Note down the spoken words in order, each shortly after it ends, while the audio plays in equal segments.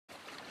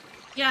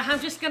Yeah, I'm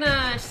just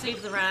gonna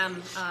save the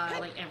RAM,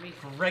 like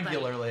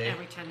regularly, like,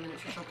 every 10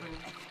 minutes or something.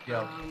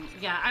 Yep.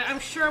 Yeah, I'm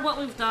sure what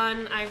we've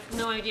done. I have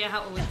no idea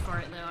how to look for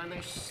it though, and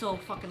there's so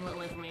fucking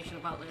little information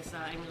about this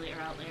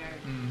emulator out there.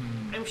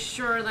 Mm-hmm. I'm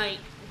sure like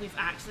we've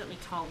accidentally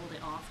toggled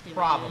it off.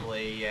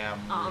 Probably, yeah.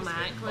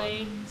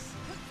 Automatically.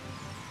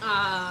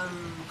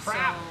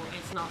 Crap. So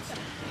it's not.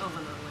 Oh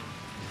no,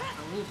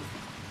 wait.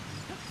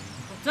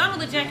 I've done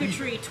with the Deku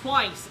Tree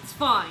twice. It's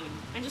fine.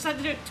 I just had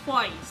to do it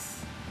twice.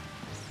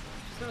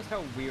 Just notice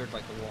how weird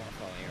like the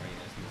waterfall area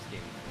is in this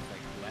game. It's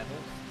like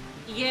levels.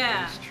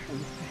 Yeah.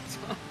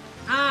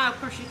 Of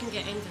course you can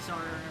get into Zora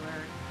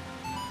everywhere.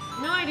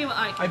 No idea what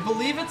I can. I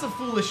believe it's a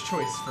foolish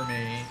choice for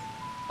me.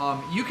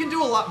 You can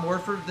do a lot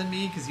more than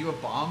me because you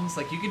have bombs.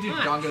 Like you could do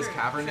Gongo's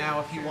Cavern now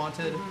if you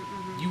wanted.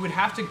 You would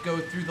have to go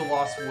through the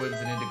Lost Woods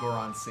and into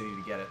Goron City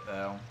to get it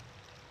though.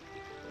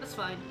 That's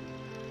fine.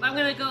 I'm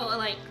gonna go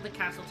like the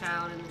Castle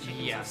Town and the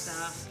chickens and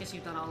stuff. Guess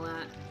you've done all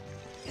that.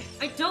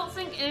 I don't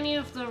think any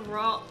of the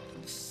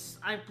rocks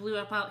I blew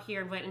up out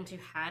here and went into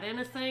had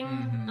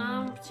anything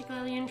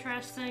particularly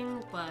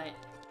interesting, but...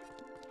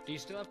 Do you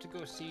still have to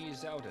go see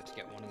Zelda to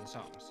get one of the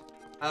songs?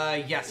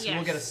 Yes, you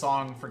will get a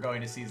song for going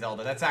to see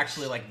Zelda. That's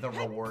actually like the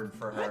reward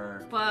for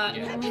her. But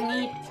we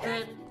need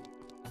the...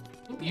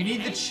 You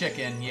need the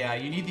chicken, yeah,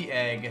 you need the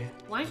egg.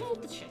 Why do you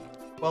need the chicken?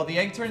 Well, the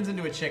egg turns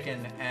into a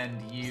chicken, and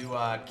you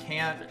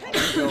can't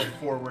go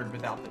forward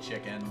without the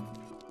chicken.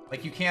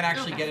 Like, you can't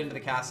actually get into the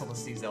castle to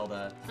see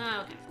Zelda.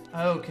 Oh, okay.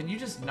 Oh, can you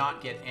just not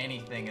get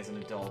anything as an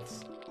adult?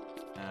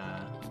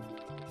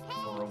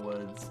 Laura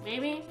Woods.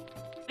 Maybe?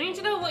 I need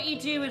to know what you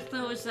do with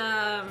those,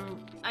 I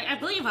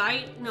believe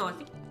I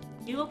think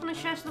you open a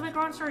chest with a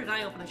Vigron sword, or did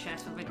I open a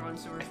chest with a Vigron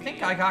sword? I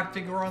think I got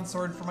Vigron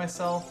sword for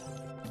myself.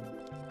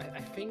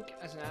 I think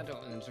as an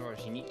adult in Zora,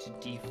 you need to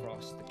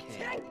defrost the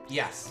king.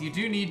 Yes, you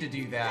do need to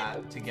do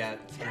that to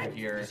get through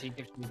here. He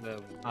gives you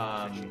the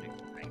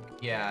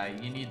yeah,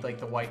 you need like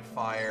the white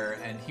fire,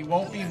 and he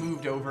won't be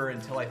moved over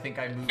until I think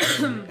I moved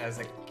him as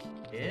a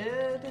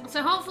kid.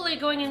 So hopefully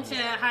going into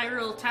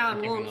Hyrule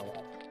Town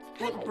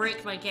won't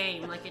break my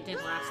game like it did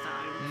last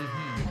time.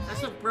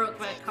 That's what broke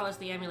when it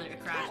caused the emulator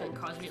crash and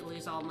caused me to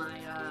lose all my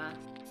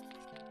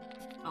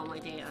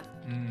data.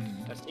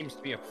 That seems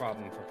to be a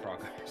problem for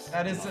progress.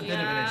 That is a bit of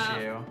an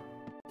issue.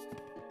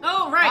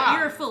 Oh, right,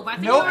 you're a fool. But I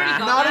think nope, I already got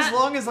not that. As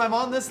long as I'm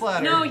on this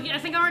ladder. No, I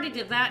think I already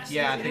did that. So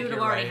yeah, I think you would you're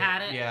have already right.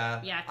 had it.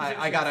 Yeah, yeah.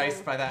 I got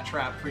iced by that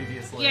trap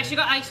previously. Yeah, she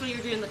got iced when you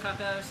were doing the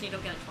cucko, so you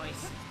don't get it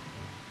twice.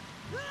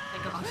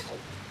 Thank God.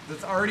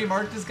 It's already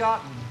marked as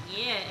gotten.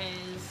 Yeah,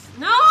 it is.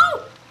 No!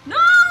 No!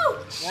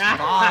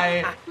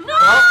 Bye. No!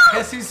 Well,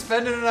 guess who's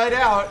spending the night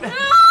out?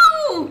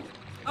 No!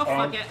 Oh,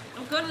 fuck it.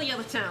 I'm going to the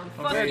other town.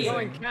 Fuck Okay. you. We're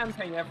going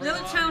camping, everyone.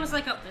 The other town is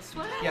like up this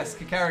way? Yes,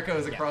 Kakariko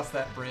is across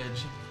that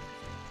bridge.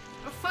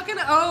 I fucking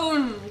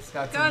owned!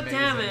 That's God amazing.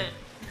 damn it.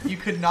 You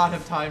could not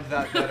have timed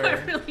that better. I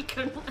really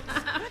couldn't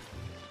have.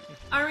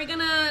 Are we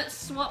gonna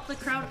swap the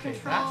crowd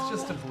control? That's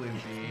just a blue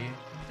bee.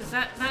 Cause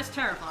that's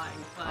terrifying,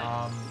 but...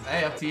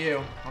 hey, up to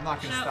you. I'm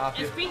not gonna stop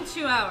you. It's been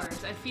 2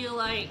 hours. I feel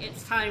like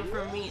it's time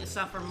for me to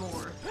suffer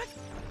more.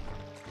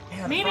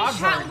 Yeah, maybe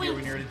chat will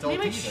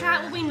be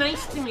chat will be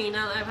nice to me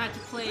now that I've had to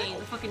play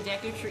the fucking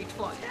Deku Tree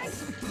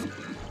twice.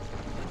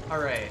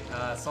 Alright,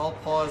 so I'll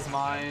pause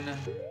mine.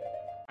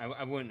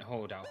 I wouldn't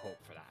hold out hope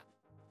for that.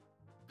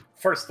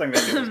 First thing they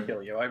do is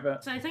kill you, I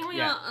bet. So I think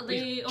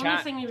the only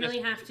thing we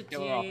really have to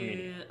do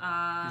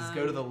is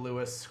go to the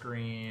Lewis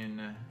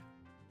screen.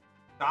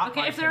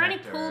 Okay, if there are any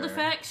pulled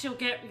effects, you'll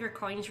get your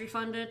coins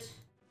refunded.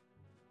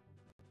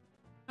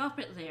 Stop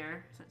it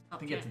there. I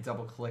think you have to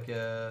double click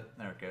it.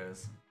 There it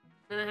goes.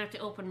 Then I have to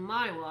open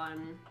my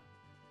one.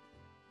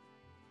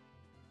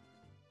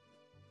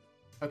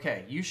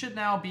 Okay, you should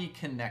now be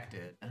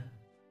connected.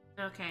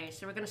 Okay,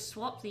 so we're gonna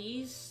swap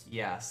these.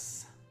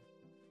 Yes.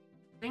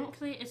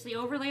 Is the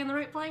overlay in the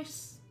right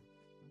place?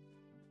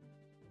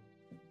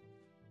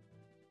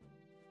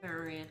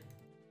 Where are we?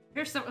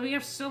 We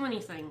have so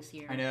many things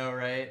here. I know,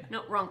 right?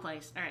 No, wrong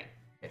place. Alright.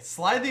 Okay,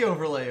 slide the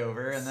overlay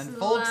over, and then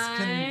folks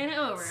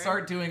can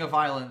start doing a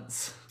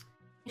violence.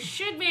 You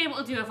should be able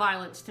to do a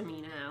violence to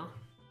me now.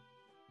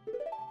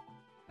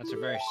 That's a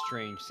very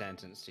strange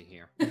sentence to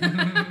hear.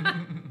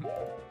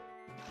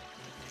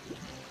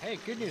 Hey,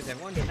 good news,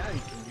 everyone. Now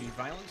you can do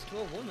violence to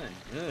a woman.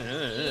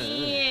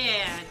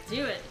 Yeah,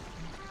 do it.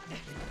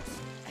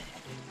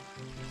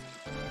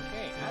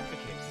 Okay,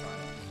 advocates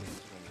violence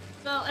against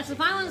women. Well, if the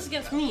violence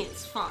against me,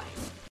 it's fine.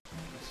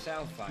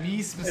 Self-violence.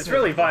 Me specifically. It's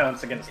really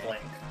violence against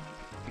Link,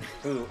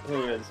 who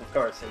is, of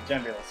course, a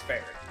genderless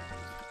fairy.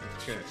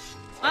 Sure.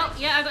 Well,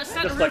 yeah, I got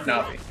set Just a like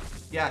rupee. Navi.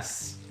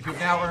 Yes, you've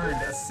now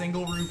earned a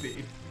single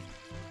rupee.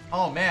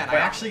 Oh man, I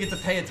actually get to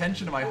pay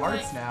attention to my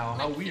hearts now.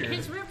 How weird.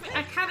 His rupee,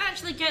 I can't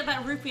actually get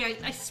that rupee.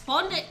 I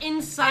spawned it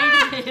inside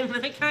of him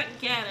and I can't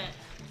get it.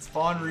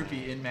 Spawn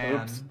rupee in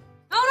man. Oops.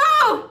 Oh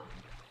no!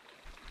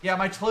 Yeah,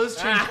 my clothes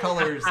change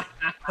colors.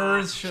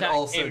 Hers should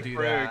also do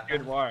that.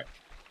 Good work.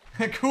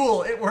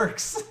 Cool, it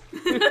works.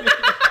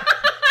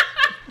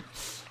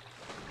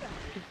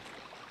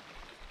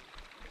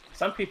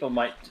 Some people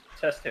might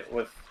test it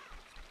with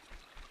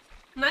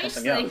Nice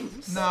Something else.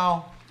 things.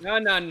 No.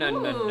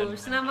 No.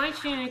 So now my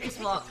tunic is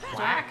what?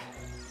 Black?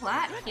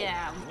 Black?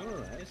 Yeah.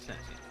 Oh, that's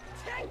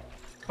fancy.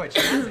 Quite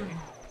snazzy.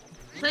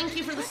 Thank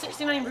you for the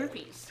 69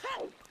 rupees.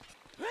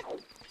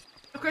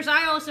 Of course,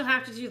 I also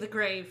have to do the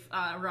grave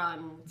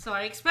run, so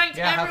I expect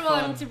Yeah, have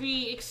everyone fun. to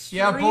be extremely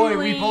Yeah, boy,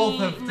 we both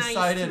have nice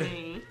decided. to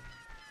me.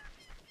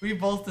 We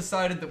both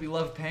decided that we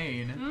love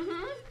pain.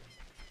 Mm-hmm.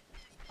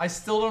 I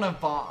still don't have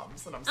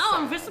bombs, and I'm Oh,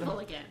 I'm sad. visible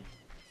again.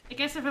 I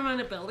guess if I'm in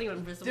a building,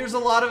 I'm visible. There's a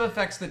lot of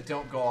effects that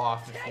don't go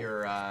off if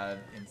you're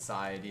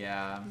inside,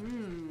 yeah.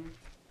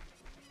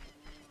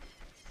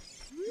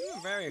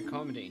 You're very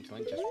accommodating to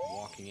like just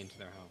walking into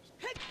their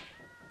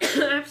house.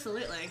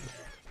 Absolutely.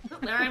 Oh,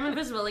 there I'm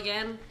invisible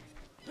again.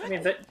 I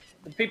mean, the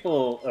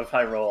people of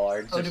Hyrule are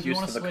Oh, just do we used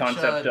wanna to the switch,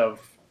 concept of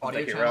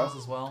audio the channels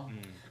hero. as well?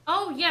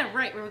 Oh, yeah,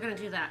 right, we were gonna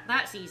do that.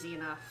 That's easy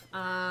enough.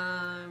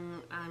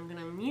 I'm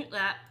gonna mute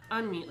that,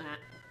 unmute that.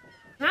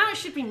 Now it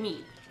should be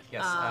me.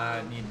 Yes,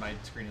 I need my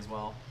screen as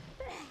well.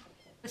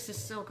 This is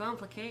so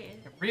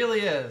complicated. It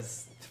really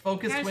is.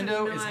 Focus You guys have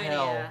window no is idea.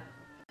 hell.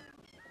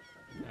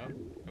 Oh,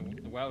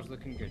 the well's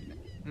looking good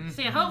then.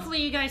 So yeah,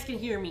 hopefully you guys can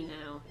hear me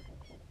now.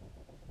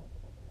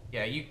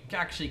 Yeah, you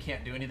actually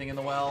can't do anything in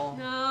the well.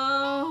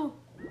 No.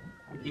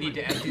 You need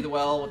to empty the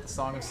well with the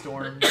Song of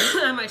Storms.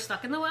 Am I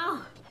stuck in the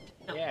well?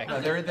 No. Yeah, No,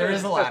 there is a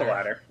There's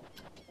ladder.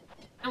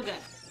 I'm good.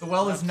 The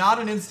well is not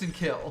an instant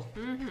kill.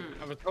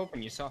 I was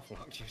hoping you soft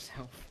locked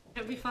yourself.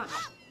 It'll be fun.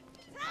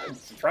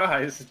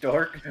 Surprise,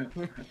 dork.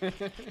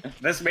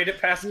 This made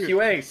it past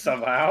QA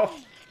somehow.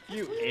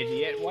 You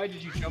idiot! Why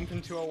did you jump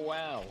into a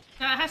well?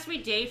 It has to be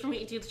day for me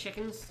to do the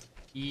chickens.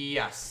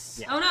 Yes.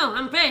 Yeah. Oh no,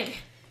 I'm big.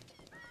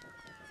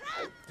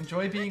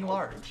 Enjoy being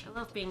large. I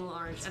love being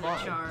large and fun.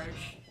 in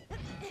charge.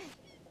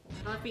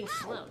 I love being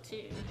slow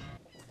too.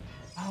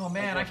 Oh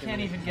man, I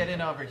can't even get in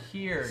over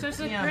here. So it's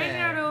the Damn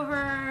graveyard it.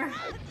 over.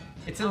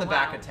 It's in Oh, the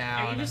back wow. of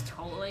town. Are you just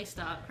totally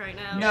stuck right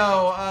now?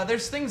 No,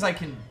 there's things I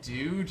can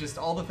do, just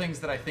all the things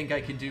that I think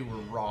I can do were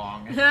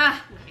wrong.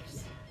 Ah,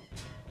 nice.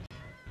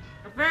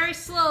 I'm very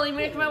slowly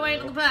making my way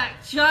to the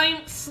back.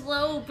 Giant,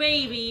 slow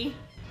baby.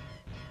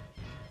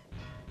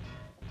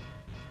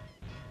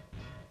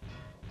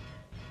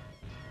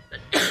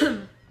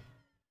 That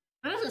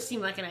doesn't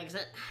seem like an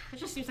exit. It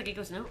just seems like it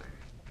goes nowhere.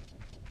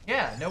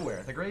 Yeah,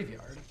 nowhere, the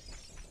graveyard.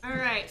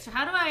 Alright, so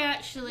how do I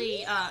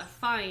actually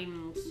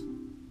find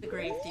the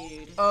grave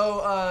dude?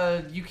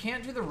 Oh, you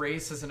can't do the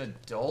race as an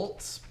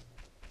adult.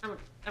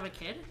 I'm a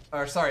kid?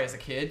 Or sorry, as a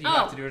kid. You Oh,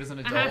 have to do it as an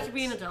I adult. have to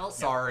be an adult?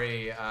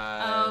 Sorry.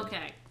 Oh,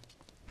 okay.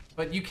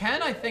 But you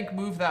can, I think,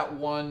 move that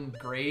one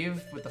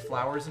grave with the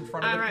flowers in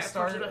front of it Alright, at the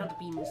of course start. you don't have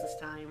the beams this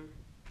time.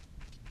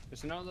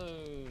 There's another.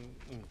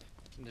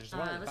 There's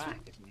one at the this back, one?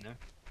 isn't there?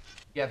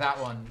 Yeah, that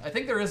one. I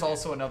think there is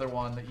also another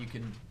one that you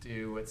can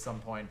do at some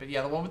point. But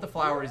yeah, the one with the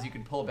flowers you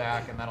can pull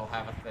back and that'll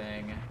have a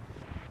thing.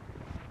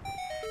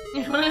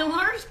 You're a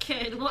large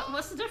kid.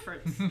 What's the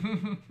difference?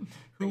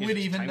 Who would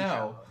even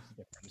know?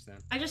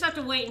 I just have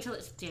to wait until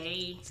it's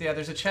day. So yeah,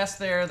 there's a chest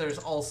there. There's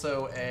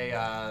also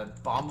a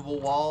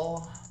bombable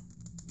wall.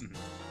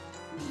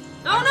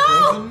 Oh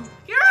no! Frozen.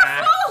 You're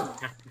a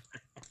fool!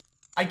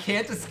 I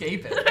can't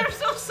escape it. I'm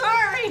so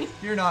sorry!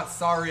 You're not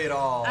sorry at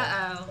all.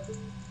 Uh-oh.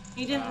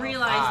 You didn't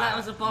realize that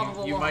was a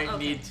bombable You wall. might Okay.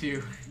 need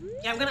to.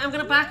 Yeah, I'm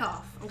gonna back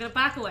off. I'm gonna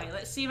back away.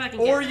 Let's see if I can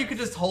Or get you could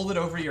just hold it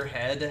over your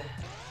head.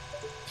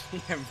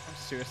 Yeah,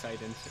 suicide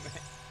into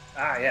it.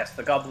 Ah, yes,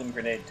 the goblin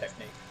grenade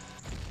technique.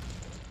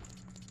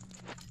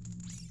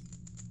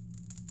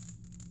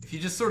 If you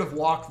just sort of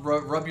walk,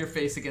 rub your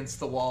face against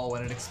the wall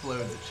when it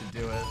explodes, it should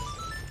do it.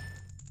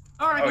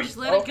 Or I can just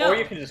let it go. Or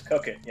you can just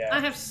cook it, yeah. I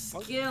have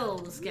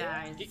skills,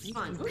 guys. It's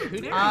fun. Ooh,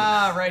 berries.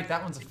 Ah, right,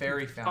 that one's a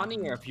fairy fountain.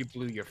 Funnier if you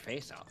blew your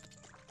face up.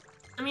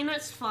 I mean,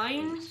 that's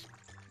fine.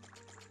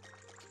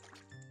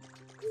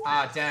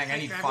 Ah, dang, I Can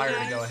need grab fire you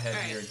to guys? go ahead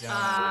Alright. here. Don't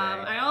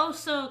I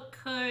also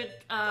could,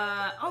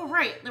 oh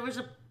right, there was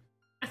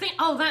I think,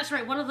 oh that's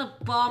right, one of the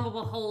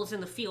bombable holes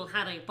in the field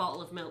had a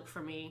bottle of milk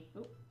for me.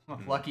 Ooh. Oh,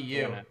 lucky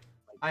you. Yeah.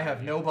 I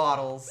have no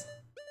bottles.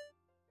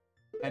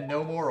 And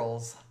no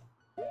morals.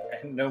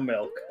 And no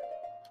milk.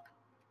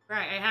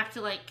 Right, I have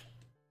to like,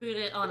 put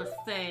it on a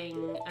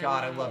thing. And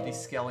God, I then, love these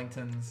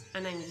skeletons.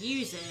 and then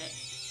use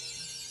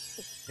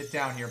it. Get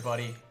down here,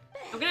 buddy.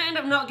 I'm gonna end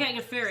up not getting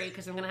a fairy,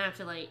 because I'm gonna have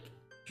to like,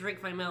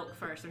 drink my milk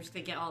first. I'm just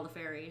gonna get all the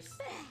fairies.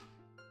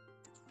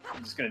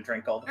 I'm just gonna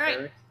drink all the Alright.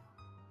 fairy.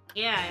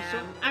 Yeah, I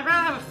am. I'd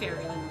rather have a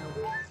fairy than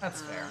milk.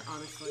 That's fair.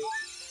 Honestly.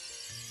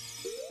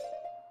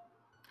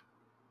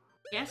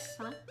 Yes?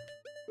 Hello?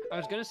 I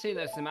was gonna say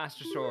there's the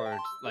Master Sword,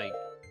 like,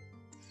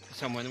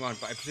 somewhere in the world,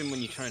 but I presume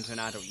when you turn into an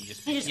adult, you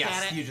just... You just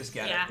Yes, get it. you just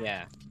get Yeah. it.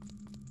 Yeah.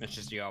 It's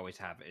just you always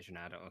have it as an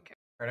adult, okay.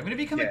 Alright, I'm gonna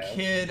become a Yeah.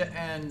 kid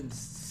and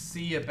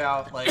see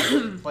about, like,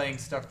 playing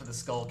stuff for the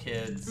Skull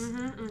Kids.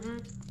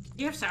 Do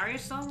you have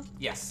Saria's song?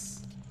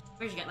 Yes.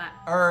 Where'd you get that?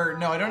 Or,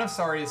 no, I don't have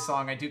Saria's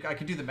song. I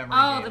could do the memory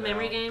Oh, game, the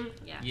memory though. game?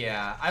 Yeah.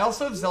 Yeah. I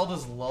also have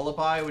Zelda's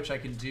Lullaby, which I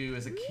can do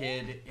as a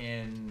kid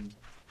in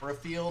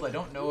Field. I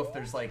don't know if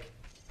there's, like,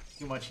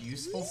 too much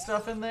useful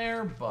stuff in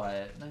there,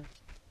 but...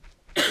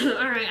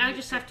 Alright, I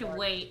just have to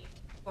wait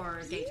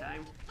for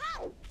daytime.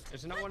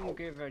 Is there not one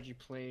graveyard you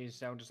play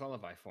Zelda's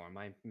Lullaby for? Am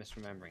I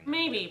misremembering?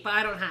 Maybe, but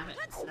I don't have it,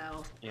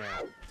 so... Yeah.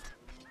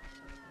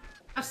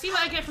 I'll see what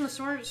I get from the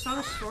Song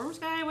of Storms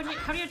guy. How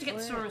do you have to get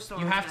the Song of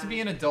Storms? You have guy? to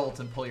be an adult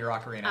and pull your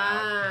ocarina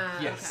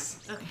out. Yes.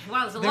 Okay.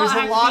 Wow, there's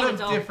a lot of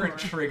adult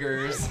different for.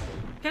 triggers.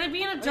 Can I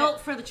be an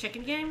adult for the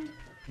chicken game?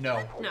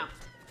 No. No.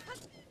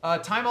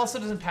 Time also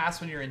doesn't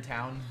pass when you're in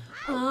town.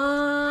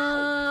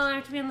 Oh, I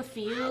have to be in the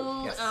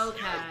field? Yes.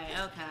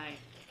 Okay.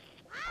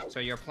 So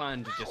your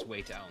plan to just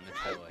wait out in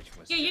the village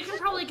was... Yeah, you can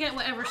probably get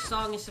whatever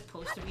song is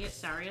supposed to be at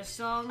Saria's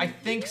song. I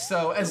think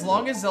so, as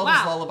long as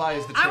Zelda's Lullaby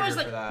is the trigger I was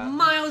like for that.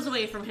 miles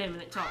away from him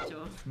and it talked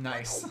to him.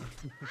 Nice.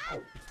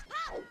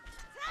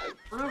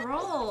 On a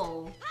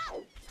roll.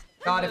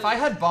 God, if I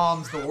had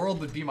bombs, the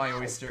world would be my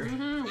oyster.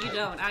 You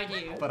don't, I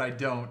do. But I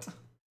don't.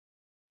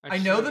 Actually,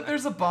 I know that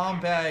there's a bomb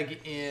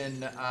bag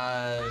in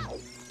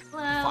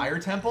Fire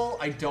Temple.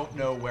 I don't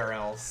know where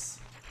else.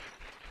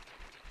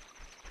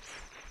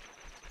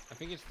 I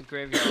think it's the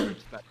graveyard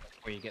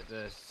where you get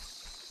the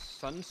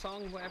sun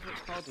song, whatever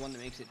it's called, the one that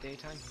makes it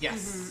daytime.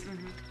 Yes.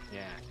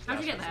 Yeah.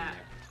 How'd you get that?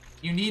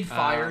 You need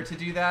fire to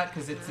do that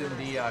because it's in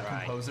the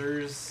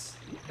composer's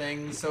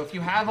thing. So if you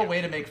have a way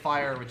to make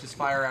fire, which is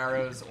fire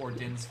arrows or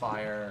Din's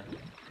fire,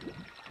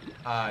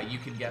 you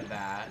can get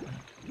that.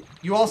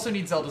 You also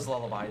need Zelda's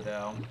Lullaby,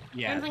 though.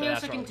 Yeah. Anything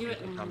else I can do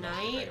at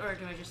night, or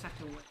do I just have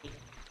to wait?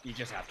 You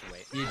just have to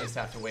wait. You just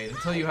have to wait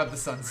until you have the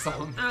sun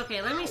song.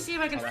 Okay, let me see if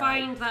I can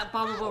find that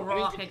bombable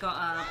rock I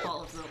got a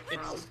bottle of milk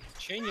from. It's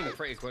changing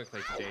pretty quickly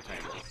to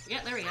daytime.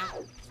 Yeah, there we go.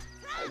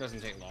 It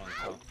doesn't take long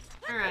at all.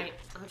 Alright,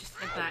 I'll just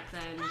head back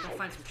then and go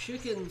find some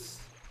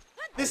chickens.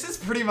 This is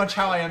pretty much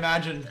how I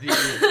imagined the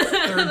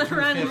 3rd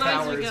through 5th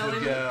hours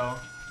would go.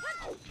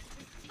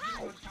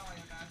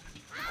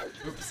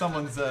 Oops,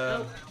 someone's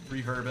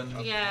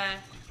reverbing. Yeah.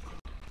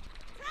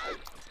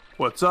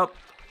 What's up?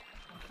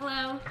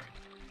 Hello.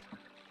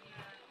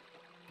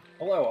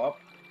 Hello, up.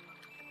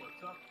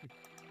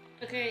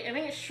 Okay, I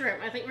think it's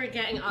shrimp. I think we're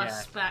getting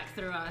us back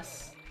through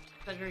us.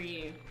 But are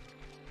you?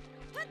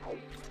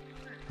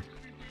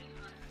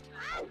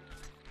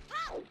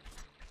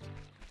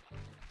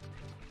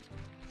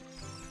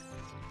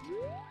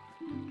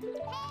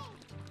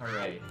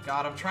 Alright.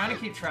 God, I'm trying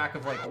to keep track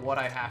of, like, what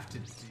I have to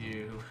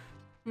do.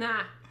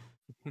 Nah.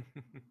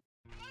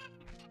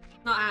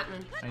 Not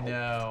happening. I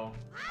know.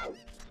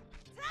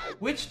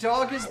 Which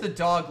dog is the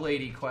dog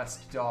lady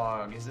quest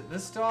dog? Is it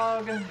this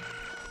dog?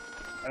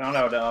 I don't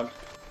know, dog.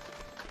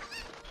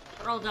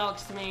 They're all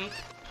dogs to me.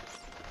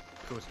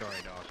 Cool story,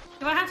 dog.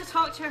 Do I have to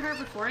talk to her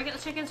before I get the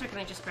chickens, or can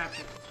I just grab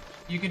chickens?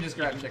 You can just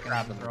grab chicken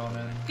and throw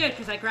them in. Good,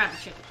 because I grabbed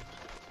the chicken.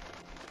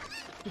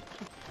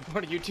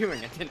 What are you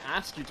doing? I didn't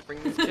ask you to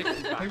bring this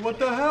chicken back. Hey, what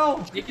the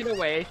hell? Take it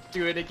away.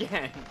 Do it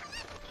again.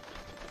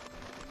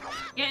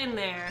 Get in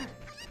there.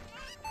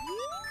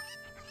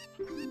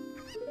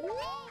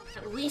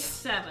 At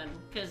least 7,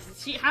 because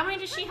how many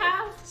does she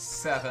have?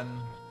 7.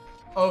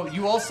 Oh,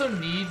 you also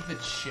need the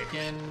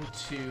chicken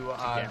to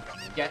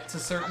get to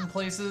certain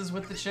places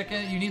with the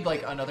chicken. You need,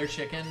 like, another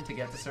chicken to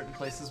get to certain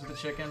places with the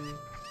chicken.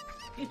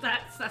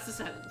 That's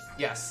the 7th.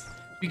 Yes.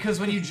 Because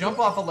when you jump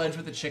off a ledge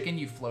with a chicken,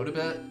 you float a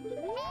bit.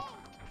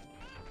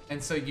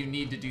 And so you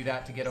need to do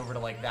that to get over to,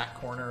 like, that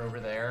corner over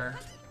there.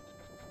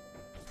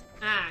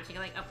 Ah, she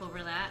can, like, up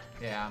over that.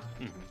 Yeah.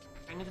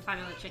 I need to find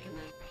another chicken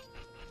then.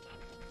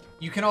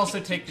 You can also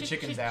take the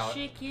chickens out.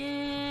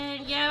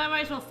 Chicken. Yeah, I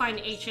might as well find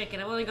a chicken.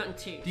 I've only gotten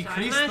 2.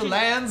 Decrease so the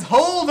land's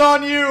hold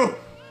on you!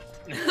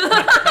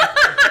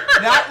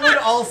 That would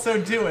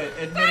also do it,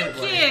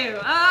 admittedly.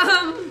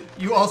 Thank you!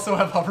 You also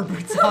have hover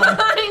boots on.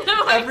 I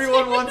know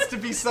Everyone wants to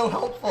be so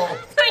helpful.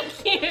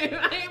 Thank you!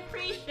 I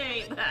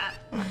appreciate that.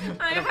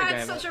 I've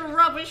had such a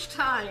rubbish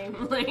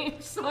time, like,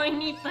 so I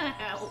need the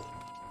help.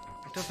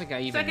 I don't think I So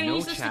I even can know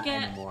use this to chat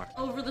get anymore.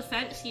 over the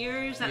fence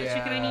here? Is that the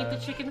chicken I need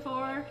the chicken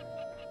for?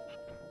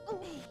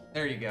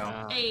 There you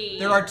go. Hey.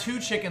 There are 2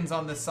 chickens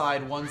on this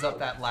side, one's up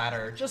that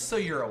ladder, just so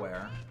you're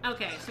aware.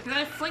 Okay, so can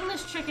I fling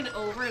this chicken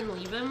over and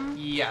leave him?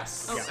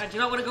 Yes. Oh, I do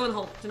not want to go in the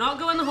hole. Do not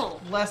go in the hole.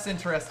 Less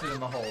interested in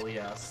the hole,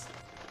 yes.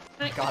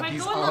 Can God, if I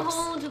these go in the ups.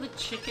 hole, do the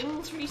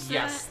chickens reset?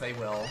 Yes, they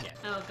will.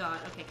 Oh god,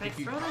 okay, can I If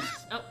you- throw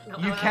this? Oh, no.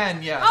 You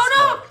can, yes. Oh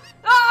no!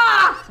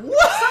 Ah!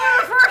 What? Someone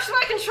reversed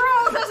my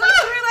controls as I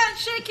threw that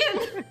chicken!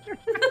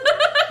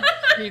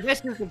 See, this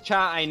is the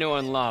chat I know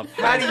and love.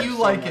 How do you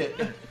like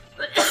it?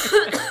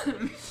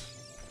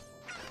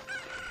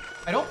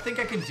 I don't think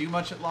I can do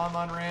much at Lon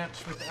Lon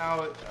Ranch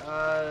without,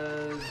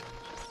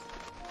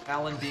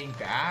 Alan being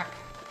back.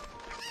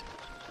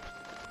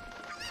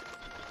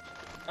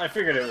 I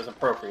figured it was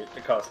appropriate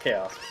to cause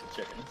chaos with the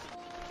chickens.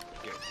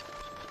 Good.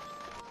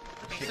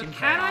 Okay, so Chicken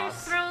can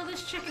chaos. I throw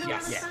this chicken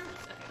Yes. over the Yeah. fence?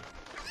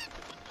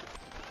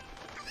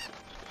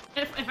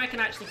 Okay. If I can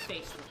actually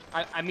face them.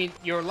 I mean,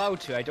 you're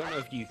allowed to. I don't know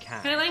if you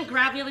can. Can I then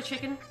grab the other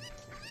chicken?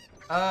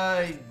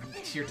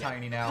 You're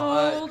tiny now.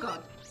 Oh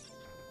god.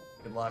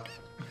 Good luck.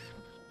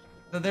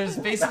 So there's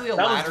basically a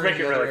That was ladder in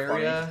making the other really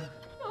funny. area.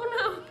 Oh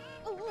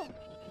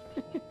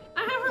no.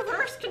 I have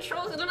reverse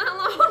controls. I don't know how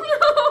long.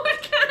 Oh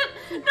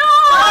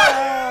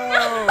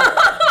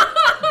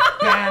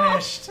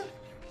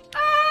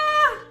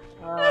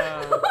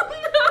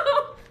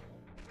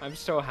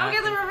so happy.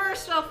 Okay, the reverse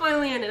spell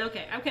finally ended.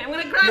 Okay, I'm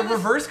gonna grab Your this.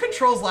 reverse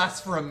controls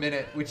last for a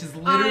minute, which is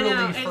literally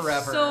I know, forever.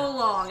 It's so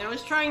long. I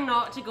was trying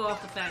not to go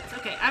off the fence.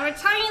 Okay, I'm a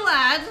tiny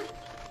lad.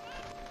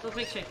 Little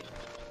big chicken.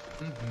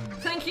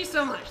 Thank you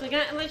so much.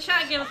 And the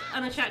chat gives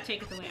and the chat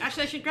take it away.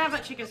 Actually, I should grab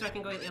that chicken so I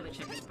can go get the other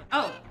chicken.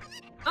 Oh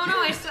no,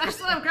 I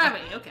still have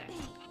gravity. Okay.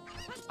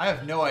 I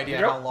have no idea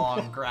how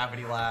long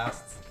gravity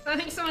lasts. I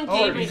think someone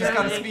gave me you just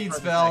got a speed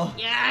spell.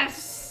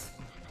 Yes.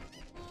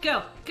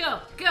 Go.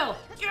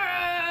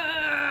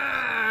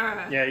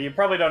 Yeah, you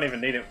probably don't even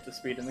need it with the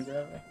speed and the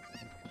gravity.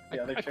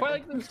 I quite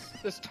like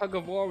this tug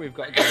of war we've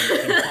got going.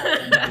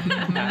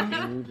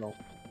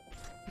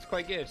 It's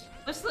quite good.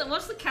 What's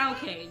the cow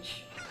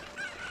cage?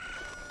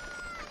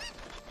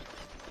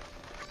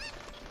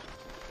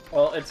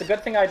 Well, it's a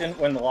good thing I didn't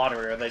win the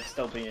lottery, or they'd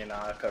still be in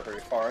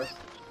Covering Forest.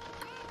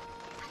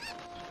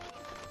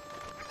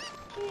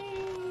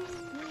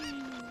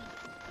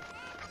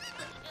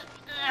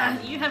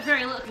 You have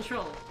very little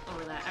control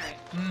over that.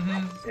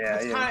 Alright.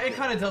 Yeah, It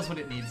kind of does what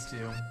it needs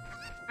to.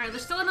 Alright,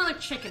 there's still another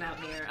chicken out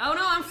here. Oh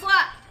no, I'm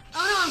flat! Oh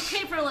no, I'm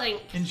paper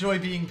link! Enjoy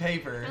being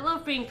paper. I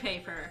love being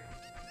paper.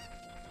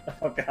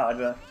 Oh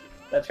god,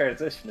 that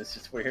transition is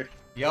just weird.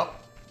 Yep.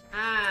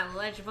 Ah, the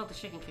ledge above the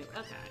chicken coop.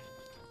 Okay.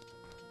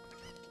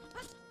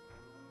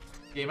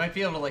 Yeah, you might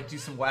be able to like do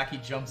some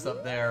wacky jumps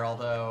up there,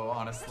 although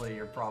honestly,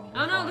 you're probably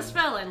Oh no, fine. the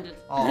spell ended.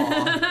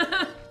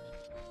 Aw.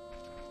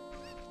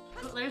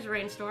 Oh, there's a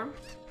rainstorm.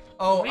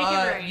 Oh, Make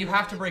it rain. you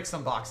have to break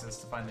some boxes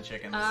to find the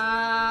chickens.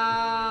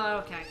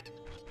 Okay.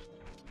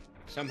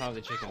 Somehow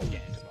the chickens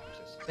get into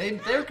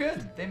boxes. They're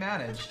good. They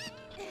manage.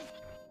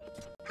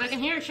 I can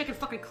hear a chicken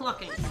fucking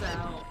clucking, so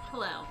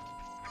hello.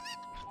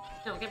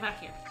 No, get back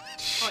here.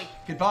 Oi.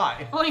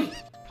 Goodbye. Oi!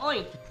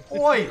 Oi!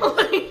 Oi.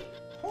 Oi!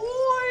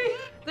 Oi.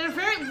 They're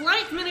very,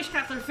 like Minish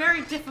Cap, they're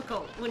very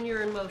difficult when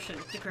you're in motion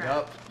to grab.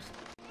 Yep.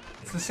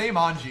 It's the same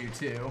Anju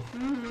too.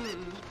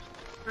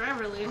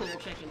 Forever losing their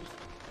chickens.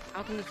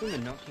 How can this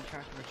woman not keep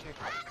track of her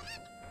chickens?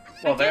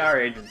 Well, they are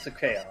agents of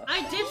chaos.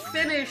 I did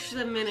finish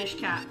the Minish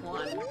Cap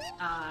one,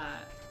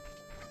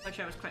 which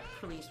I was quite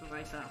pleased with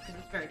myself,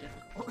 because it's very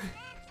difficult.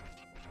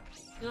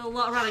 There's a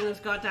lot running those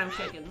goddamn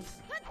chickens.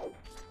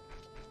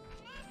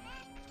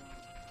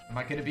 Am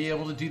I gonna be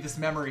able to do this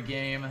memory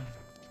game?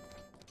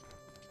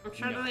 I'm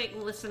trying to, like,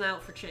 listen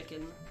out for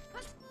chicken.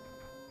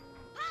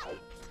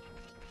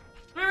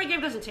 Memory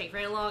game doesn't take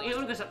very long, it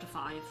only goes up to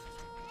 5.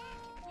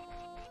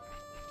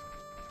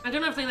 I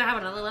don't know if they have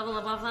another level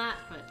above that,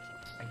 but...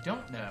 I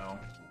don't know.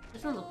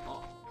 There's another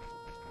ball.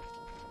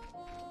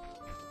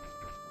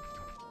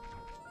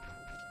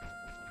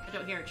 I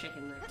don't hear a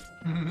chicken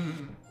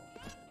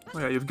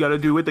there. Yeah, you've got to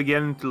do it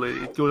again until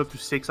it goes up to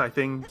 6, I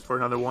think, for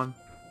another one.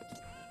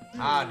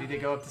 Ah, did they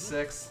go up to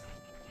 6?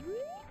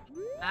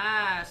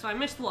 Ah, so I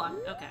missed one.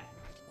 Okay.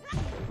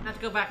 I have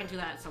to go back and do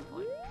that at some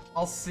point.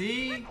 I'll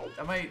see.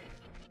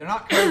 They're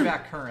not coming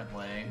back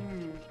currently.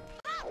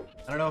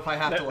 I don't know if I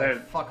have to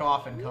like fuck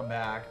off and come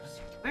back.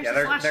 Where's Yeah, this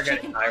they're last getting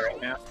chicken? high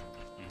right now.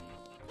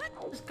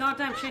 This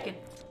goddamn chicken.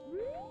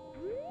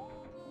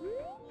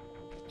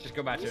 Just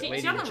go back to Is it, he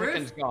lady. on The the roof?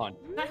 chicken's gone.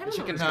 Is that him on The the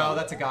chicken's roof? No, gone.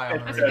 that's a guy on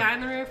the There's roof. a guy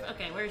on the roof?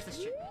 Okay, where's this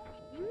chicken?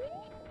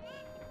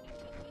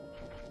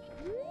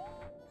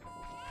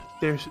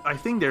 I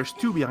think there's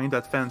 2 behind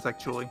that fence,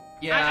 actually.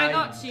 Yeah, I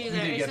got 2 you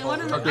there. did Is get there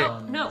one in both the... of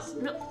Oh, them.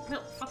 no,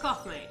 fuck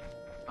off, mate.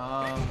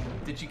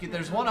 Did you get?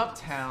 There's one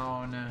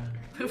uptown.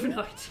 I have no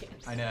idea.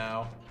 I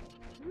know.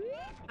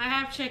 I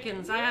have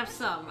chickens. I have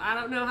some. I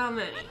don't know how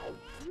many.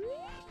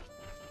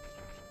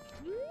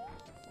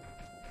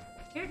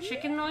 I hear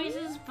chicken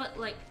noises, but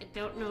like I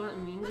don't know what it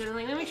means or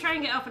anything. Let me try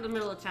and get up in the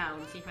middle of town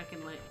and see if I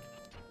can like.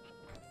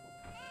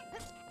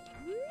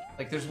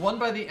 Like there's one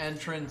by the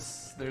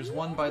entrance. There's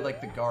one by like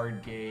the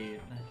guard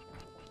gate.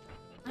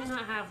 I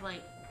not have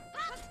like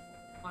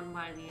one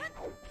by the.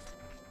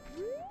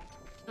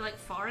 They're like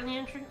far in the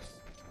entrance.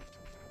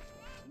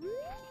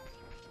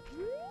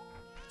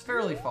 It's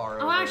fairly far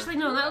over. Oh, actually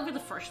no. That would be the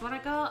first one I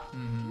got.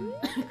 Mm-hmm.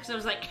 Because I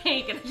was like,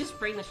 hey, can I just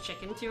bring this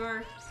chicken to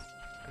her?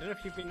 I don't know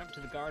if you've been up to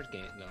the guard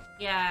gate though.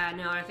 Yeah,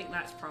 no, I think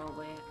that's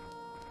probably it.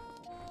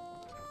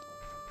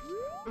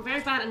 I'm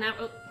very bad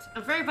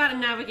at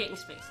navigating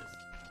spaces.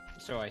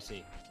 So I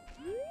see.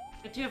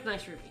 I do have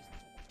nice rubies.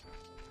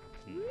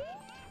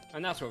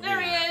 And that's what There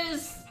we he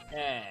is!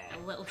 Yeah.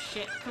 A little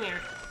shit. Come here.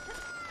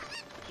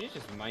 He's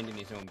just minding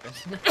his own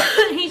business.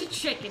 He's a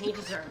chicken. He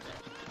deserves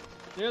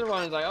it. The other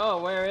one is like,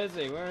 oh, where is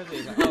he? Where is he?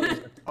 He's like, oh,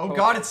 Oh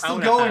god, it's still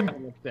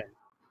going.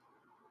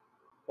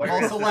 What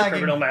Also is this lagging.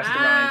 criminal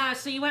mastermind? Ah,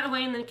 so you went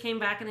away and then came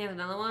back and they had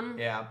another one?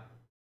 Yeah.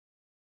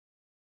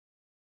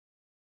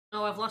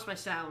 Oh, I've lost my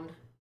sound.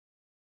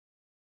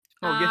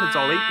 Oh, I guess it's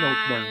all 8 notes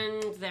then.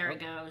 And there it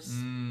goes.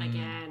 Mm.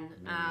 Again.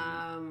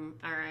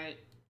 Alright.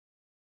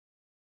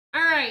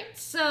 Alright,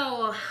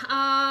 so, what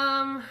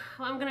I'm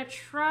gonna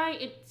try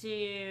to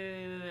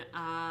do,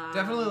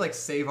 Definitely like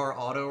save our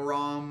auto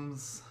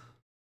ROMs.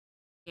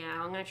 yeah,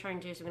 what I'm gonna try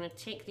and do is I'm gonna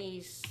take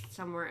these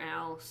somewhere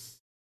else.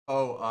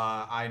 Oh,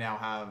 I now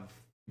have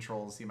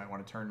controls. You might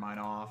want to turn mine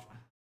off.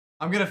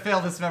 I'm gonna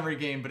fail this memory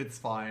game, but it's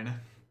fine.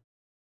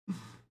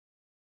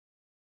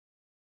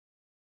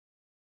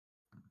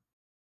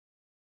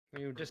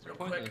 You were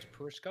disappointed those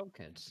poor Skull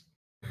Kids.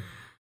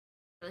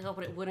 I was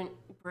hoping it wouldn't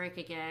break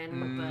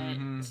again,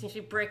 but it seems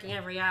to be breaking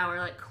every hour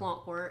like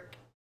clockwork.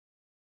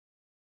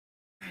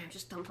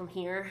 Just dump from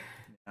here.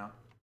 Yeah.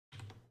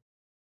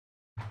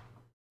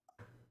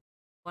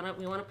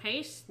 We want to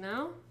paste?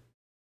 No?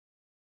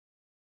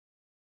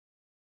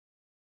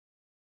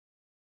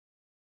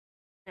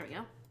 There we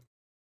go.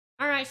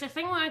 Alright, so I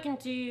think what I can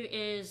do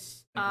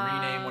is...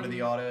 rename one of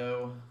the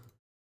auto.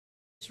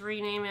 Just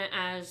rename it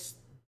as...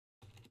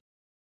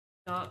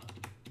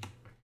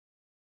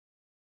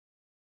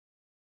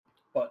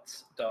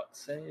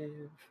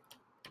 Save.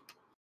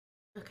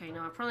 Okay,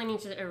 now I probably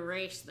need to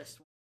erase this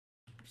one.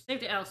 I've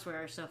saved it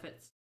elsewhere, so if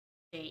it's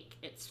fake,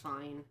 it's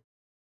fine.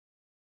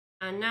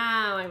 And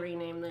now I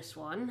rename this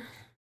one.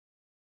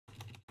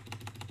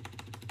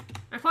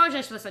 I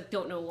apologize for this, I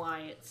don't know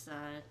why it's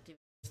doing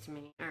this to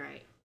me.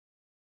 Alright.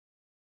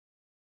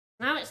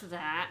 Now it's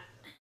that.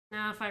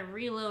 Now if I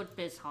reload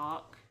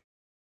BizHawk...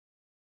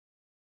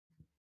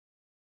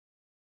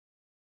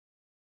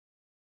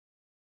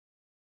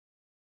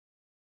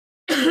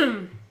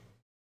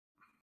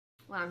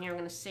 Well, here I'm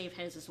gonna save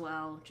his as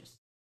well. Just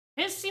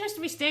his seems to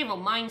be stable.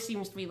 Mine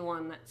seems to be the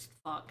one that's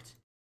fucked.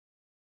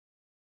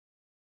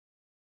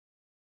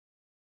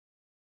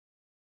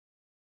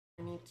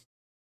 I need to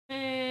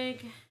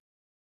big.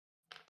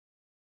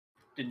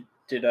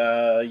 Did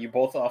you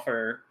both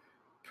offer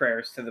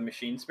prayers to the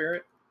machine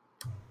spirit?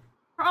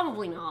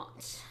 Probably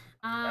not.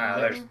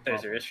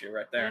 There's your issue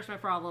right there. There's my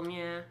problem.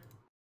 Yeah.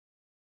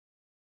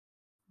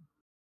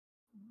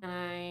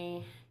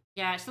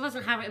 Yeah, it still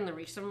doesn't have it in the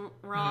recent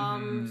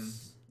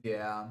ROMs.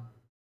 Yeah.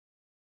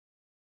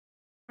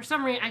 For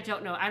some reason, I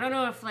don't know. I don't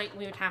know if like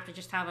we would have to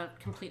just have a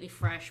completely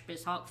fresh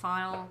BizHawk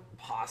file.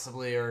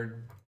 Possibly,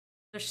 or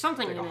there's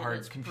something like in a it hard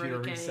that's computer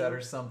breaking. reset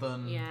or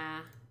something.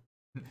 Yeah.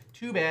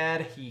 Too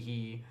bad. Hee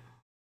hee.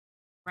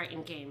 Right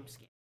in games.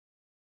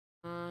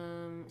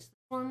 Is this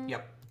one?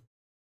 Yep.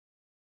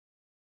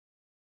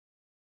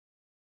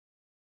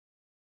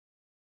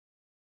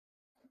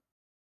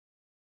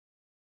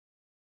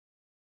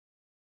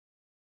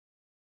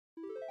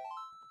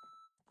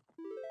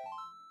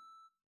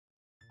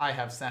 I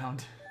have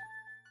sound.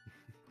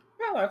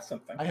 Well, that's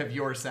something. I have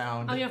your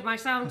sound. Oh, you have my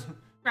sound?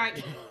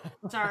 Right.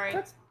 Sorry.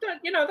 That's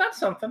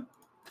something.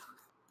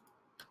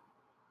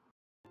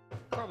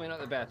 Probably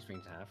not the best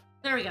thing to have.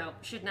 There we go.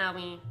 Should now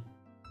be...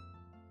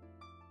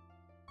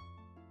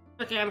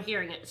 Okay, I'm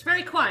hearing it. It's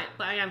very quiet,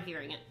 but I am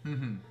hearing it.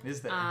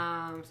 Is there? So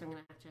I'm gonna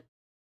have to...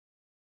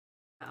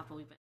 up a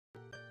wee bit.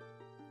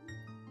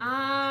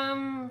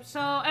 So,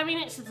 I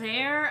mean, it's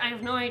there. I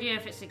have no idea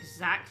if it's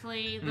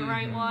exactly the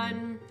right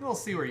one. We'll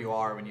see where you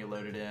are when you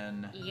load it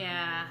in.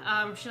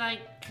 Yeah. Should I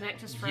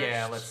connect us first?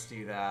 Yeah, let's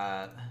do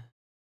that.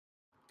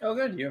 Oh,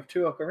 good. You have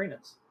 2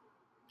 ocarinas.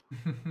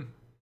 And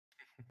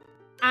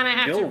I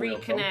have to You'll wheel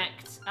them.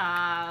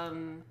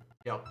 reconnect,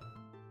 Yep.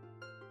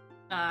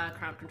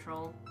 crowd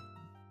control.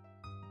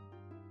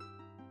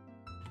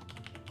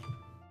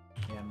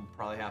 And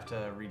probably have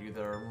to redo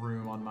the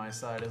room on my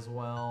side as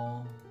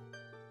well.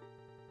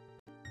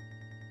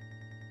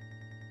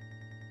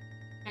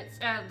 It's,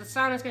 the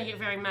sound is gonna get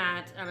very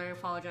mad, and I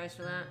apologize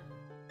for that.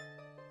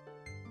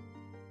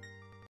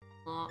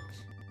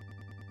 Locked.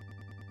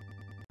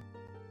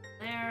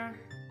 There.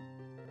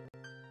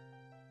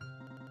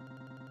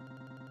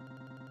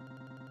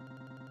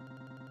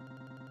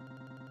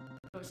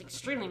 I was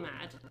extremely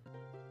mad.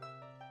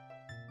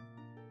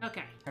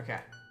 Okay. Okay.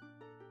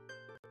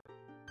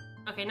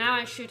 Okay, now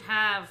I should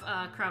have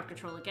crowd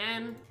control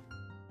again.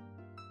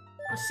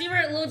 Let's see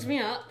where it loads me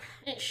up.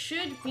 It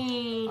should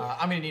be...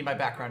 I'm gonna need my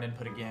background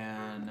input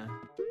again.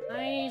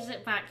 Why is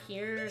it back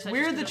here? It's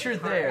weird that you're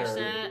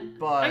there,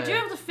 but... I do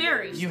have the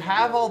fairies. You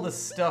have all the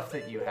stuff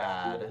that you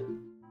had.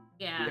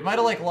 Yeah. It might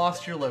have, like,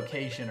 lost your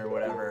location or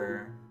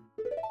whatever.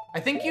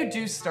 I think you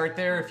do start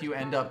there if you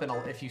end up in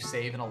if you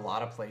save in a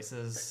lot of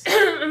places.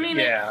 I mean...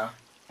 Yeah.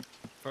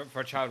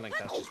 For Child Link,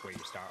 that's just where you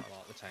start a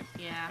lot of the time.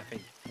 Yeah. I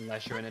think,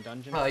 unless you're in a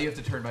dungeon. You have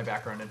to turn my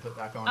background input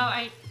back on. Oh,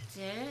 I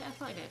did? I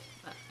thought I did,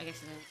 but I guess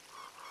I didn't.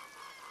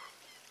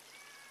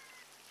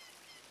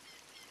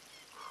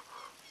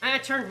 I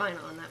turned mine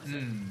on, that was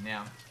it.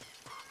 Yeah.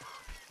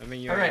 I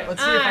mean, you're... Alright,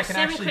 let's see if I can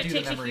Salmon actually Crit do the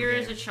takes you memory here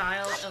game. as a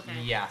child.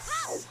 Okay.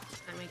 Yes.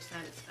 That makes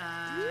sense.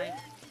 I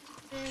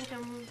think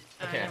I'm...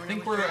 Okay, I never know think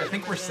which we're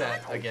number it is.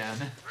 set again.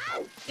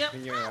 Yep. I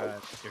mean, your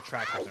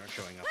trackers aren't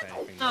showing up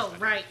anything. Oh,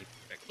 that's right. keep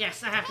fixed.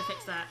 Yes, I have to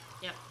fix that.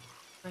 Yep.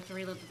 I have to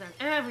reload the gun.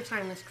 Every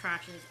time this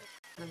crashes,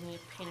 it's gonna be a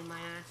pain in my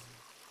ass.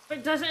 If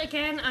it does it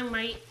again, I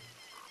might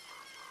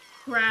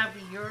grab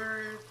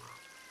your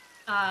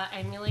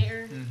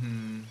emulator,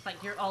 like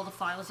all the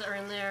files that are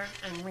in there,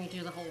 and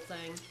redo the whole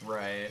thing.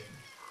 Right.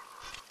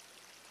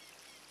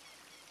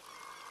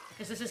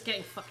 Because this is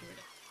getting fucking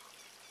ridiculous.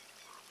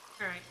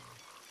 Alright.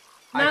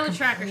 Now the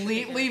tracker should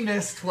be completely good.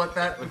 missed what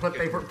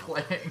they were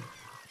playing.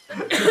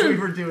 Because we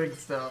were doing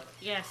stuff.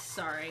 Yes,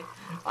 sorry.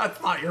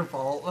 That's not your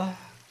fault.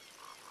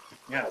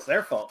 Yeah, it's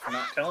their fault for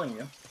not telling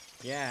you.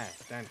 Yeah,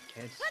 damn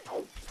kids.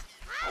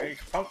 Hey,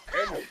 punk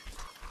kids.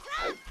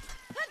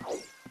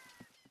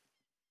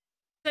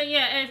 But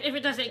yeah, if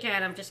it does it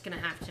again, I'm just gonna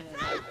have to...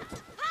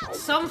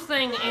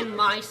 Something in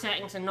my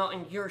settings and not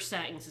in your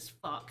settings is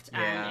fucked,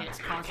 and it's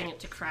causing it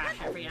to crash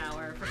every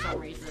hour for some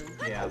reason.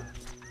 Yeah.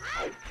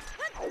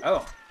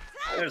 Oh,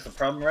 there's a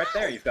problem right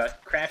there. You've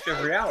got crash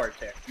every hour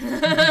tick.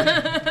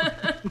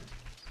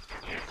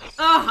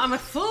 Oh, I'm a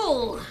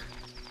fool!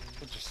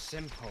 Just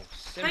simple.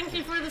 Thank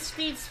you for the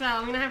speed spell.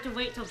 I'm gonna have to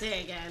wait till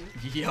day again.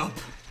 Yup.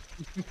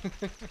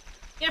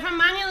 Yeah, if I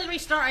manually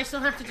restart, I still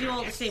have to do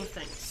all the same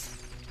things.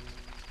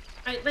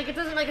 It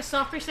doesn't, like, a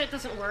soft reset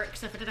doesn't work,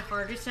 so if I did a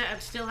hard reset,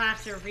 I'd still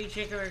have to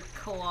rejigger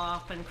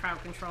co-op and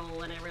crowd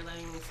control and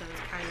everything, so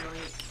it's kind of,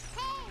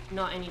 like,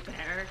 not any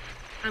better.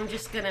 I'm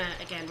just gonna,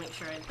 again, make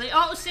sure. The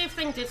autosave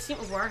thing did seem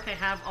to work. I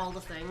have all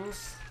the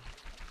things.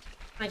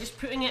 Just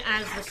putting it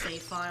as the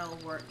save file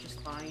worked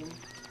just fine.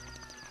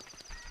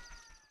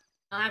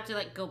 I'll have to,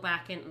 like, go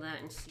back into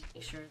that and see,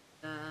 make sure,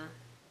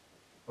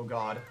 Oh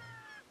god.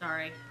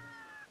 Sorry.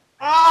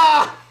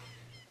 Ah!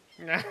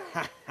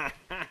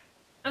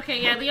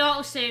 Okay, yeah, the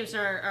autosaves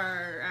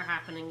are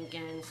happening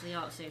again, so the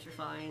autosaves are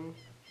fine.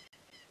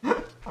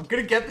 I'm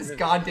gonna get this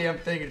goddamn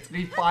thing, and it's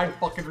gonna be 5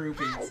 fucking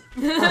rupees.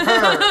 For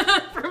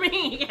her! For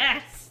me,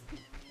 yes!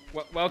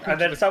 Welcome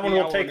And then someone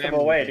will take them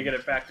away to get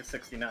it back to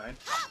 69.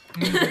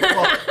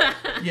 Well,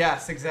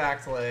 yes,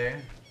 exactly.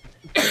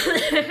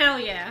 Hell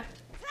yeah.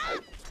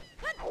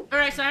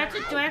 Alright, so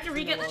do I have to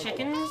re-get the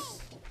chickens?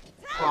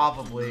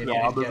 Probably. If you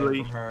didn't get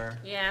it from her.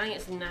 Yeah, I think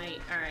it's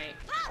night. Alright.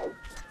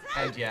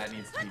 And yeah, it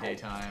needs to be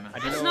daytime.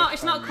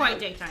 It's not quite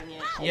daytime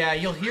yet. Yeah,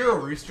 you'll hear a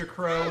rooster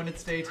crow when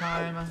it's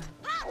daytime.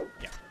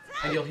 Yeah.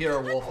 And you'll hear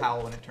a wolf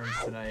howl when it turns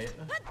to night.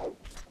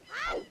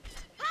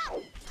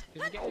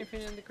 Did you get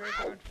anything in the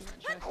graveyard from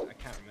that chest? I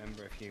can't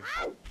remember if you...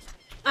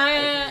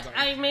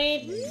 I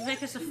made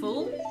Vicus a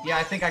fool. Yeah,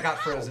 I think I got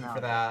frozen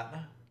for that.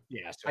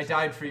 Yeah, I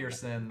died for your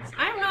sins.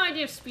 I have no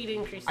idea if speed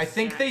increases. I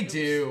think they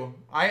do.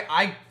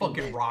 I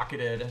fucking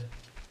rocketed.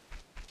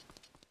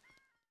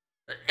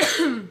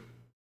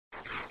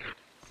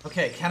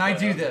 Okay, can I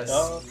do this?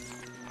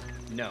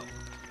 No.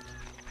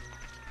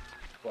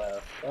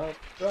 Left, up,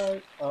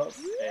 right,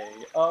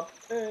 up,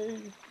 A.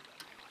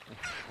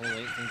 Whole 8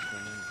 things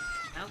going in.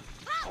 No.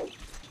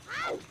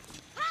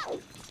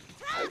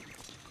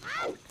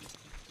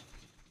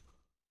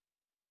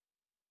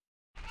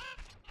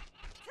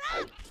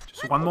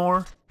 Just one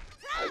more.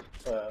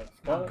 Oh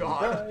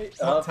god, right,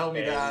 don't up, tell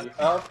me A, that.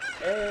 Up,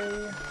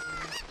 A,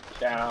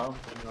 down.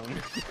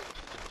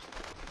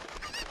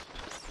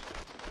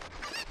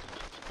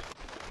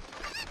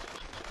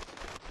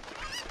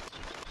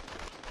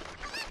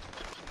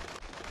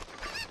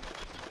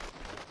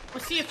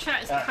 We'll see if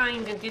chat is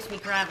kind and gives me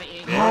gravity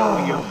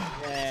again.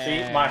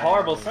 See, my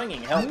horrible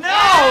singing helped. No!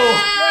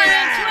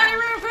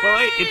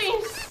 Well,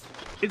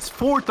 it's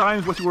 4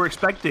 times what you were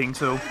expecting,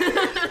 so...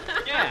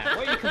 Yeah,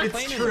 what are you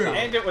complaining It's true. about?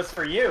 And it was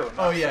for you.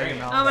 Oh yeah, you you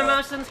know. Oh, my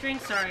mouse on the screen?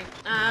 Sorry.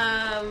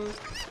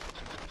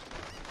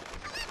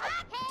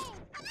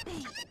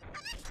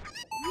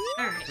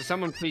 Alright. So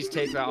someone please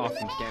take that off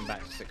and get him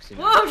back to 16.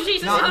 Whoa,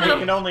 Jesus! Not Oh,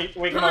 me. no.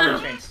 We can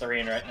only change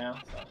Serene right now.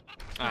 So.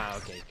 Ah,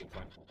 okay, good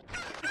point.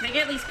 Can I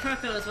get these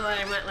crocos while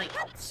I'm at, like,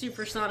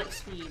 supersonic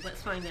speed?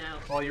 Let's find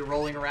out. While you're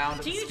rolling around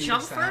at Do the you speed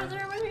jump of sound.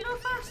 further when you go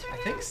faster? I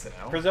think so.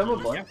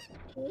 Presumably. Yeah.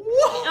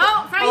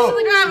 Oh, thanks for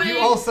the gravity! You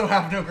also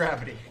have no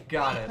gravity.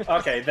 Got it.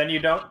 Okay, then you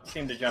don't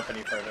seem to jump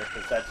any further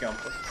because that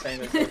jump was the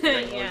same as the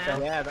regular Yeah.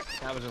 jump. Yeah, that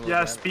was a little Yeah,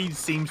 better. speed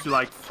seems to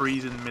like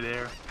freeze in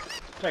midair.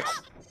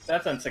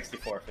 That's on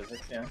 64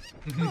 physics, yeah.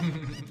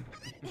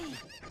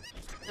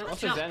 Oh,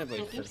 Also, jump. Xenoblade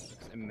Thank you. physics,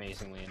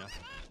 amazingly enough.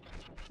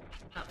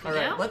 Up we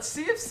Alright, go. let's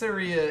see if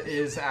Syria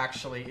is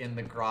actually in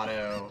the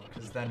grotto,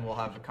 because then we'll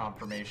have a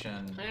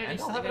confirmation. I already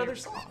And I'll said have it another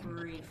song.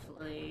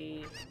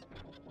 briefly.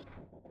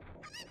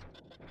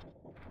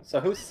 So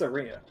who's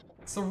Saria?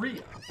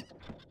 Syria.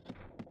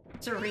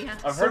 Saria.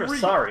 I've heard of Saria.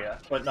 Saria,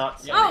 but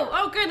not Saria.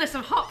 Oh goodness,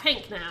 I'm hot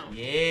pink now.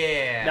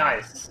 Yeah.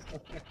 Nice.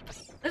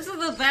 This is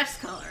the best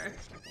color.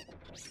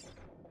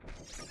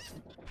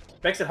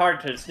 Makes it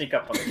hard to sneak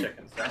up on the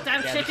chickens, right?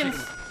 Damn Yeah,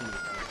 chickens.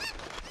 the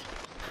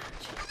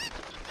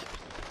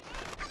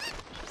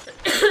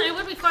It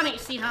would be funny to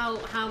see how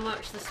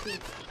much the speed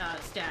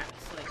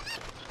stacks. Like,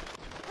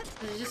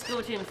 does it just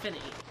go to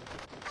infinity?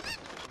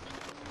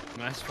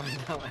 Let's find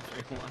out,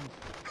 everyone.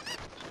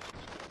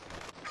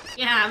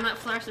 Yeah, I'm that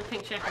fluorescent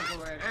pink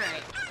checkerboard.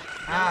 Alright.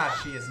 Ah,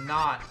 she is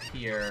not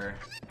here.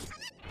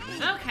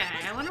 Okay,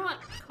 I wonder what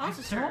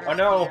causes her. Oh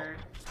no! here.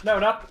 No,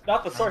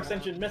 not the source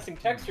engine missing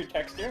texture.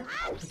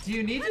 Do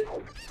you need to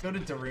go to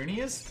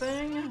Darunia's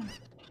thing?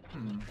 I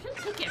don't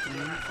think you have to do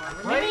that for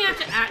her. Right? Maybe you have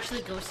to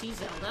actually go see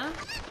Zelda.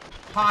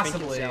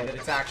 Possibly Zelda. that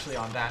it's actually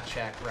on that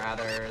check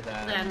rather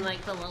than... Then,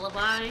 like, the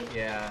lullaby.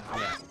 Yeah.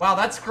 Yeah. Wow,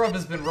 that scrub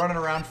has been running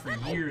around for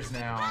years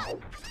now.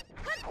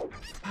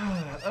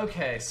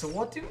 Okay, so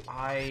what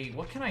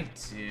can I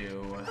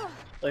do?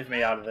 Leave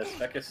me out of this,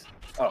 Beckus.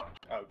 Oh,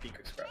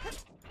 Deku Scrub.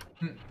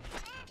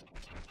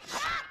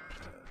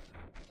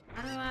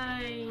 How do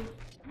I...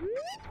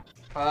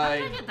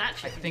 I get that I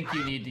chicken? think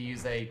you need to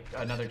use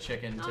another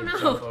chicken to Oh, no.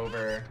 jump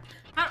over.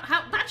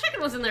 How that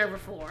chicken was in there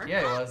before.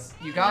 Yeah, it was.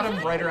 You got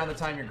him right around the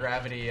time your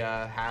gravity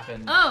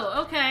happened.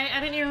 Oh, okay. I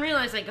didn't even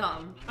realize I got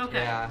him. Okay.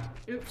 Yeah.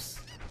 Oops.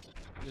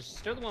 There's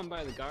still the one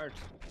by the guard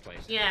place.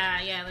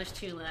 Yeah, there's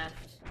 2 left.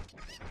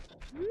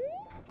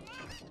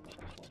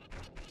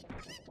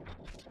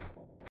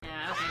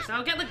 Yeah, okay, so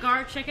I'll get the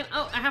guard chicken.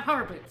 Oh, I have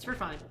hover boots. We're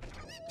fine.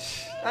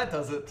 That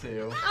does it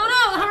too.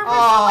 Oh no, the hover boots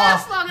don't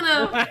last long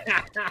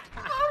enough.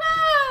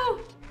 Oh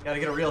no! Gotta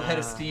get a real head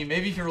of steam.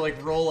 Maybe if you were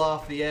like roll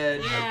off the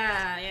edge,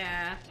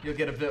 Yeah. you'll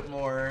get a bit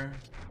more.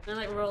 I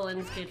like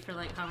rolling's good for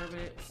like hover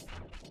boots.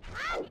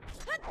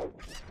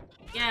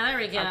 Yeah, there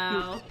we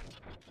go.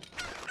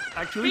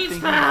 Actually, Beats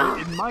thinking foul!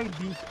 about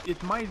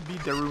it might be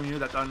Darunia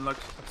that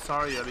unlocks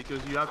Saria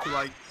because you have to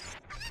like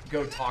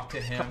Go talk to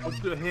him. talk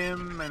to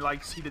him and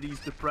like see that he's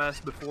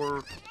depressed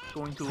before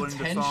going to learn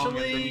the song, and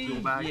then you go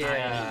back.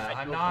 Yeah,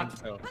 I I'm don't not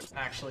think so.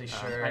 actually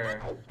sure.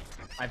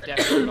 I've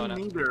definitely got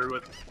Neither,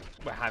 but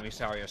we're having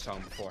Saria song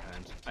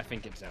beforehand. I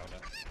think it's Zelda.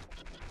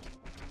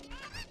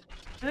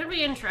 It would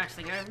be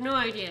interesting. I have no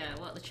idea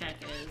what the check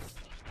is.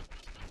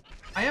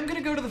 I am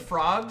gonna go to the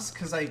frogs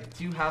because I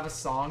do have a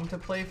song to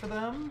play for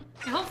them.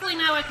 Okay, hopefully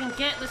now I can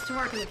get this to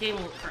work and the game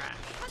won't crash.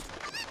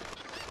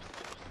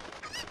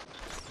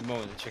 The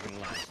moment the chicken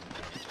lands,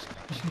 it just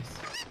crashes.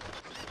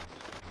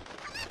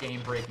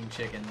 Game-breaking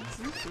chickens.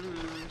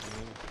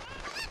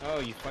 Oh,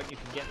 you thought you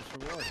could get this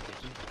reward, did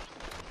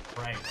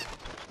you? Right.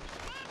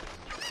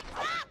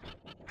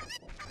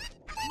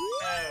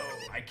 Oh,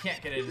 I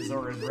can't get into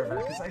Zora's River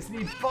because I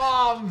need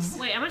bombs!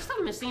 Wait, am I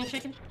still missing a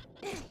chicken?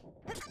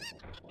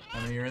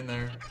 I mean, you're in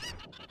there.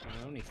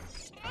 Only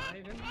 5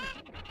 in there?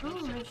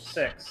 Oh, there's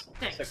 6.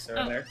 Six. 6 are in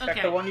Oh, there. Check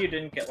okay. the one you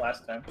didn't get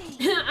last time.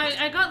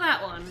 I got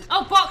that one.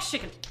 Oh, box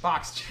chicken.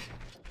 Box chicken.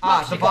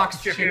 Ah, the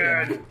box chicken.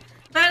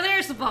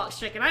 There's the box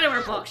chicken. I know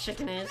where box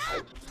chicken is.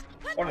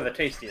 One of the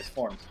tastiest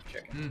forms of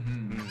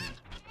chicken.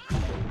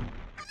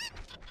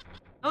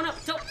 Oh no!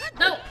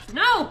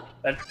 No!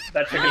 That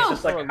chicken's No!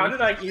 just like, how did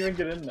I even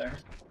get in there?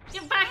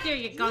 Get back here,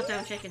 you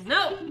goddamn chicken!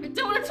 No! I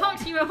don't want to talk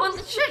to you. I want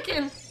the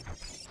chicken.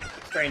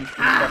 Strange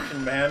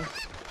construction, man.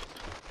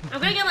 I'm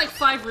gonna get like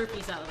 5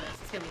 rupees out of this.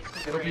 It's gonna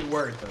be It'll be great.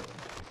 worth it.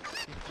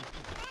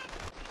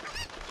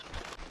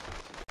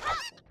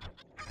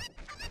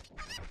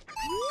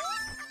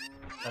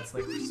 That's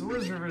like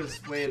Zora's River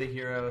is Way of the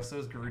Hero, so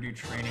is Gerudo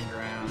Training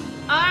Ground.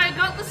 I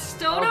got the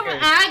Stone Okay.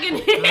 of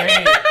Agony.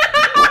 Great.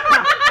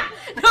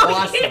 No,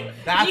 Awesome.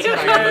 That's you what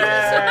I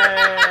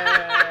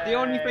got The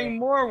only thing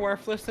more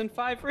worthless than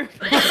 5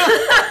 rupees.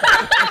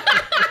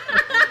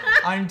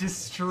 I'm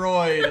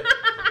destroyed.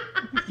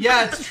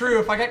 Yeah, it's true.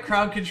 If I get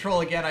crowd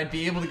control again, I'd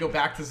be able to go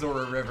back to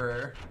Zora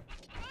River.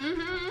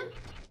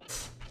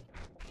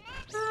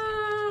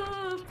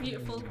 Oh,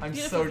 beautiful. I'm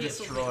beautiful, so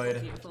beautiful,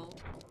 destroyed. Beautiful.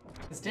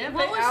 Is Danbei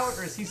What was- out,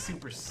 or is he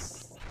super...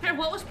 Here,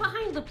 what was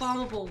behind the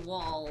bombable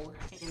wall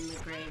in the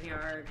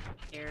graveyard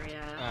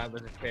area?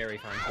 With a fairy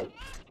fountain.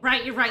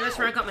 Right, you're right. That's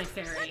where I got my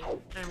fairy.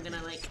 I'm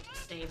gonna like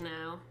save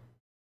now.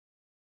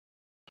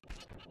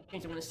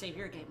 Means I'm gonna save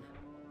your game.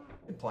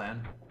 Good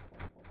plan.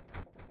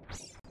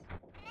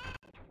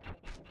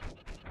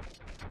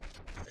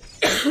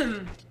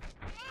 If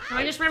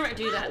I just remember to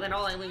do that, then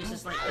all I lose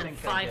is like I the think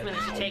I 5 get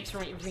minutes it. it takes for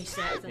me to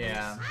reset things.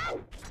 Yeah. Is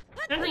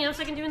there anything else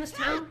I can do in this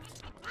town?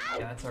 Yeah,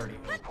 that's already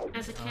open.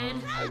 As a kid?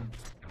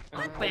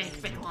 Oh,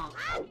 big long.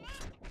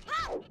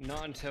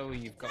 Not until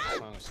you've got the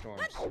Song of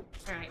Storms.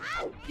 Alright.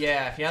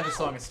 Yeah, if you had the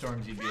Song of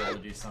Storms, you'd be able to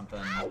do something.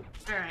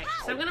 Alright,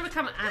 so I'm gonna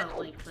become Adult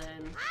Link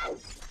then.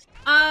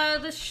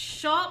 The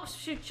shops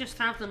should just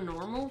have the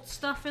normal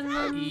stuff in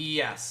them.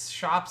 Yes,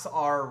 shops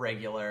are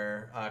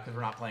regular, because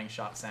we're not playing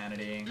Shop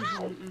Sanity.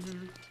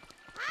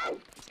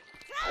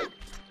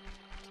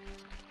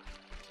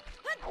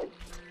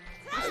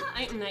 What's that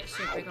item next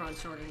to your bigger on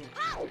sorting it?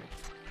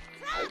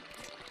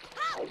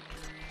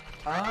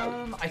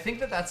 I think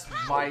that's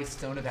my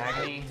Stone of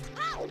Agony.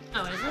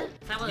 Oh, is it?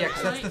 Is that what Yeah, it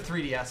because looks that's like? the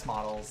 3DS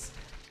models.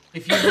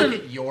 If you look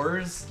at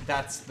yours,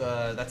 that's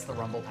the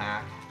Rumble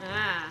Pack.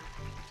 Ah.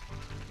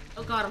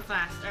 Oh god, I'm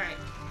fast. Alright.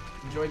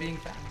 Enjoy being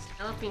fast.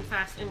 I love being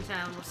fast in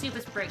town. We'll see if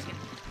this breaks again.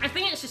 I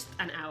think it's just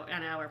an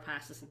hour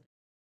passes.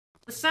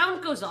 The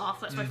sound goes off.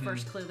 That's my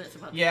first clue that it's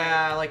about to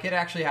Yeah, like it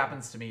actually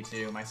happens to me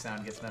too. My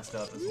sound gets messed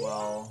up as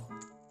well.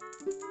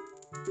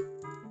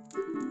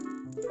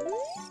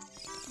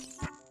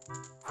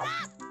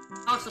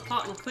 Toss the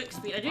pot and quick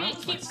speed. I do need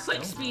to keep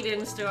quick speed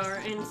in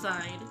store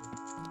inside.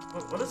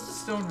 What does the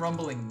stone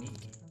rumbling mean?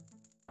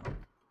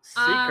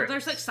 Secrets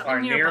There's like are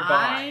something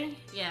nearby.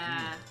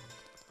 Yeah.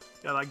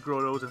 yeah, like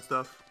grottos and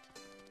stuff.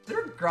 Is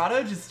there a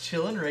grotto just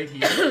chilling right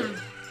here?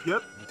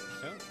 Yep,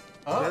 So,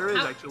 Oh, there is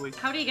How- actually.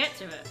 How do you get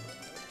to it?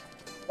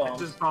 Bombs.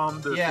 Just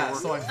bomb the yeah,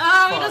 sword. so I'm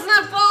Oh, he fucked. doesn't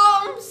have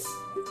bombs!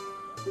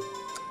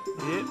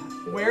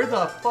 Yeah. Where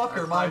the fuck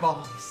are my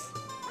bombs?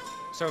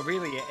 so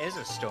really, it is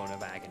a Stone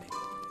of Agony.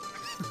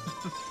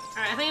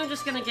 Alright, I think I'm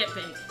just gonna get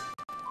big.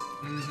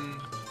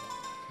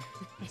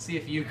 See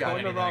if you've got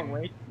Going the anything. wrong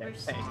way.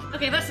 There's-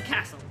 Okay, that's the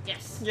castle.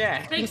 Yes.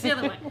 Yeah. Big's the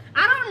other way.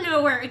 I don't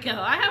know where to go.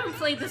 I haven't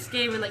played this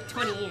game in like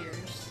 20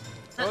 years.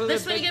 Oh,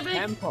 this the way you get big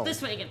big. temple.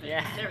 This way you get big.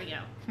 Yeah. There we go.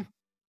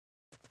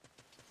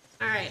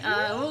 Alright,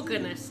 oh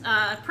goodness.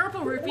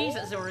 Purple rupees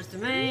at Zora's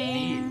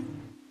Domain.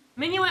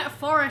 Minuet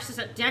Forest is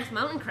at Death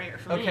Mountain Crater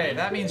for me. Okay,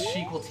 that means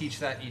Sheik will teach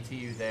that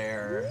to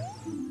there.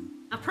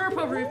 A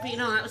purple rupee.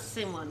 No, that was the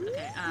same one.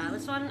 Okay,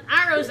 this one.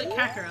 Arrows at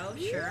Kakarot,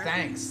 sure.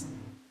 Thanks.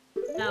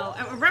 No,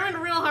 we're having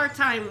a real hard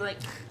time, like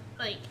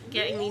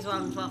getting these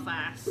ones well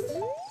fast.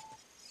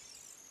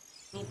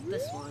 Need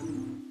this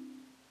one.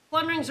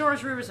 Plundering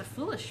Zora's Room is a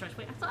foolish choice.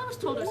 Wait, I thought I was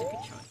told it was a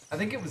good choice. I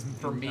think it was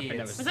for me.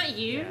 Was that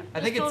you? I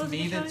think it's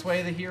me that's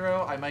way the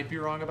hero. I might be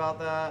wrong about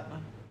that.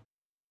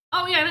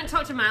 Oh yeah, I didn't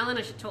talk to Malin.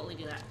 I should totally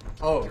do that.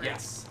 Oh,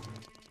 yes.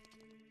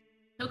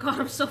 Oh god,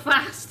 I'm so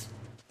fast.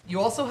 You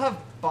also have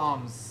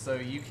bombs, so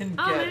you can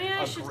Oh, get maybe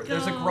I should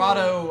there's a go-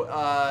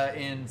 grotto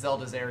in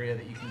Zelda's area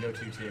that you can go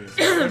to too. So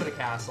go to the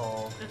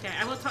castle. Okay,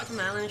 I will talk to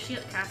Malin. Is she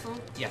at the castle?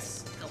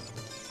 Yes. Go.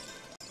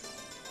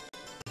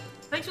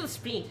 Thanks for the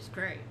speed. It's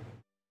great.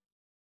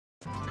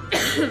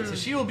 So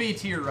she will be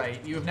to your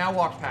right. You have now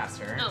walked past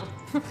her. Oh,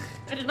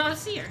 I did not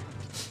see her.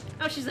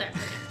 Oh, she's there.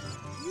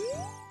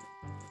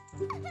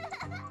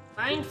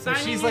 Fine, So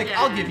she's like,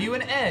 I'll give you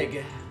an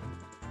egg.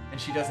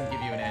 And she doesn't give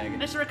you an egg.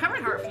 There's a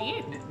recovered heart for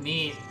you.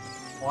 Neat.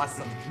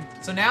 Awesome.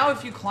 So now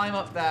if you climb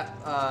up that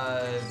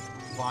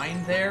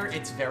vine there,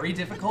 it's very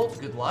difficult.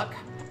 Good luck.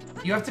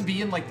 You have to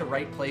be in like the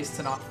right place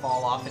to not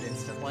fall off it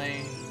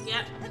instantly.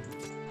 Yep.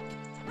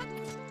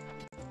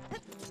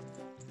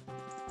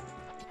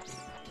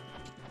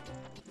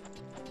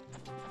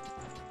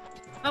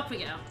 Up we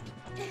go.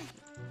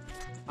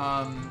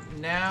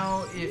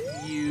 Now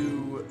if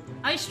you...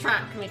 Ice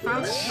trap can be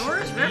found at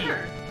Zora's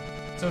River.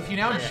 So if you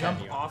now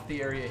jump off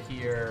the area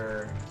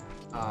here,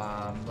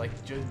 like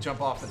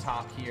jump off the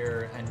top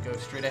here and go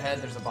straight ahead,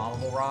 there's a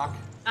bombable rock.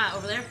 Ah,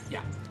 over there?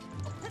 Yeah.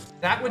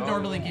 That would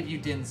normally give you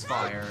Din's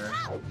Fire.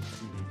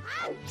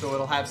 So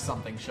it'll have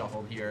something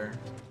shuffled here.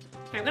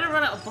 Okay, I'm gonna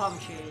run out of bomb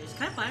shoes.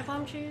 Can I buy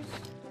bomb shoes?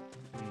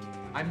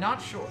 I'm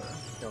not sure.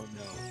 Don't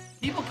know.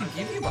 People can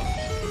give you bomb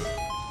shoes.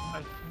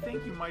 I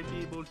think you might be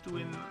able to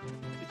in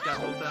the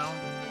Castle Town.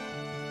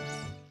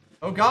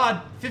 Oh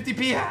god,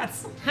 50p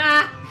hats!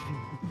 Ha!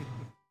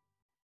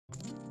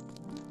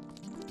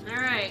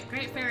 Alright,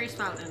 Great Fairy's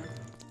Fountain.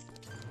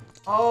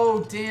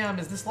 Oh damn,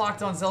 is this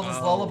locked on Zelda's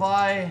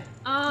Lullaby?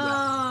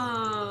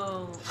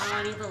 Oh,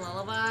 I need the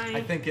lullaby?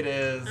 I think it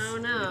is. Oh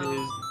no. It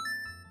is.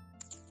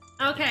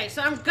 Okay,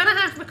 so I'm gonna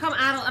have to become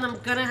adult and I'm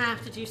gonna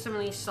have to do some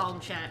of these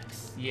song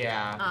checks.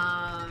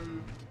 Yeah.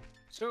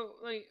 So,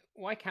 like,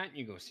 why can't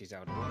you go see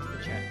Zelda? What's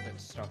the check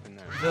that's stopping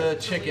there? The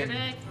chicken.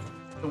 Weird egg.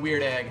 The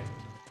weird egg.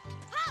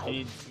 You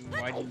need,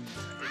 why do you,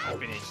 it's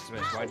been ages to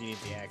why do you need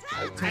the egg?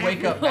 To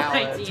wake up no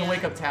Alan. idea. To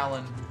wake up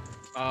Talon.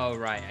 Oh,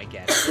 right, I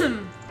get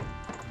it.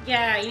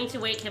 Yeah, you need to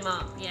wake him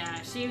up,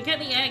 yeah. So you get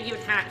the egg, you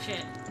would hatch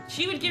it.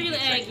 She would give you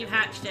the egg, you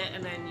hatched it,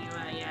 and then you,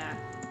 yeah.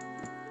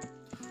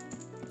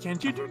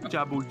 Can't you do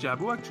Jabu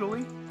Jabu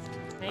actually?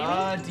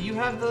 Maybe? Do you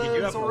have You do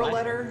the have Zora the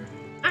letter?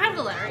 I have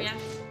the letter, yeah.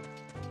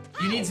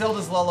 You need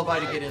Zelda's Lullaby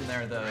to get in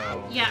there,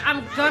 though. Yeah,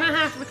 I'm gonna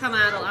have to become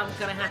adult, I'm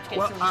gonna have to get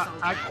Well, some of these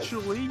song checks.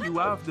 actually, you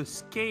have the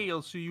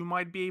scale, so you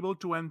might be able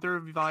to enter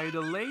via the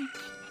lake.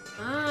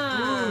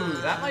 Ah.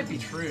 Ooh, that might be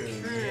true.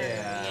 True,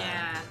 Yeah.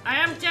 Yeah.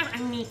 I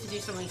need to do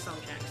some of these song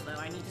checks, though.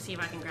 I need to see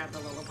if I can grab the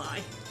lullaby.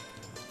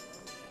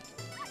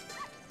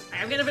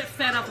 I'm getting a bit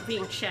fed up of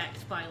being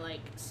checked by,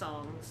 like,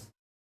 songs.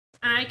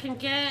 And I can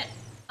get,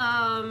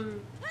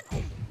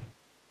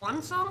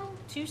 one song?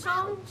 2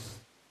 songs?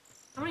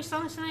 How many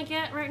songs can I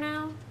get right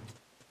now?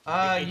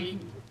 You can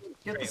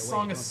get the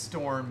Song of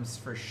Storms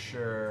for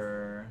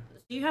sure.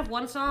 Do you have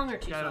 1 song or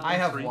 2 Yeah, songs? I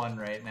have 1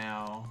 right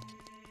now.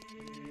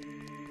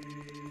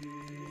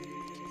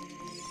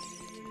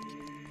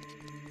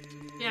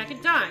 Yeah, I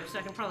could dive, so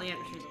I can probably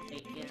enter through the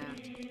lake, yeah.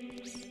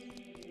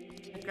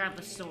 I grab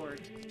the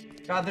sword.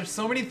 God, there's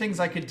so many things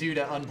I could do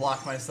to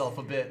unblock myself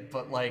a bit,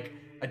 but, like,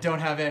 I don't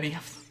have any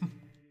of them.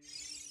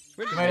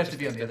 You might have to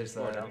be on the other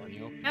side.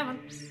 Come on.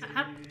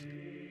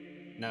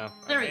 No.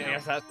 There we I go.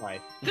 guess that's why.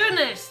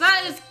 Goodness,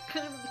 that is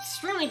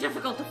extremely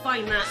difficult to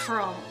find that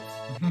prompt.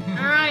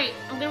 Alright,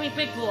 I'm gonna be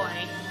big boy.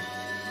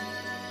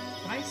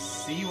 Can I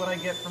see what I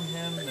get from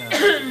him? No.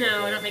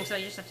 No, I don't think so,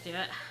 you just have to do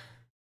it.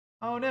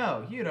 Oh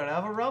no, you don't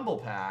have a Rumble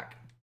Pack.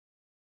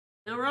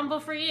 No rumble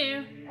for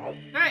you.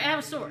 Alright, I have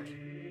a sword.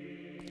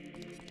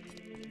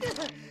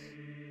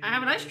 I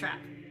have an ice trap.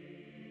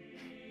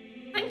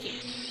 Thank you.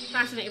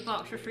 Fascinating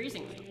box for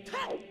freezing me.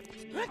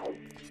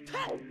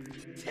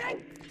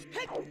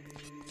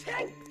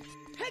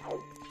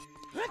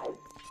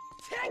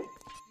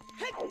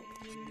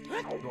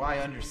 Do I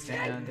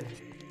understand?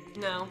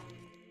 No.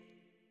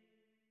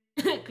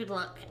 Good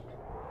luck.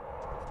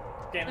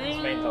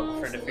 Ganon's main hope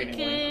for defeating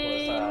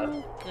Link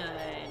was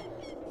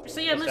good.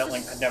 So yeah, was this that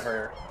Link is... could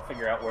never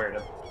figure out where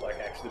to like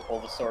actually pull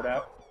the sword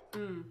out.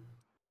 Mm.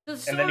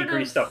 And then he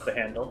greased up the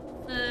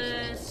handle.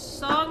 The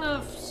Song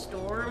of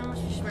Storms,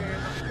 which is where you're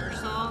not your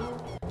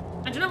song.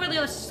 I don't know where the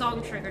other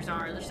song triggers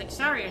are. There's like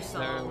Saria's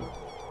song.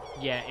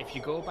 Yeah, if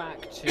you go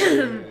back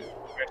to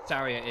where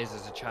Saria is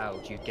as a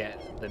child, you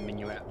get the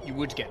minuet. You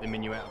would get the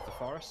minuet of the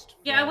forest.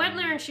 Yeah, I went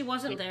there and she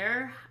wasn't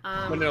there.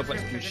 No, but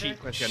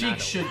Sheik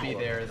should be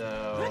there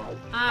though.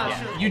 Oh,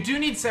 Yeah. sure. You do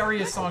need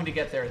Saria's song to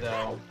get there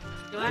though.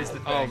 Do I? Is the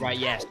thing. Oh right,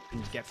 yes.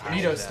 Get past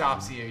Nito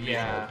stops you.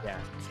 Yeah. Yeah.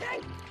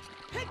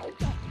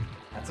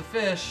 That's a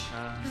fish.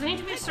 Does it need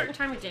to be a certain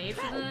time of day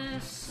for the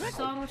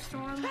Song of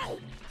Storms?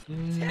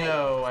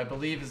 No, I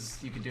believe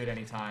you can do it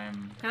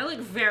anytime. I look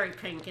very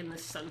pink in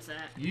this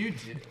sunset. You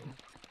do.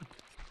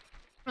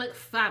 I look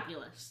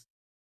fabulous.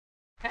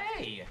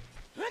 Hey!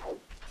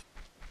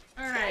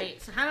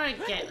 Alright, so how do I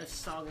get this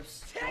Song of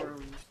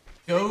Storms?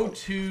 Go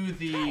to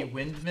the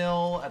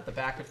windmill at the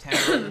back of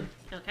town.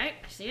 Okay,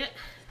 I see it.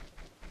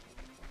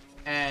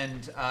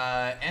 And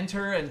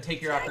enter and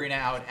take your ocarina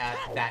out at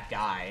that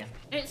guy.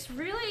 It's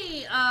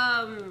really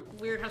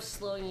weird how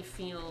slow you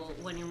feel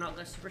when you're not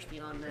got super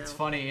speed on now. It's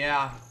funny,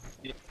 yeah.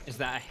 Is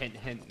that a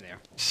hint there?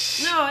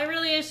 No, it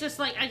really is just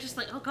like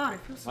oh god, I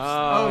feel so slow.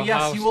 Oh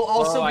yes, you will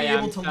also be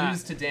able to chat.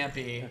 lose to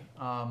Dampy.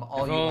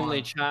 All If you only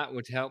want. chat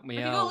would help me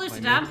If you out. go lose by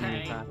to making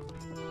Dampy. attack.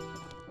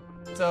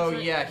 So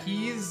yeah,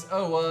 he's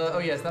oh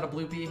yeah, is that a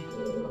bloopy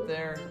up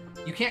there?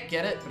 You can't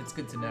get it, but it's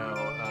good to know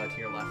to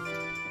your left.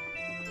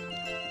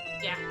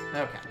 Yeah.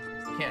 Okay.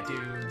 You can't do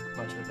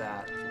much with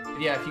that. But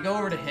yeah, if you go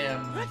over to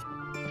him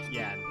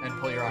Yeah. and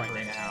pull your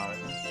ocarina out.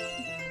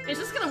 Is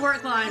this gonna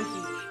work while I'm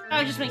huge? Oh,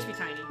 it just makes me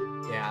tiny.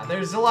 Yeah,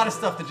 there's a lot of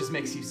stuff that just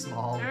makes you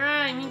small.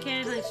 Alright,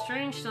 Minka's like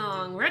strange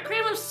song.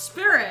 Requiem of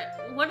Spirit.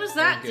 What does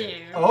that do?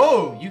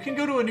 Oh, you can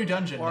go to a new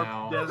dungeon Warp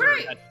now. desert.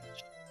 Great.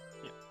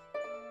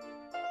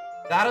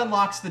 That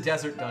unlocks the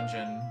desert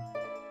dungeon,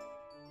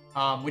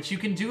 which you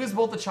can do as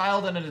both a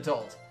child and an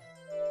adult.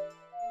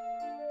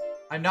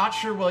 I'm not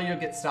sure where you'll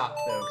get stopped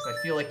though, because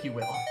I feel like you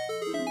will.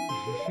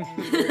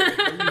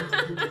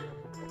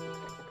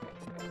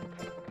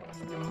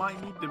 You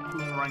might need the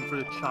boomerang for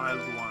the child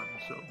one,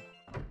 so.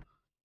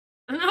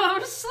 No,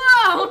 I'm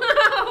slow!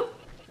 No!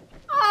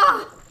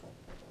 Oh!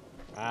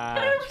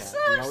 I'm Chat. so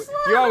You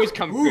slow. always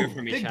come through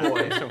for me, big chat. boy.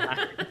 I'm so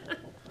happy.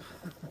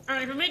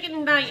 Alright, if I make it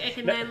night, I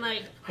can then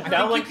like...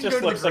 Now you Link can just go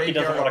to looks the like he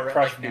doesn't want to graveyard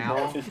crush right people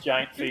now. with his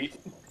giant feet.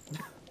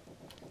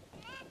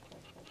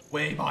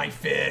 Weigh my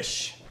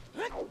fish.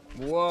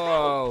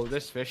 Whoa,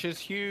 this fish is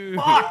huge.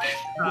 Fuck!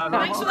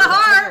 Thanks for the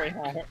heart!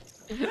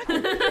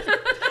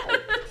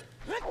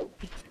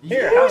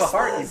 Here, have a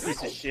heart, you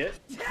piece of shit.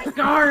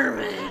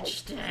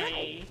 Garbage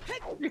day.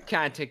 You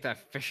can't take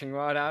that fishing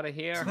rod out of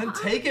here. Then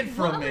take it What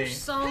from other me.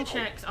 song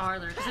checks are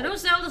there? Because I know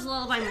Zelda's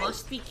Lullaby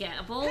must be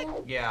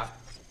gettable. Yeah.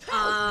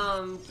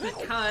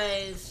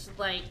 Because,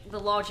 like, the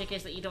logic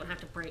is that you don't have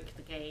to break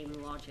the game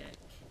logic.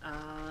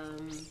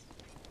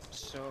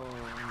 So,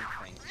 let me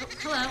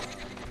think. Hello.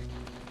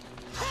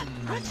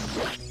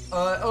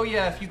 Oh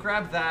yeah, if you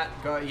grab that,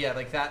 yeah,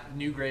 like that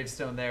new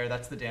gravestone there,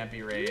 that's the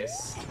Dampy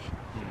race.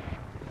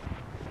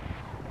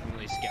 At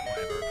least get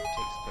whatever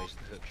takes place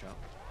at the hook shop.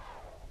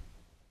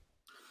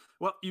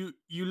 Well, you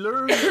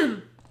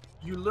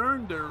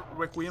learn the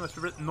Requiem of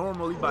Spirit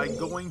normally by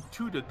going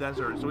to the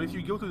desert. So if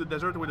you go to the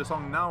desert with a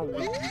song now,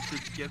 you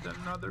should get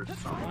another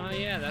song. Oh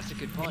yeah, that's a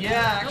good point.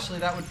 Yeah, actually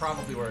that would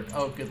probably work.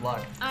 Oh, good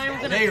luck. I'm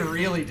gonna... They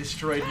really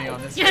destroyed me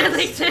on this. Yeah,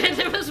 race. they did.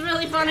 It was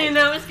really funny and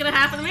now it's gonna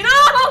happen to me.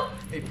 No!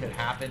 It could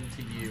happen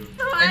to you.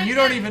 No, And I you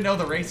don't can't- even know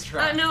the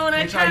racetrack, I know, and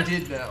which I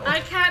did know. I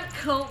can't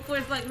cope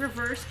with, like,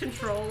 reverse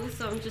controls,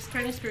 so I'm just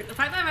kind of screwed. The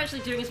fact that I'm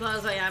actually doing as well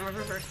as I am with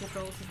reverse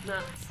controls is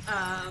nuts.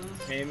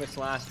 Famous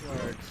last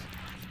words.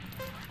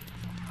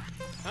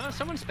 Oh,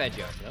 someone sped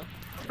you out, though.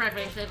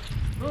 Fragmented.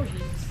 Oh,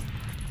 Jesus.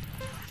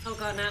 Oh,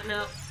 God,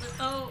 no.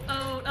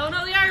 Oh,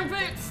 no, the iron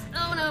boots!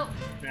 Oh, no.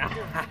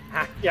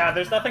 Yeah,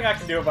 there's nothing I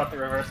can do about the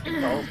reverse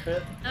controls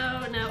bit.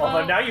 Oh, no.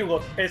 Although Oh. now you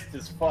look pissed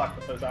as fuck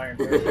with those iron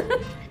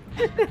boots.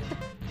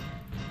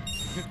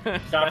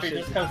 Stompy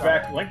just comes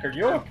back, Link, are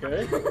you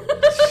okay?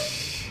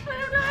 I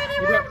don't know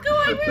anywhere I'm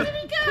going. Where did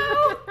he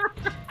go?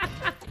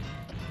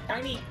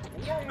 Tiny.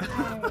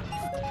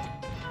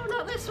 Oh,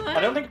 not this way.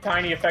 I don't think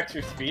tiny affects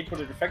your speed, but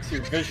it affects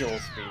your visual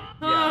speed.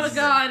 Oh Yes.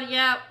 God,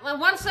 yeah. Well,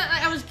 once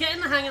I was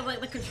getting the hang of, like,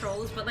 the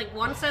controls, but, like,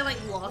 once I, like,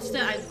 lost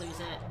it, I'd lose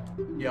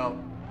it. Yup.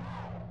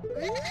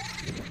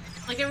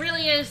 Like, it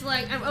really is,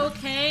 like, I'm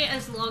okay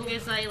as long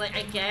as I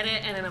get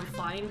it and then I'm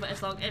fine, but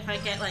if I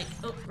get, like,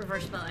 oh,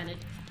 reverse spell ended.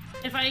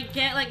 If I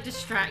get, like,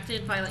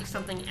 distracted by, like,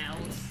 something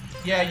else.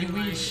 Yeah, then,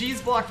 like-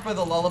 she's blocked by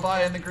the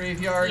lullaby in the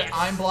graveyard. Yes.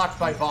 I'm blocked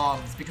by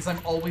bombs because I'm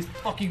always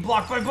fucking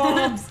blocked by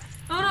bombs.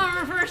 Oh no, I'm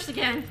reversed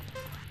again.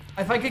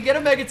 If I could get a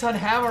Megaton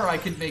hammer, I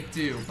could make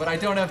do, but I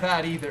don't have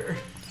that either.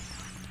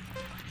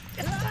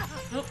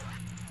 Oh.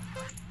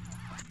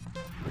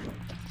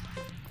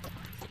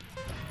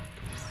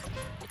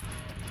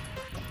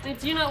 They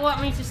do not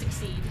want me to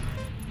succeed.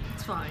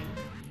 It's fine.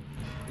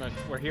 Look,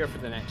 we're here for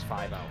the next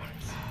 5 hours.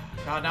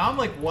 God, now I'm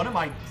like, what am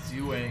I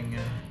doing?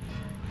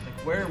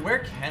 Like, where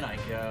can I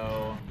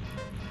go?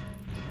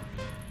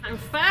 I'm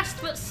fast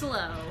but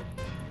slow.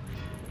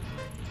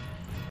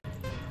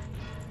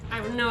 I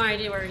have no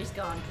idea where he's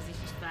gone because he's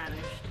just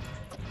vanished.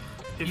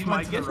 If You my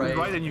went to the guess is right.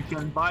 right and you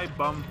can buy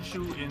Bum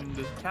Chew in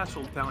the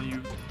castle town,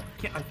 you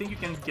can. I think you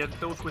can get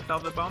those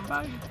without the bomb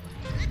bag.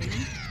 Maybe.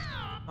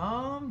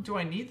 Do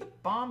I need the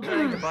bomb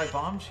bag to buy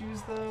bomb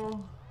shoes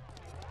though?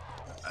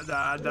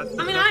 I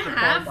mean,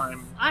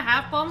 I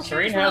have bomb shoes.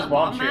 Serene has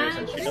bomb shoes, bag,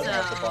 and she doesn't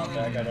have the bomb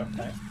bag, I don't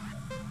think.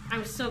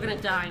 I'm still gonna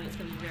die, and it's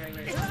gonna be very,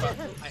 very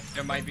tough.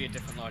 There might be a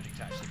different logic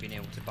to actually being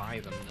able to buy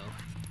them, though.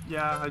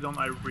 Yeah,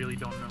 I really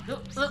don't know.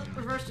 Oh,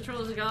 reverse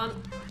controls are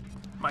gone.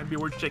 Might be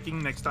worth checking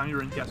next time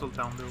you're in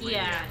Castletown, though.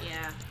 Yeah.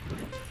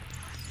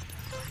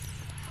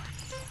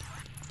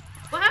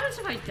 What happens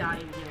if I die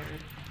in here?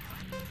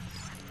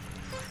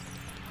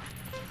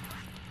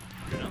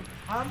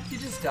 You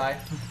just die.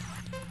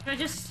 Should I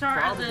just start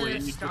Probably.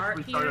 at the start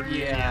We start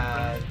here?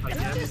 Yeah, I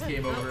guess. just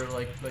game over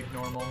like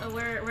normal. Oh,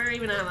 where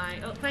even am I?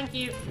 Oh, thank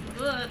you.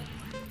 Ugh.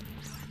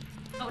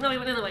 Oh no, he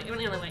went the other way. He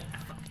went the other way. Ah,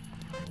 fuck.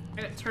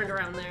 I got turned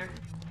around there.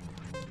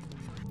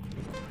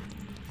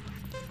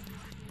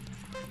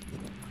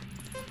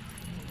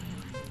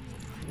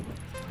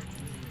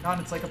 God,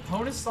 it's like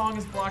Epona's song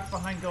is blocked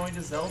behind going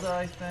to Zelda,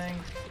 I think.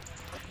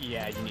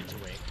 Yeah, you need to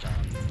wait that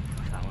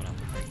one up,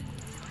 I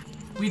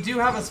think. We do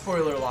have a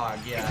spoiler log,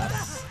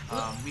 yes.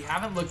 We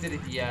haven't looked at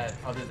it yet,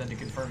 other than to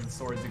confirm the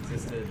swords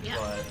existed, Yeah.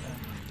 but...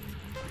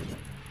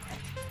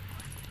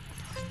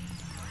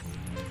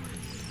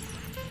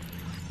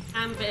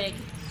 I'm big.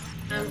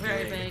 I'm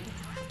very big.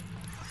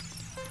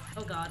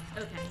 Oh god,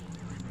 okay.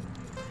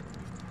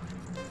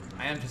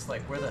 I am just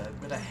like, where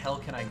the hell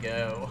can I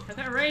go? I've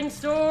got a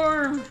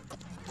rainstorm!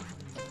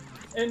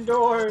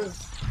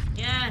 Indoors!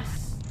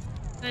 Yes!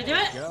 Did I do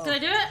it? Go. Did I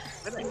do it?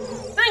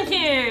 Thank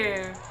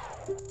you!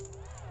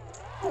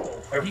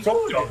 It's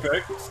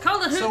okay. It's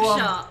called a hook So,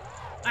 shot.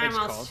 I'm it's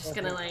also called, just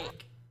gonna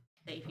like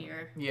save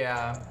here.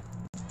 Yeah.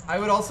 I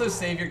would also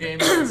save your game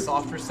with a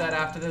soft reset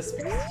after this,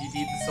 because you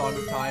need the Song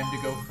of Time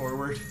to go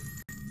forward.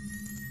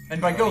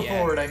 And by go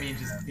forward, I mean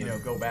just, you know,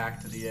 go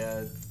back to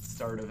the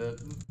start of it.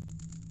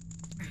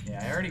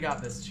 Yeah, I already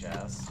got this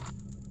chest.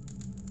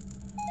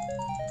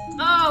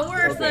 Oh,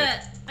 worth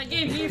it! I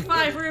gave you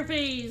 5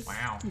 rupees!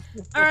 Wow.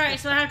 Alright,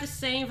 so I have to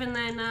save and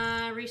then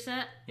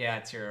reset? Yeah,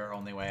 it's your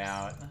only way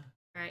out.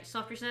 Alright,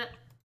 soft reset.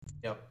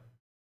 Yep.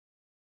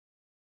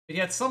 But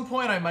yeah, at some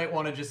point I might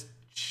want to just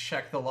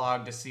check the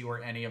log to see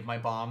where any of my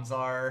bombs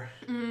are.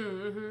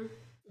 Mm-hmm.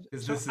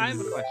 Because So this I have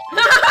a is... question.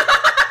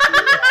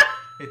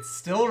 It's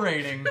still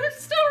raining.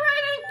 It's still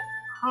raining!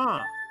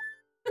 Huh.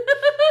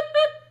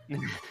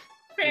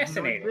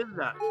 Fascinating. Did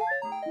that.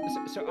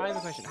 So I have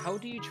a question. How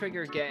do you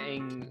trigger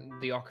getting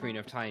the Ocarina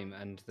of Time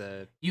and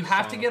the... You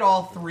have to song? get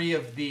all 3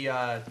 of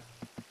the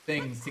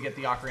things to get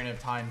the Ocarina of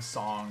Time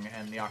song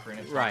and the Ocarina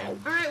of Time. Right.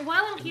 Alright,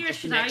 while I'm here, The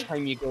should next I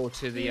time you go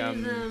to the,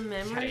 do the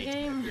memory cave.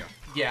 game? Yeah.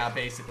 Yeah,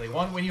 basically.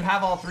 When you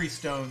have all 3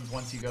 stones,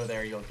 once you go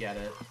there, you'll get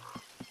it.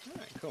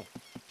 Alright, cool.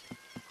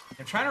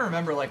 I'm trying to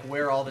remember like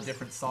where all the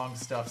different song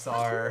stuffs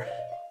are.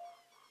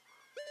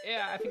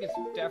 Yeah, I think it's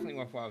definitely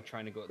worthwhile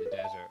trying to go to the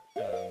desert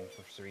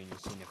for Serene and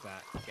seeing if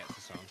that gets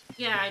the song.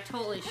 Yeah, I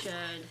totally should.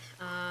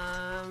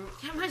 Yeah,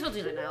 might as well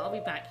do that now. I'll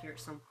be back here at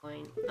some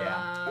point.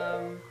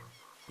 Yeah.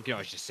 You can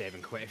always just save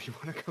and quit if you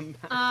want to come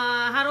back.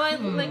 How do I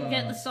like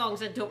get the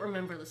songs? I don't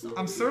remember the songs.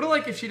 I'm sort of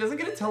like, if she doesn't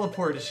get a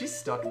teleport, is she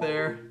stuck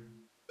there?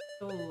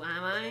 Oh,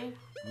 am I?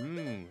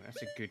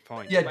 That's a good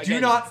point. Yeah, But do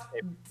again, not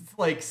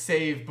like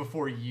save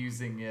before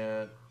using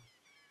it.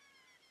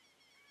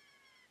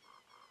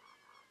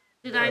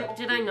 Did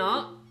I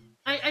not?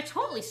 I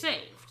totally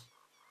saved.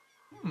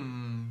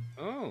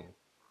 Oh.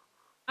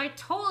 I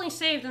totally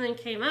saved and then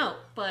came out,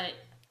 but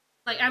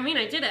like I mean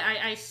I did it.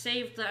 I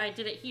saved that I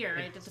did it here.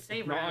 I did the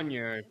save Not round. on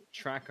your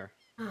tracker.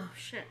 Oh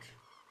shit.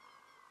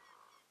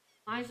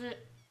 Why is it?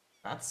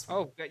 That's...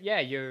 Oh, but yeah,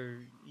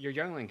 you're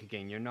Young Link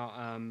again. You're not,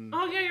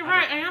 Oh yeah, you're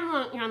right. I am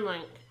young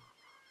Link.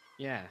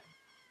 Yeah.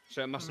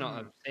 So it must not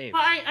have saved.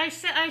 But I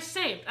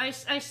saved. I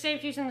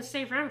saved using the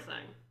save round thing.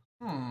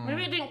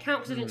 Maybe it didn't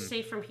count because it didn't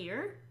save from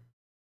here.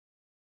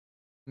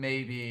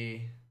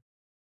 Maybe.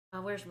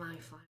 Where's my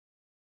file?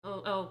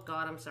 Oh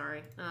god, I'm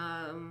sorry.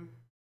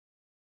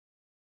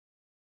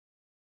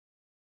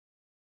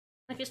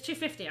 Like it's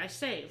 250. I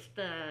saved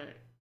the.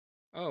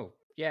 Oh,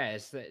 yeah,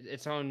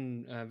 it's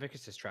on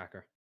Vicus's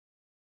tracker.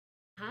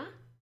 Huh?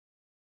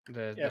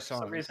 The Yeah, for song.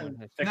 some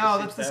reason. No,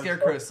 that's the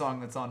Scarecrow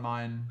song that's on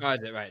mine. Oh,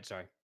 is it? Right,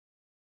 sorry.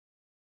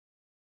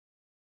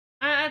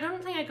 I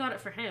don't think I got it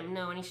for him.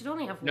 No, and he should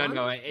only have No, one.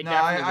 no, it No,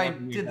 definitely I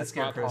wasn't you. did the That's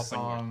not Scarecrow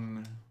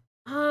popping yet.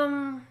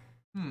 song.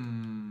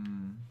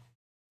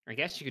 I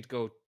guess you could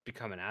go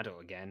become an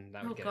adult again.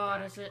 That would Oh get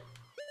god, it is it?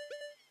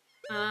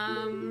 Yeah,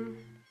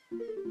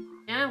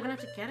 I'm gonna have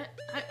to get it.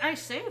 I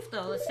saved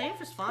though. The save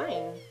is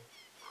fine.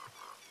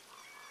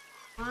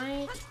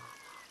 Why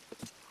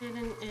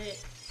didn't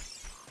it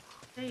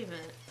save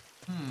it?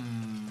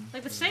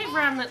 Like the save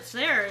RAM that's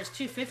there is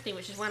 250,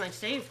 which is when I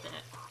saved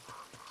it.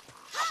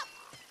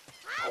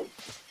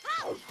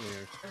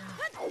 Weird.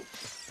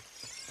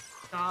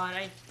 God,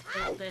 I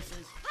think this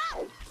is.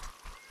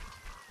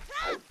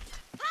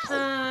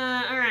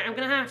 Alright, I'm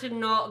gonna have to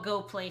not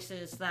go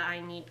places that I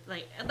need.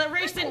 Like, the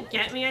race didn't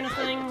get me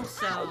anything,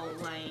 so,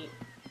 like.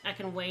 I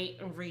can wait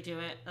and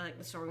redo it like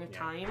the Song of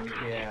Time.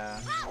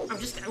 Yeah. I'm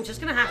just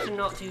gonna have to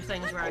not do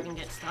things where I can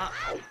get stuck.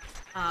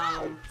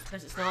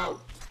 Because it's not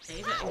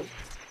saving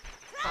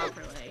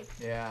properly.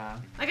 Yeah.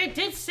 Like, I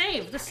did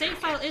save. The save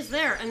file is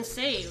there and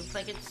saved.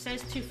 Like, it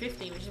says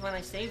 250, which is when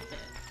I saved it.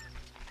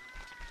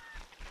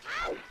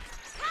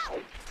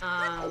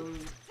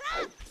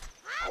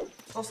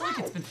 It's also like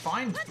it's been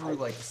fine through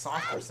like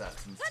soft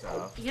resets and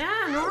stuff.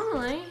 Yeah,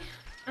 normally.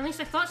 At least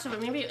I thought so, but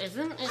maybe it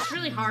isn't. It's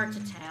really hard to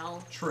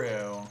tell.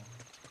 True.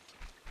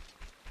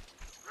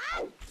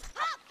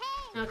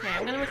 Okay,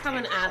 I'm gonna become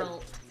an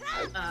adult.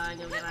 And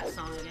you'll get that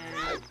song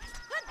again.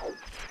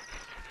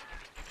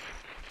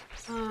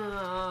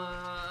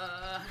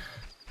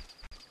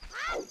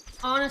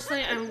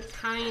 Honestly, I'm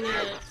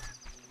kinda...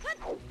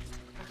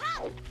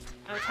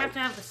 I would have to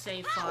have the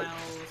save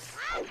files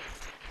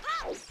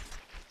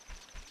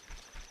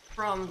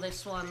from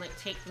this one, like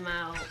take them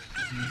out,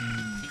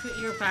 put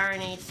your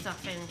Baronade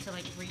stuff in to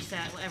like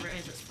reset whatever it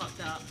is that's fucked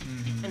up,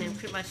 and then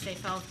put my save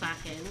files back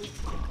in.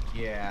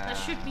 Yeah. That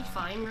should be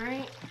fine,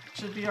 right?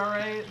 Should be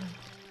alright.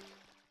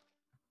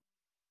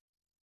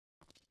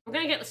 I'm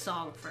gonna get the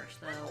song first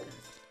though,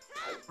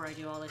 before I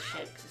do all this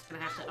shit, because it's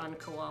gonna have to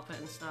un-co-op it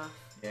and stuff.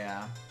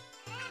 Yeah.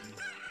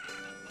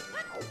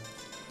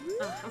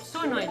 I'm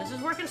so annoyed. This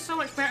is working so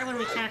much better when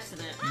we tested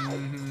it.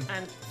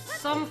 And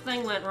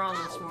something went wrong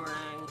this morning,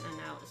 and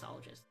now it's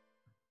all just...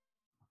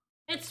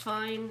 It's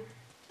fine.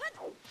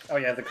 Oh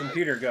yeah, the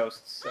computer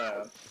ghosts,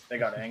 they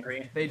got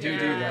angry. They do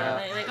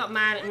that. They got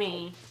mad at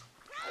me.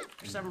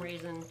 For some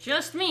reason.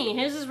 Just me.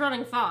 His is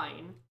running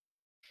fine.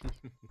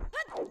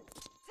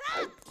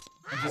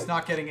 I'm just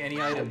not getting any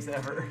items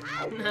ever.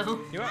 No.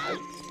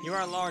 You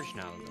are large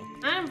now,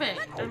 though. I'm big.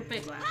 I'm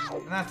big lad.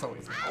 And that's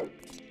always good.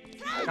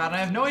 God, I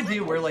have no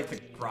idea where like the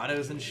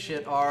grottos and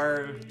shit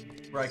are,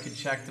 where I could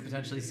check to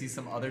potentially see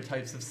some other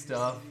types of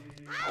stuff.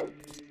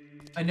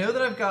 I know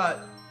that I've got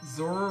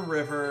Zora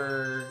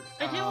River.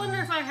 I do wonder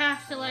if I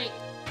have to like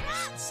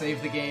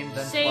save the game,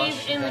 then save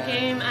flush, in then... the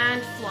game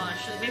and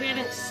flush. Like, maybe I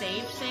didn't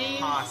save.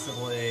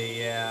 Possibly,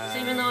 yeah. So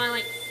even though I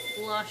like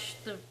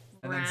flushed the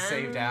and then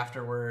saved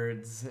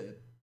afterwards,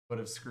 it would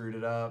have screwed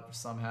it up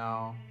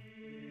somehow.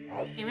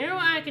 Okay, maybe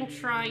what I can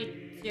try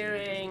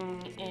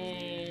doing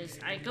is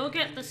I go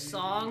get the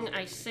song,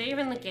 I save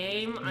in the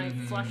game, I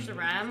flush the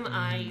RAM,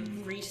 I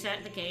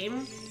reset the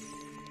game,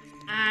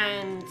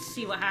 and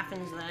see what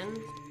happens then.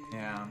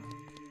 Yeah.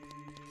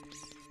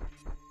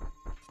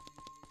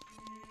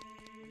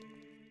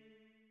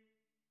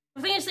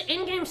 The thing is, the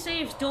in-game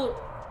saves don't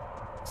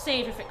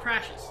save if it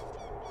crashes.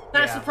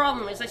 That's the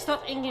problem, is I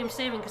stopped in-game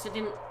saving because it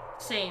didn't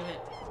save it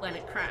when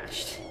it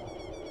crashed.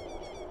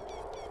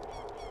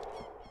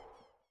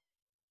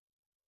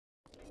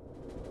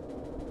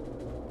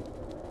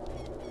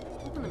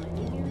 Open the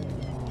menu here?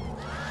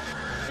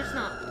 It's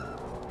not.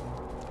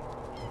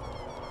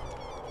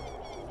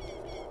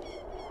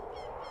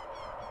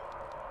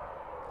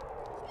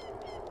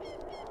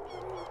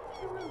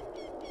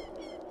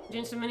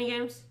 Doing some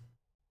minigames?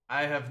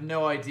 I have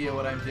no idea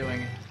what I'm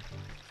doing.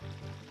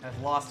 I've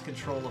lost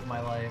control of my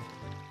life.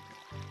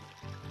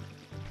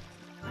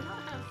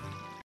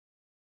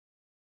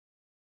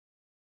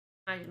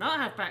 I do not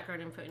have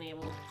background input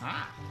enabled.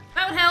 Ah.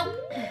 That would help!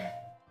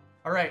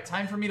 Alright,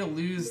 time for me to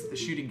lose the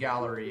shooting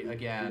gallery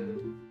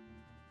again.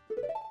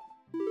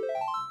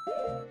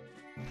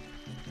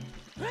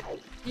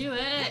 Do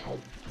it!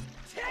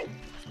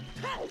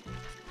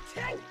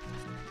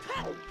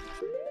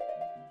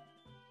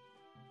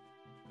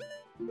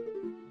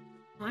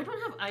 Oh, I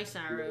don't have ice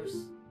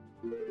arrows.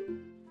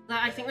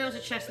 I think that was a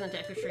chest in the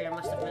Deku Tree I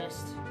must have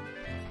missed.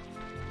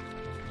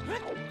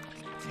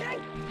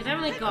 I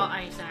definitely got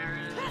ice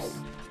arrows.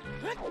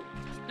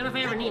 Don't know if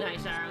I ever need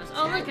ice arrows.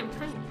 Oh look, I'm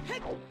tiny.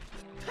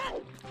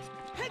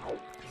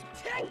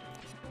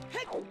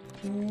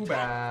 Too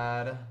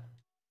bad.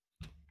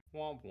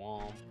 Womp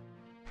womp.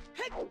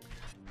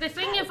 The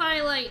thing if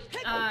I like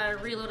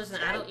reload as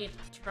an adult, you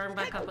turn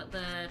back up at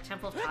the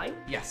Temple of Time?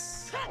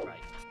 Yes. Right.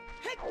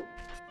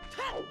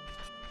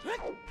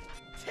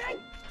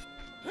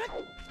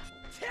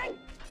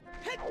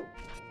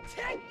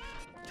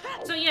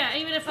 So yeah,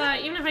 even if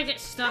I get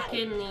stuck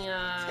in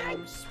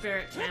the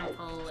Spirit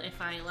Temple, if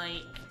I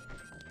like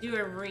do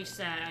a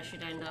reset, I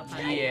should end up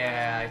at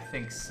Yeah, I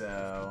think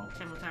so.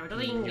 Temple Tower. Don't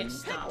think you can get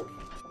stuck.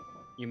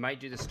 You might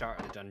do the start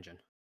of the dungeon.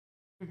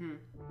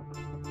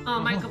 Oh, I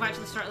might go back to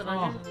the start of the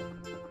dungeon.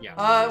 Yeah.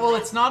 Well,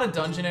 it's not a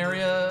dungeon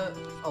area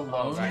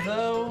alone, right.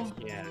 though.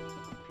 Yeah.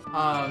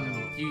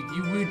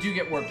 You do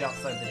get warped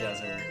outside the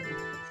desert.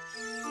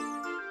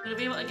 Gonna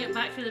be able to get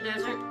back through the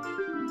desert?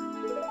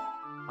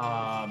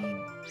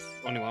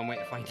 Only one way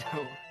to find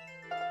out.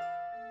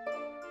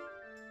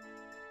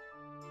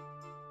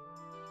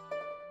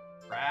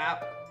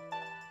 Crap.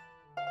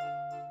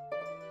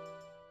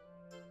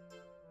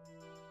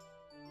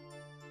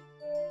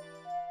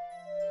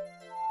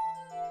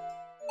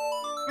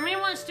 Maybe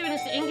what it's doing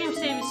is the in-game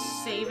save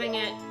is saving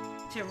it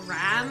to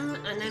RAM,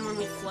 and then when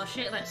we flush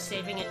it, that's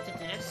saving it to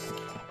disk.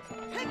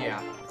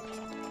 Yeah.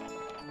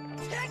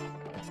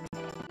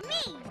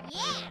 Me,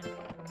 yeah.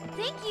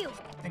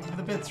 for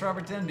the bits,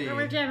 Robert Denby.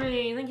 Robert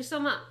Denby, thank you so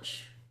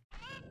much.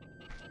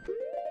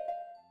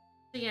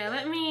 So yeah,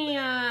 let me,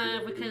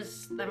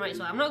 because I might as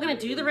well. I'm not gonna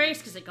do the race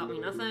because it got me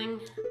nothing.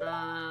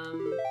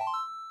 Oh,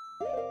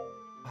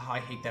 I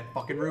hate that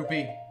fucking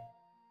rupee.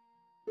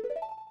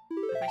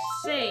 If I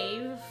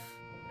save,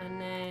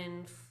 and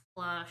then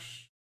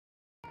flush,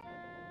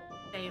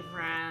 save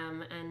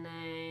RAM, and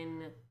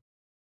then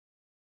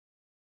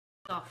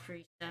soft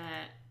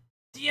reset.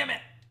 Damn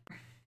it!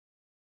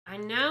 I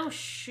now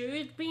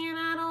should be an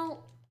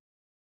adult.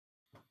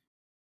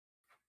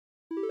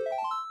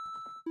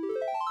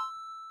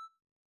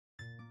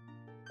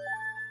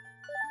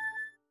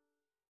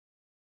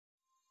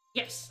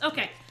 Yes,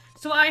 okay.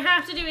 So what I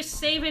have to do is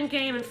save in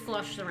game and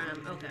flush the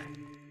RAM. Okay.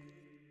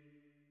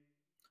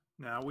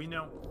 Now we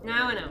know.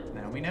 Now I know.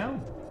 Now we know.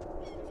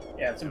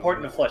 Yeah, it's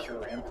important to flush your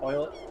RAM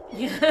toilet.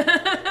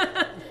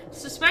 Yeah.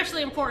 It's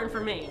especially important for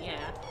me,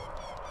 yeah.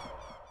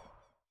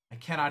 I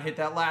cannot hit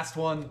that last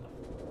one.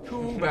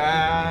 Too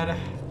bad.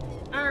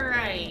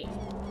 Alright.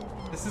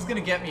 This is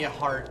gonna get me a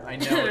heart, I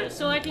know it.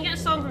 So I can get a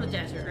song from the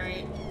desert,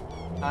 right?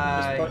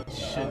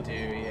 Should do,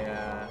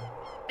 yeah.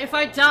 If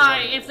I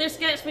die, if this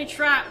gets me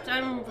trapped,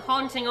 I'm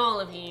haunting all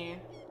of you.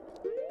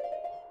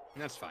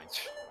 That's fine.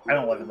 I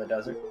don't live in the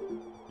desert.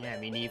 Yeah,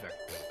 me neither.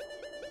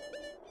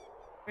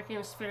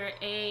 Freaking Spirit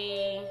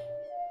A.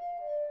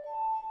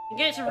 You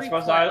get to I replay.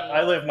 suppose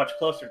I live much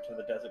closer to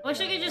the desert. I wish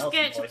I than could anyone just else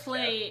get in to Voice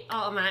play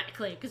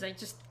automatically, because I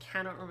just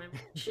cannot remember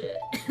shit.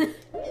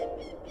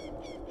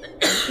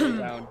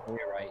 Down, go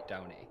right,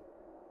 down A.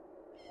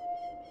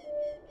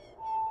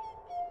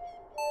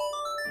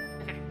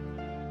 Okay.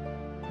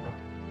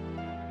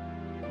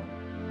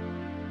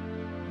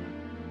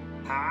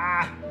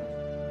 Ah!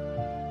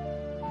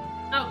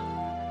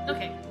 Oh,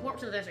 okay. Warp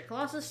to the Desert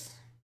Colossus.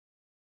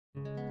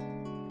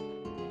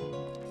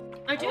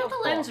 I do have the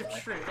Lens of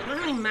Truth. I don't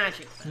have any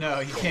magic. No,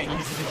 you can't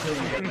use it until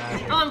you get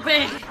magic. Oh, I'm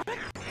big!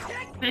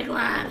 Big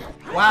lad!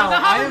 Wow, The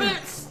I hover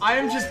bits!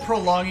 am just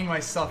prolonging my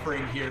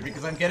suffering here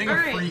because I'm getting a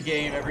Alright. free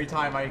game every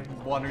time I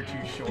one or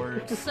two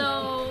short.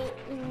 So,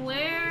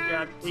 where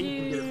Yeah, you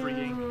can get a free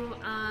game. do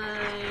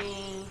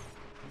I...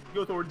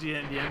 Go towards the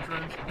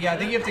entrance. Yeah, I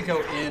think you have to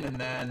go in and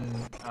then.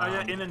 Oh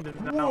yeah, in and then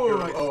Whoa! you're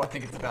right. Oh, I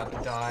think it's about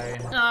to die.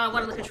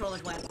 One of the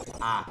controllers went.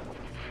 Ah,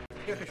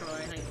 Your controller,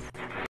 I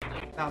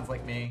think. sounds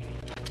like me.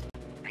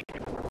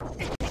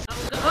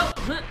 Oh,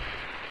 huh.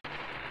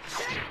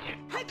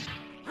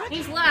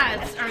 These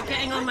lads are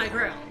getting on my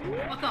grill.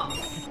 Fuck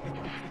off.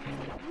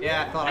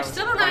 Yeah, I thought I I was.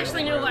 still don't finally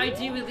actually know what I right.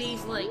 do with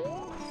these, like,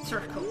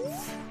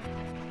 circles.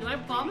 Do I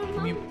bomb them?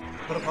 Can you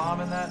put a bomb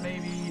in that,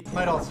 maybe? It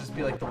might also just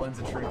be like the Lens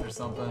of Truth or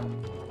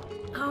something.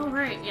 Oh,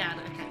 right. Yeah,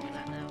 no, I can't do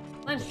that,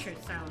 though. Lens of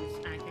Truth sounds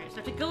accurate. So I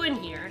have to go in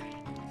here.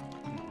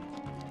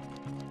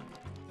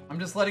 I'm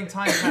just letting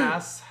time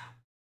pass.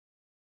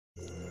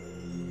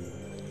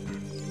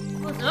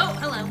 Oh,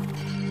 hello.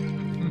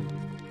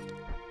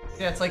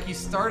 Yeah, it's like you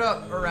start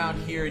up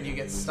around here and you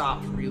get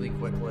stopped really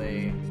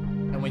quickly.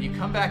 And when you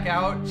come back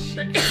out,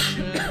 she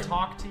should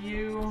talk to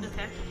you.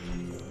 Okay.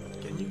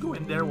 Can you go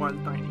in there while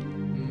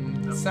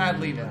tiny?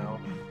 Sadly, no.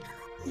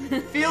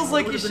 Feels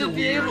like you should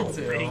be able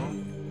to.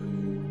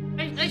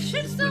 I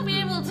should still be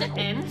able to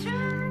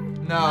enter?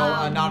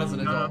 No, not as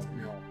an adult.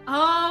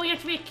 Oh, you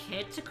have to be a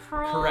kid to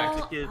crawl?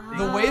 Correct.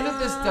 The way that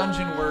this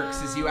dungeon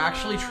works is you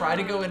actually try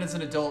to go in as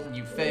an adult and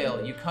you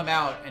fail. You come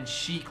out and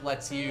Sheik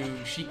gives you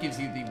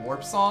the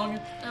warp song.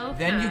 Okay.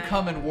 Then you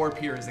come and warp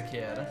here as a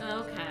kid.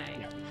 Okay.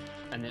 Yeah.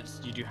 And it's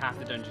you do half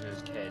the dungeon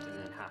as a kid, and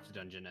then half the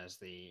dungeon as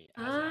the.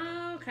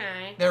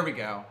 Okay. There we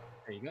go.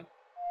 There you go.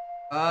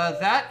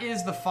 That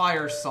is the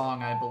fire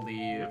song, I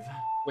believe.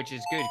 Which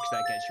is good because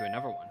that gets you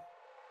another one.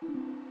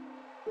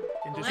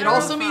 It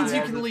also means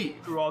you can leave.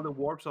 Through all the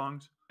warp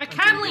songs. I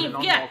can leave,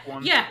 yeah, unlock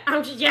one. yeah,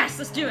 yes,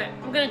 let's do it.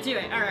 I'm gonna do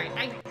it, alright.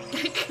 I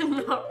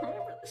cannot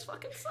remember this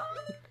fucking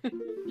song.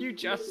 You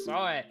just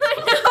saw it. I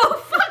know,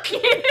 fuck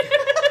you!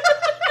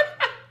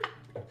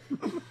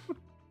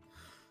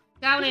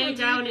 Down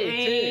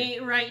A,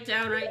 right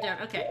down,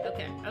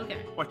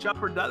 okay. Watch out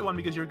for that one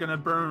because you're gonna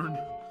burn.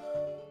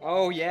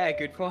 Oh yeah,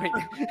 good point.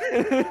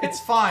 It's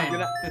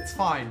fine, it's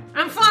fine.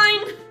 I'm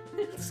fine!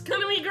 It's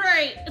gonna be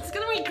great! It's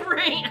gonna be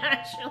great, You have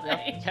to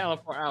actually!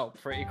 teleport out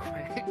pretty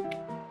quick.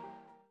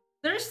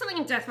 There's something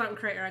in Death Mountain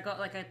Crater I got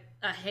like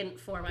a hint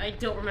for, but I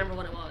don't remember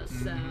what it was,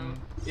 so...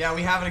 Yeah,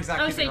 we haven't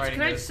exactly Oh, been so writing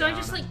can I, this so I down.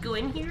 just like go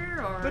in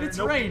here, or...? But it's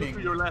Nope, raining.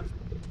 to your left.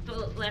 Go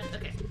left,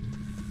 okay.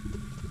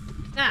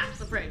 Ah,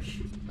 the bridge.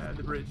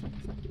 The bridge.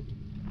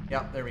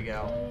 Yep, there we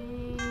go.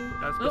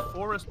 That's the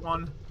forest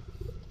one.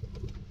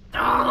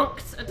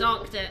 Donked! I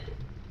donked it.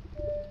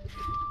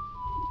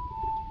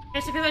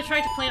 It's because I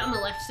tried to play it on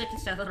the left stick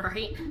instead of the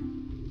right.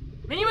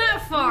 Minuet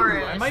of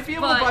Forest! I might be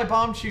able to buy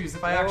bomb shoes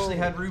if I actually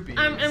had rupees.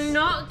 I'm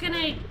not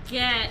gonna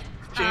get...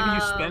 Jamie,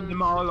 you spend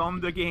them all on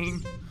the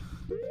game.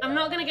 I'm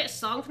not gonna get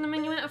Song from the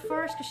Minuet of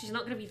Forest because she's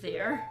not gonna be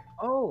there.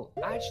 Oh,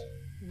 actually,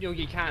 no,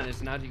 you can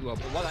as an adult.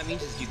 But what that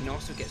means is you can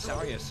also get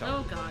Zarya's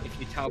song Oh god. if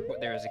you teleport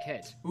there as a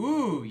kid.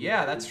 Ooh,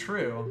 yeah, that's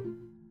true.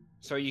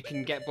 So you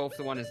can get both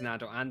the one as an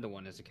adult and the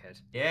one as a kid.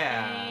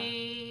 Yeah.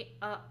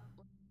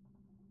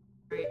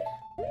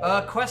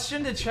 Right.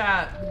 Question to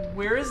chat.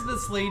 Where is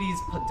this lady's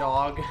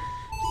dog?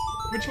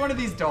 Which one of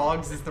these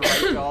dogs is the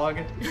right dog?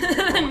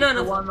 None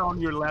The of one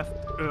on your left,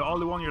 all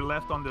the one on your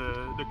left on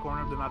the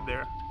corner of the map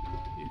there,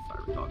 if I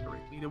recall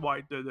correctly. The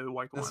white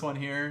one. This one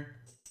here?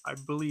 I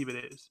believe it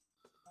is.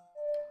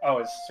 Oh,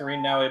 is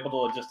Serene now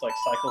able to just like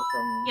cycle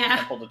from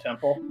temple to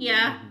temple?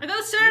 Yeah. I go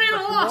Serene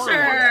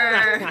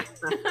Water!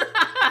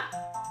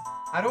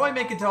 How do I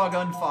make a dog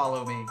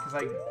unfollow me? Because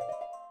I...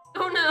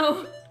 Oh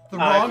no! The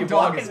wrong if you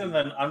dog block is... it and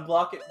then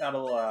unblock it,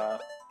 that'll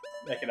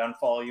make it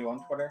unfollow you on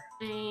Twitter.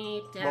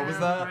 What was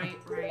that?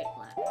 Right,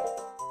 left.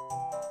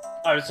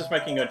 I was just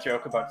making a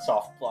joke about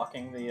soft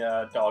blocking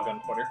the dog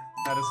on Twitter.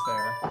 That is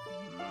fair.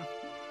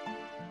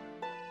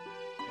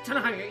 I don't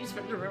know how you're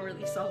supposed to remember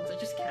these songs, I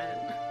just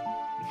can't.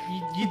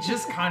 You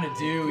just kind of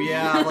do,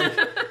 yeah. Like,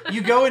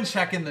 you go and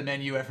check in the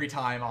menu every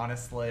time,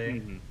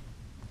 honestly.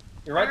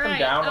 You write them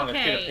down on a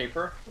sheet of okay.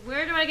 paper.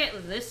 Where do I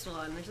get this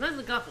one? There's none of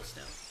the Gothic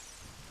stuff.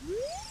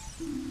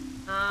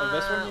 For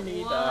this one, you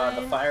need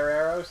the fire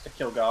arrows to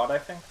kill God, I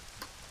think.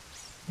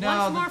 No,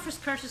 Once Morphous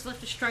curses left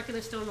to strike in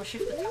the stone will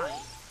shift the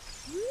tide.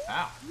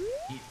 Ow.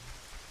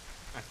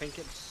 I think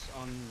it's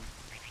on...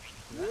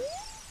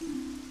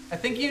 I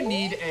think you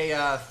need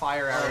a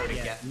fire arrow to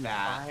get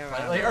that.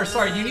 Fire Or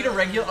sorry, you need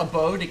a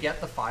bow to get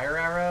the fire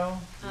arrow.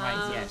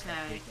 Right, yes.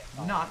 okay.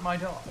 Not my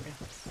dog.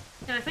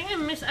 Yeah, I think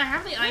I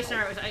have the ice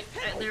arrows.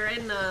 They're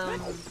in the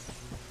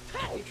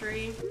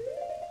tree.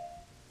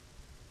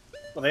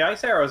 Well, the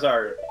ice arrows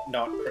are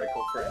not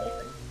critical for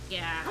anything.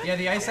 Yeah. Yeah,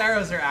 the ice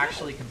arrows are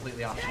actually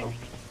completely optional.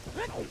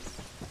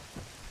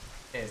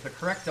 Okay, is the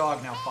correct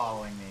dog now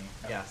following me?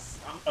 Yes.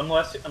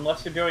 Unless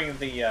you're doing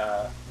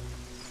the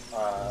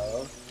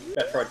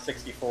Metroid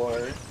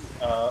 64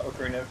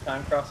 Ocarina of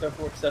Time crossover,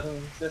 which doesn't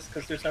exist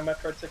because there's no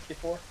Metroid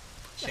 64.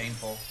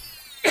 Shameful.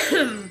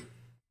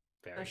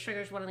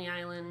 Sugar's one of the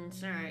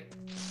islands. Alright.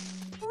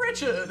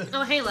 Richard!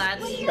 Oh, hey,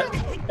 lads.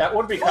 That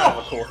would be kind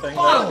of a cool thing.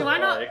 Oh, though, do I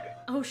not? like-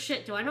 Oh,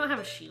 shit. Do I not have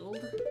a shield?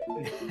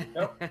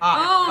 Nope. no.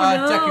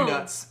 Deku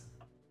Nuts.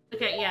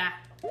 Okay, yeah.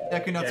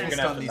 Deku Nuts Yeah, will you're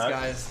gonna have stun to these nut.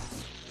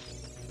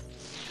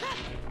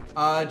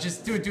 guys.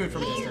 Just do it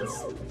from a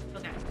distance.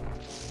 Okay.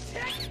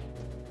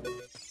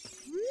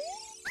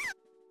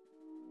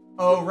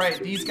 Oh, right,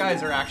 these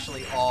guys are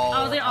actually all...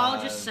 Oh, they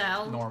all just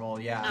sell? Normal,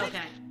 yeah.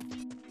 Okay.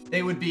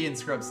 They would be in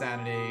Scrub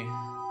Sanity.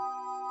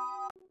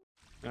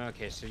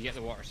 Okay, so you get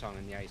the water song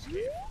in the ice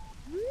cave.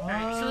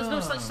 Alright, so there's no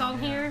such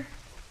song yeah. here?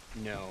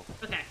 No.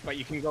 Okay. But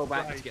you can go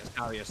back to get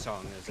Stalia's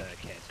song as a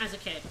kid. As a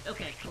kid.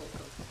 Okay, cool.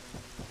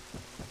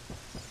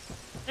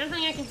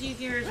 Anything I can do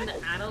here as an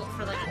adult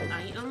for, like, an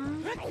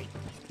item?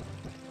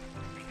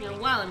 You know,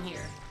 while I'm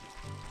here.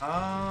 Look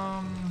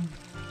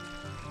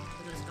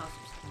at this costume.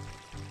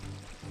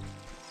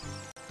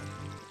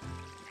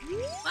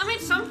 Well, I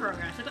made some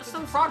progress. I got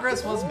some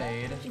Progress was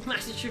made.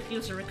 Master Trip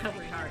heals a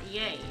recovery heart.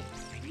 Yay.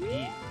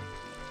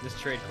 This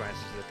trade quest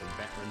is looking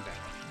better and better.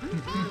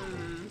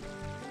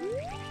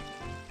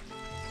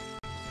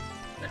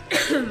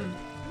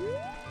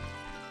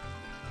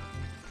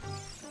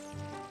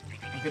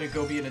 I'm gonna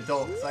go be an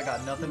adult because I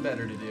got nothing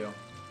better to do.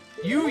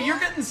 You're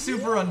getting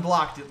super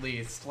unblocked at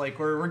least. Like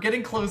we're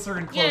getting closer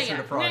and closer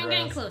to progress.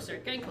 Getting closer.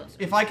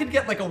 If I could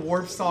get like a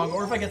warp song,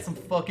 or if I get some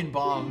fucking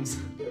bombs,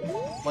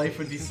 life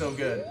would be so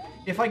good.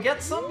 If I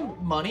get some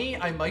money,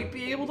 I might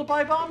be able to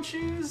buy bomb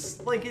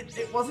shoes. Like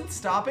it wasn't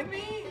stopping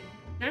me.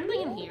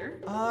 Anything in here?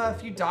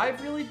 If you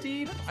dive really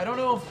deep, I don't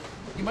know if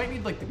you might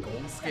need like the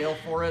gold scale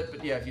for it,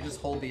 but yeah, if you just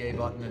hold the A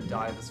button and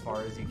dive as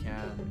far as you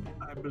can.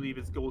 I believe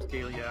it's gold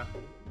scale, yeah.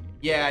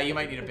 Yeah, you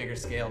might need a bigger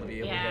scale to be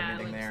able to get Yeah,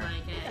 anything looks there.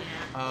 like it,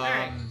 yeah.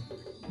 Alright.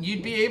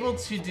 You'd be able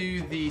to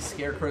do the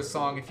Scarecrow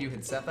song if you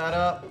had set that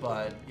up,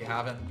 but you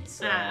haven't.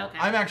 So okay.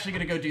 I'm actually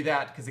gonna go do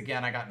that because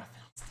again, I got nothing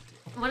else to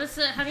do. What is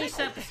it? How do you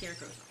set up the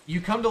Scarecrow song? You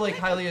come to Lake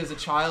Hylia as a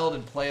child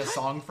and play a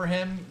song for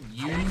him.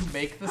 You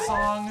make the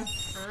song,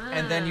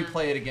 and then you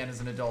play it again as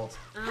an adult.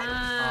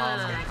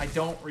 I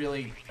don't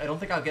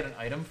think I'll get an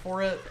item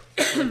for it.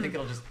 I think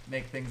it'll just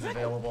make things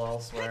available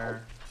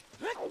elsewhere.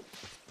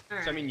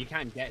 So I mean, you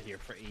can get here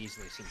pretty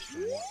easily since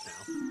you can walk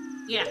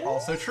now. Yeah.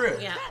 Also true.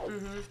 Yeah.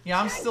 Yeah,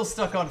 I'm still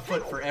stuck on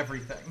foot for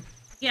everything.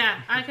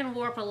 Yeah, I can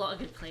warp a lot of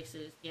good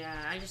places.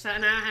 Yeah, I just now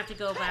have to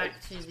go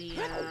back to the.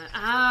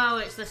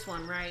 Oh, it's this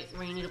one, right?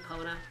 Where you need a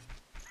Pona.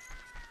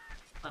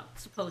 Well,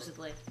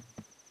 supposedly.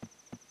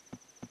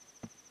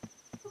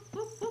 Whoop,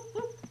 whoop, whoop,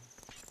 whoop.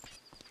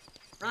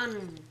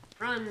 Run,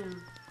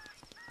 run.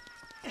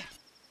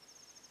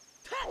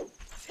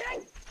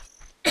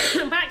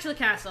 Back to the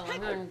castle.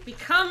 I'm going to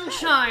become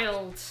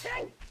child.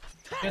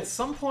 At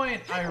some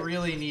point, I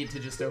really need to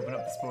just open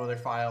up the spoiler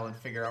file and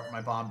figure out where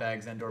my bomb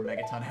bags and/or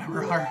megaton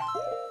hammer are.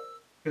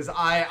 Because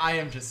I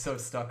am just so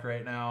stuck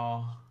right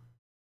now.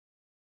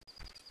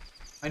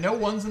 I know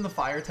one's in the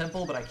fire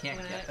temple, but I can't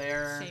get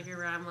there. Save your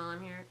RAM while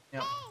I'm here.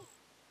 Yep.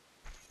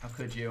 How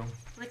could you?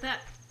 Like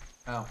that.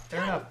 Oh,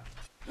 fair enough.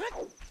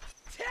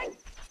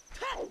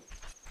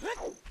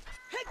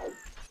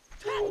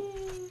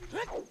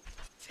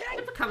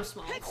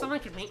 become small. Someone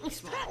could make me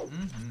small.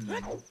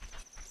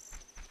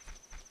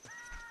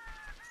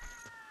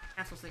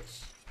 Castle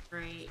 6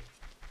 straight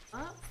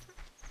up.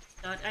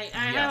 God, I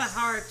have a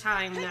hard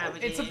time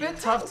navigating. It's a bit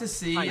tough to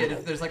see.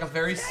 There's like a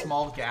very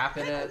small gap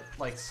in it,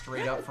 like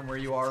straight up from where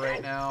you are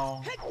right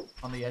now,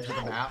 on the edge of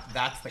the map.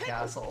 That's the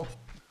castle.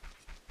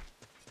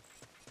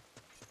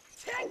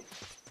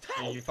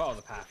 You follow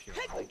the path you're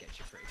on, it gets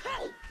you pretty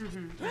close.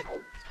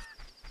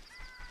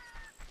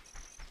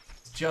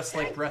 It's just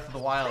like Breath of the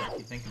Wild, if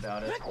you think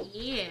about it.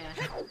 Yeah.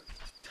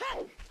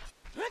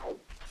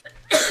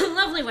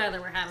 Lovely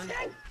weather we're having.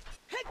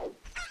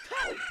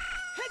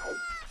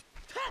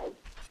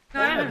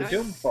 The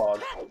Doom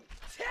Fog.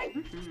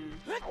 I'm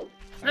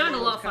having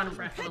a lot of fun in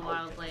Breath of the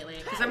Wild lately,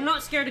 because I'm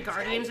not scared of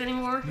Guardians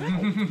anymore.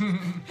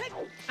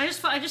 I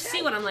just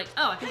see one, I'm like,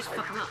 oh, I can just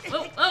fuck them up.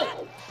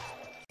 Oh!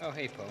 Oh,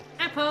 hey, Poe.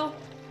 Hi, Poe.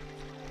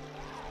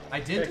 I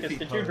did defeat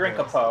Did you drink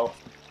a Poe?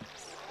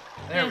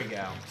 There we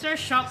go. Is there a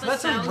shop So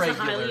that that's a sells a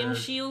regular Hylian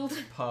shield?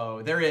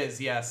 Poe. There is,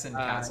 yes, in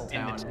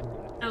Castletown.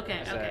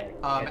 Okay.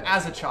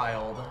 As a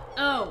child.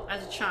 Oh,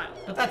 as a child.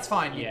 But that's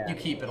fine, you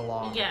keep it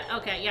along. Yeah,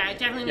 okay, I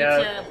definitely need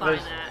to buy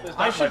that.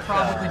 I should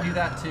probably do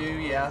that too,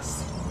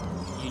 yes.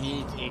 You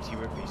need 80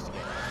 rupees to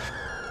get it.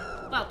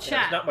 Well, chat.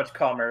 There's not much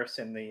commerce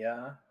in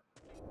the,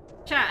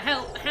 Chat,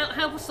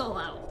 help us all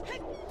out.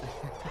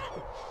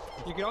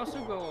 You can also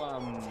go,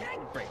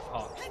 break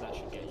pots, that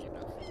should get you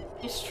enough.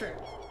 It's true.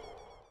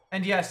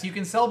 And yes, you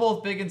can sell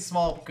both big and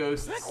small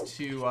ghosts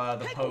to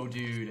the Poe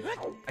dude.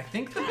 I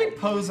think the big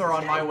Poes are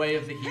on my way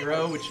of the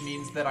hero, which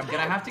means that I'm gonna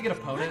have to get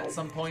opponent at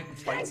some point and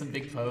fight some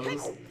big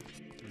Poes.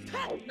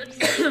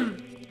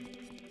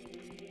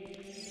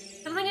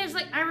 The thing is,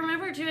 like, I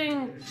remember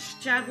doing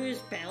Jabu's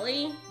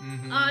belly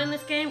in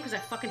this game because I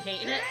fucking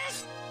hated it.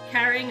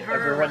 Carrying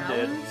her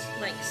around,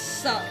 like,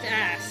 sucked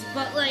ass.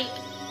 But, like,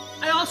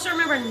 I also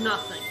remember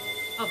nothing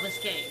of this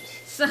game.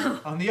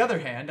 So. On the other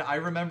hand, I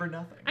remember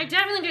nothing. I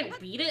definitely didn't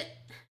beat it.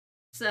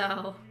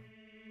 So.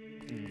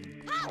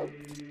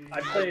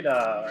 I played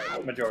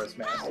Majora's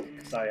Mask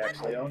because I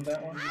actually owned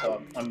that one,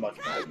 so I'm much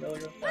more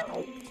familiar with that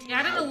one. Yeah,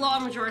 I did a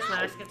lot of Majora's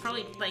Mask. I'd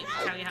probably like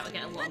tell you how to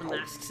get a lot of the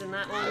masks in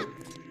that one.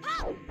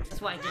 That's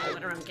what I did. I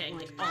went around getting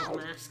like all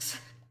the masks.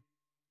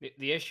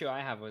 The issue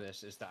I have with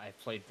this is that I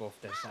played both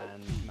this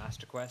and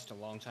Master Quest a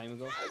long time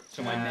ago,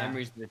 so my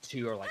memories of the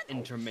two are like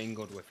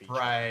intermingled with each other.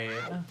 Right.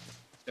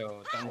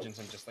 So dungeons,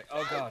 I'm just like,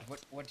 oh god,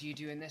 what do you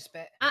do in this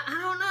bit? I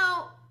don't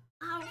know.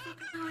 I don't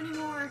fucking know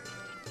anymore.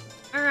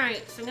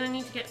 Alright, so I'm gonna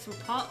need to get some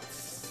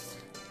pots.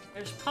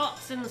 There's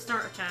pots in the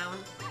starter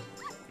town.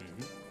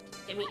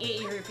 Get me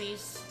 80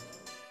 rupees.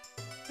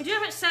 We do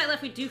have it set that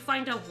if we do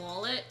find a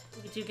wallet,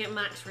 we do get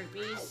max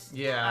rupees.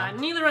 Yeah.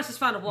 Neither of us has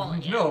found a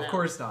wallet yet. No, of though.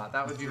 course not.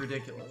 That would be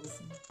ridiculous.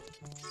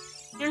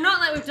 You're not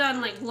that we've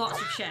done like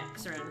lots of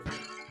checks or anything.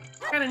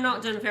 Kind of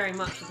not done very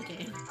much of the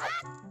game.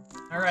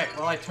 Alright,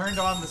 well I turned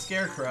on the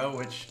Scarecrow,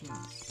 which...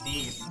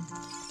 neat.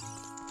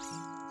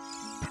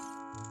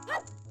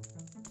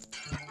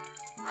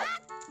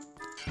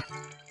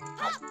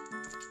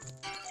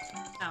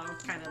 Oh, I'm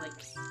kind of like...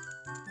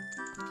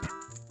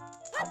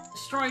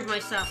 destroyed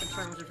myself in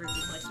terms of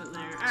rupee placement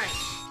there. Alright.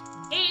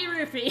 80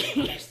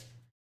 rupees!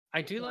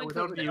 I do like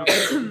without the... you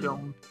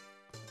don't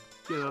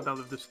get it out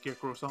of the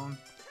Scarecrow song.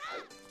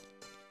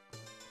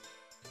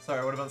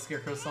 Sorry, what about the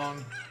Scarecrow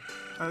song?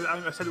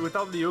 I said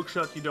without the hook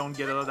shot, you don't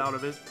get a lot out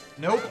of it.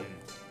 Nope.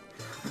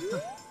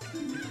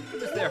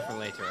 It's there for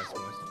later, I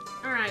suppose.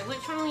 Alright,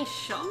 which one we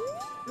shop?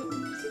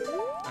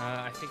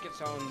 I think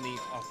it's on the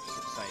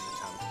opposite side of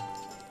town.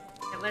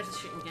 Yeah, where's the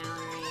shooting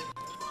gallery?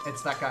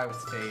 It's that guy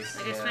with face.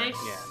 Like his yeah. face?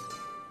 Yeah.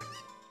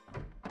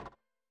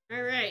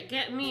 Alright,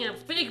 get me a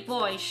big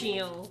boy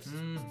shield.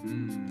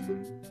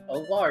 A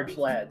large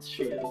lad's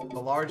shield.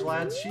 The large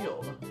lad's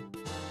shield.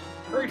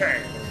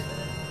 Greetings!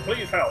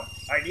 Please help.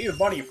 I need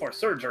money for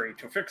surgery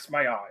to fix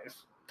my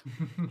eyes.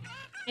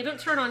 Hey, don't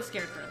turn on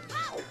Scarecrow.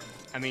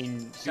 I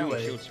mean,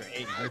 selling shields for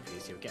 80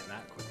 rupees, you'll get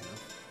that quick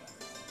enough.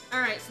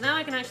 Alright, so now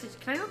I can actually...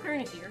 Can I repair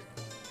any here?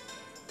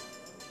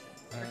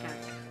 Okay.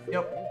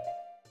 Yep.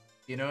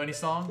 You know any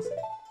songs?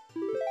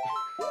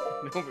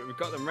 No, but we've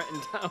got them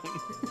written down.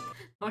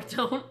 No, I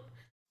don't.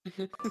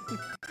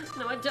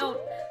 No, I don't.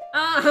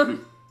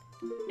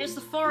 It's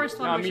the forest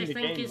one, No, I which mean I the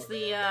think game. is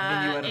the,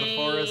 Minuet of the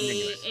Forest?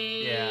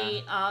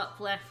 A, up,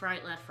 left,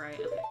 right, okay.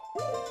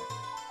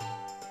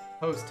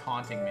 Poe's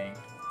taunting me.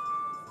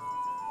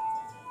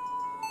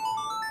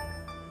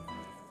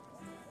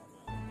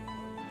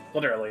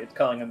 Literally, it's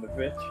calling him a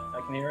bitch.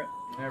 I can hear it.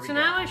 There we So go.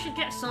 now I should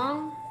get a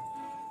song?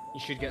 You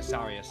should get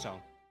Saria's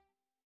song.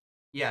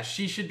 Yeah,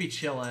 she should be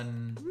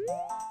chilling.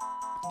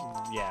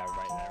 Yeah,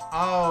 right there.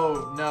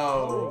 Oh,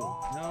 no.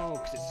 No,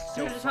 because it's so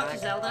Should I just talk to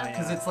flagged Zelda? by,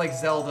 Because it's like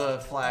Zelda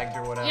flagged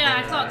or whatever. Yeah,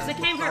 I thought, because I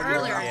came here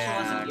earlier and Yeah,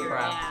 she wasn't here,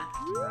 crap.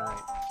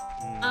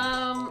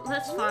 yeah.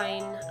 That's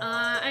fine.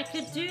 I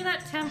could do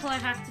that temple I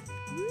have to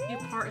do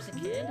part as a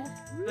kid.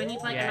 Do I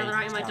need, like, Yeah, another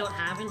you item I don't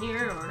have in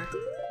here, or...?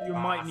 You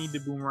might need the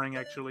boomerang,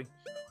 actually.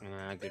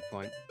 Good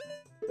point.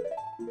 I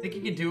think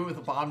you can do it with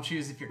the bomb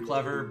shoes if you're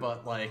clever,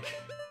 but like...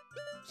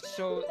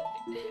 So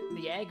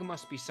the egg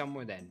must be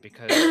somewhere then,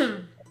 because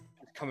it's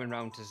coming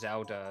round to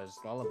Zelda's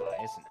lullaby,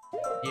 isn't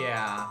it?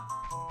 Yeah.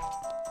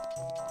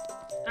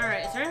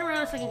 Alright, is there any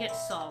around so I can get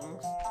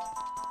songs?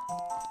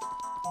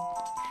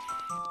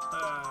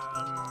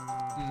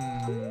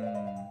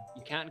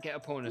 You can't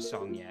get Epona's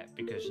song yet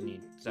because you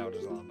need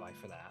Zelda's lullaby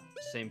for that.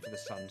 Same for the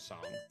Sun song.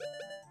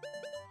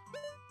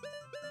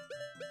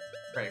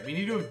 Right, we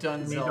need to have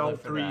done We need Zelda all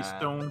for 3 that.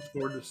 stones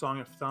for the Song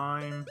of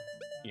Time.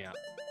 Yeah.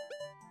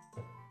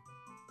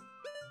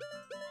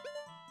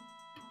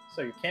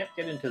 So you can't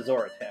get into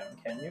Zora Town,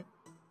 can you?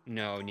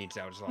 No, it needs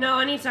Zelda's lullaby. No,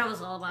 I need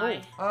Zelda's lullaby.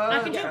 I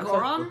could do yeah,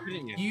 Goron.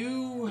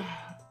 You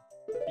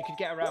could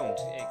get around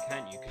it,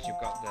 can't you? Because you've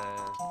got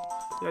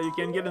the... Yeah, you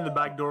can get in the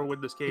back door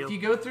with the scale. If you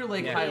go through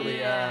Lake Hylia...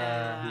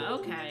 Yeah,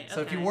 okay.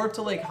 So if you warp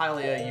to Lake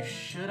Hylia, you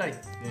should, I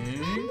think,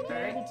 be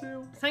Alright. able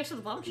to. Thanks for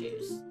the bomb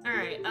shoes.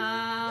 Alright,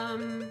 I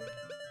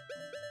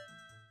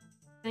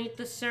need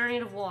the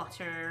Serenade of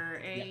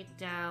Water. A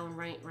down,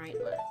 right, left.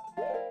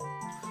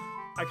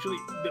 Actually,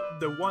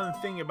 the one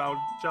thing about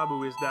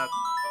Jabu is that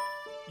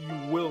you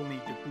will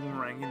need the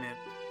boomerang in it.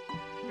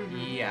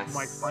 Yes. You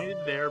might find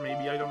it there,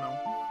 maybe, I don't know.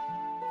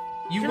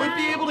 You Can would I-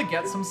 be able to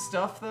get some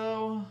stuff,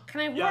 though.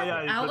 Can I warp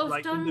Yeah, out but of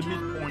like dungeon? in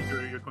the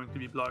midpoint you're going to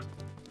be blocked.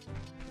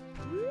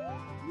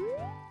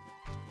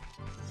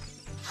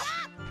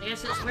 I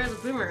guess it's where the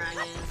boomerang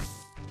is.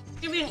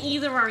 Could be in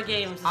either of our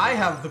games. I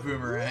have the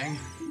boomerang.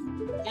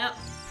 Yep.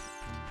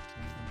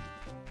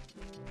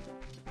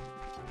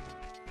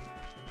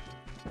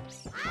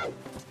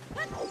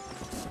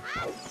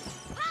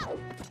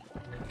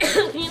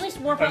 Can you at least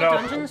warp Oh, out no.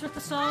 dungeons with the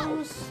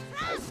songs?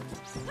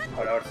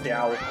 Oh no, it's the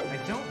owl. I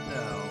don't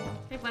know.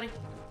 Hey, buddy.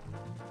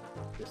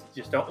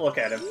 Just don't look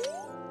at him.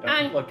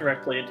 Hi. Don't look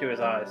directly into his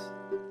eyes.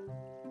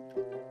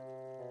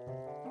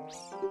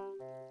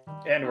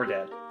 And we're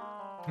dead.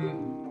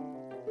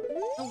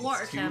 The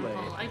water It's too temple.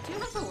 late. I do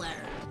have a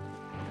letter.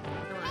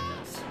 I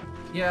like this.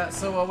 Yeah,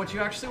 so what you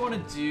actually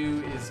want to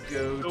do is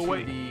go Oh, to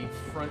wait. the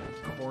front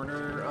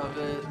corner of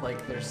it.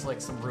 Like, there's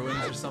like some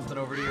ruins or something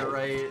over to your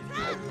right.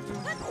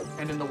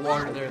 And in the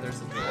water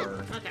there's a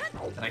door Okay.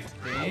 that I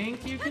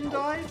think you can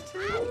dive to.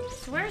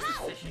 So where's the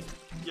fishing?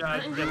 Yeah, I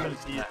Not in definitely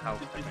see it. That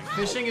helps, I think.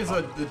 Fishing is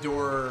the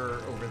door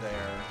over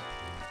there.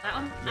 That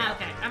one? Yeah. Ah,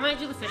 okay. I might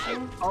do the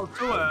fishing.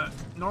 Also,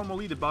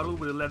 normally the bottle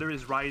with the letter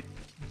is right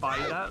by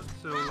that,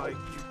 so like,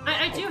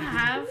 I do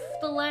have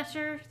the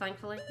letter,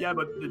 thankfully. yeah,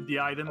 but the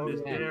item Oh,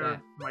 is yeah, there. yeah.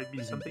 Might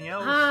be something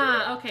else.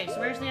 Ah, okay. So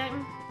where's the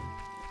item?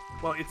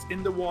 Well, it's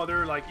in the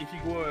water. Like if you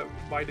go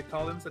by the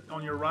columns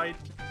on your right,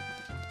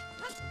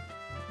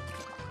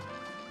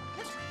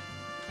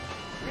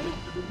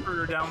 a bit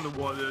further down the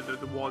water,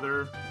 the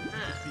water, Ah,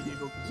 you'll be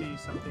able to see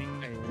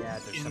something Yeah,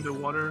 there's in something. the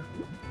water.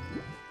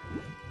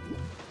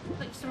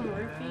 like some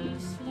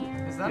rupees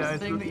here. Is that Yeah, a it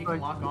thing that looks you can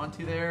like- lock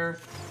onto there?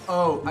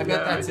 Oh, I bet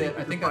Yeah, that's it.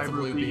 I it's think a that's a 5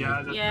 blue rupee, bee.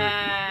 yeah, that's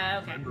Yeah,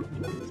 okay. 5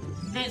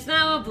 rupee. It's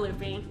now a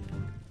bloopy.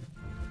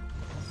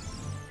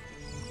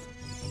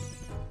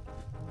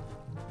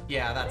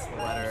 Yeah, that's the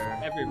letter.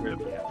 Every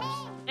rupee helps.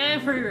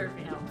 Every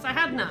rupee helps. I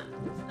had none,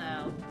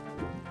 so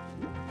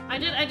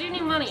I do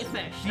need money to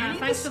fish. Do you need the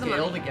Thanks for the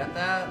scale money. to get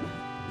that?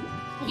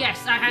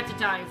 Yes, I had to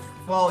dive.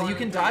 Well, you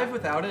can dive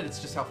without it. It's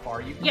just how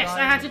far you can Yes, dive.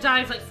 I had to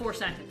dive like 4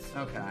 seconds.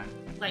 Okay.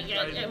 Like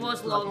it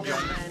was longer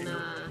than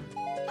the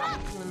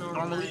normal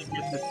Normally, dive.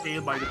 you get the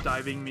scale by the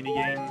diving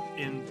minigame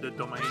in the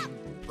domain.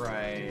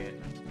 Right.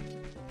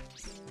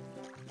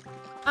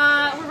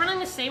 We're running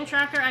the same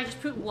tracker. I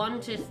just put one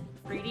to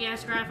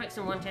 3DS graphics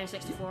and one to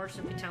 1064,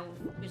 so we can tell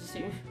who's the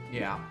who.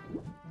 Yeah.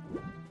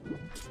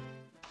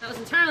 That was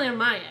entirely on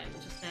my end,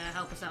 just to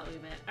help us out a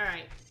little bit.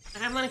 Alright. I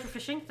have money for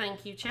fishing.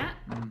 Thank you, chat.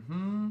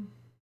 Mm-hmm.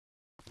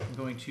 I'm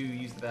going to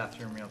use the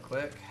bathroom real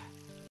quick.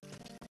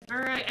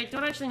 Alright, I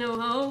don't actually know.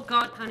 Oh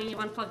god, honey, you've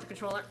unplugged the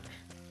controller.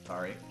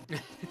 Sorry.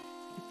 Get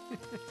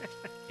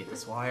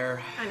this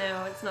wire. I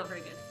know, it's not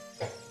very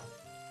good.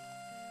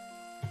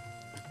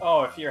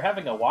 Oh, if you're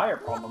having a wire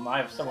problem, I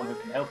have someone who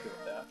can help you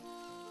with that.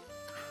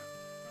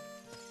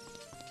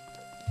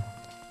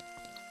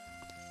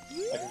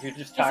 Like, if you're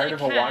just tired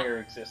of a cat. wire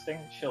existing,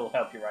 she'll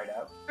help you right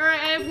out. Alright,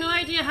 I have no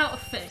idea how to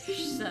fish,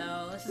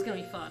 so this is gonna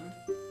be fun.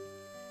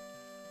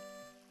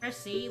 Press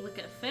C, look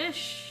at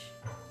fish.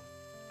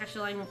 Catch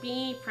the line with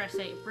B, press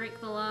A, break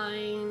the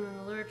line. When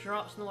the lure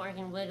drops in the water, you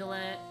can wiggle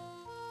it.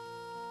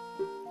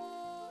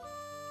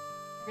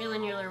 Reel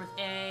in your lure with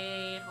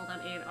A, hold on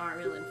A and R,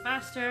 reel in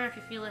faster. If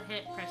you feel a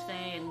hit, press A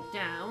and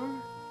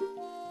down.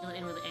 Reel it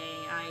in with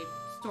A. I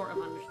sort of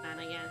understand,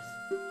 I guess.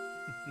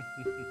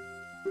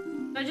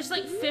 I just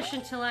like fish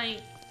until I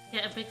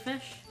get a big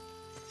fish.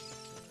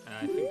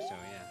 I think so,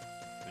 yeah.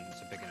 When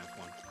it's a big enough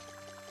one.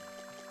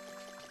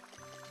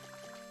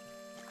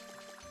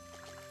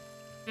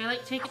 Okay,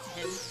 like take it to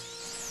him.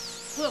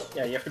 Whoa!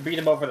 Yeah, you have to beat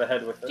him over the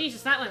head with it.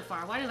 Jesus, that went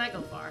far. Why did that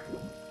go far?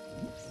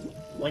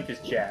 Link is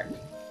jacked.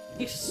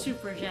 You're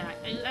super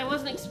jacked. I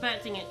wasn't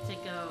expecting it to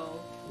go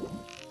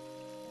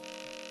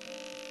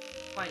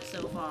quite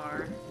so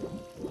far.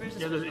 Where's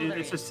this Yeah, fish? Oh, there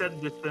it's he a is.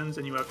 set distance,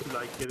 and you have to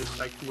like get it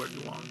back to where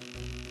you want.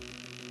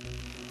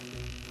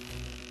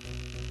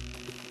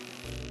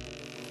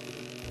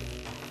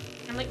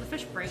 like the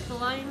fish break the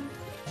line?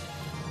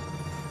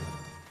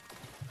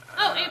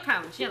 Oh, 8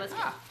 pounds. Yeah, that's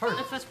good. Heart.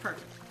 That's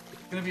perfect.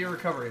 It's gonna be a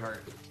recovery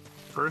heart.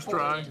 First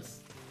try. It is.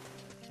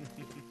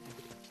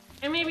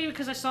 And maybe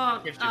because I saw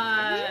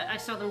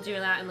them do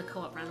that in the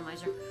co-op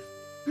randomizer.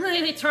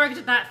 They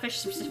targeted that fish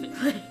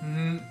specifically.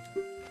 Mm-hmm.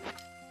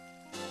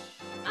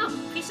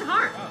 Oh, piece of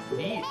heart. Oh,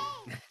 neat.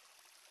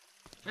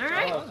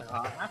 Alright. After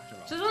all.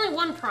 So there's only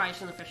one prize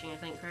from the fishing, I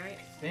think, right?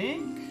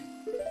 Think?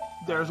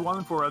 There's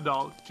one for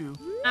adult too.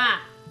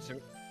 Ah. So,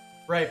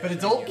 Right, but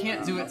adult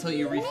can't do it till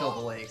you refill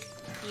the lake.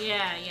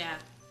 Yeah.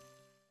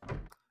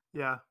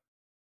 Yeah.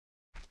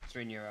 it's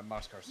when your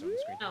mouse cursor on the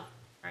screen. Oh,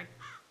 sorry.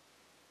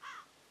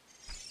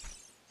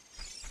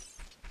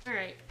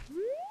 Alright.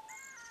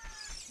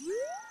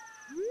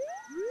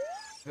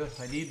 Ugh,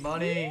 I need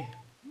money.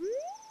 I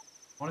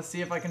want to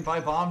see if I can buy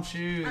bomb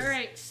shoes.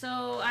 Alright,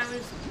 so I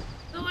was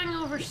going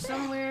over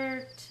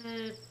somewhere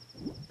to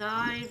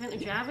dive into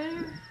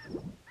Java.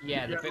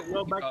 Yeah, the bit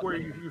well, we back got where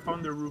later. you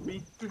found the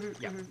rupee.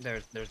 Yeah,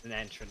 there's an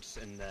entrance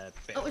in the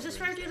bit. Oh, is this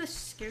where where I you do go. the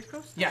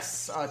scarecrow stuff?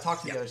 Yes,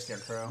 talk to the other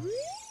scarecrow.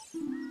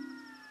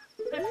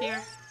 Up here.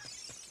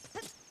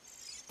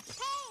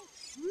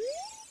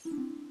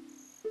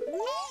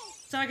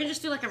 So I can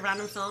just do like a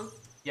random song?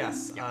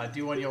 Yes,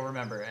 do one you'll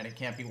remember, and it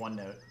can't be one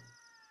note.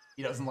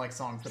 He doesn't like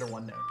songs that are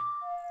one note.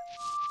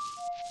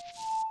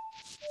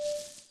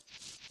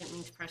 Didn't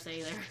mean to press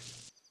A there.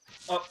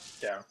 Up,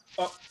 down,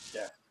 up,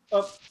 down,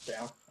 up,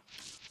 down.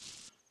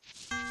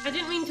 I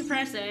didn't mean to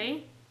press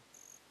A.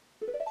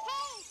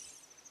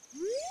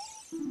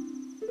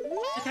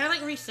 So can I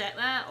like reset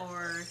that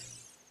or?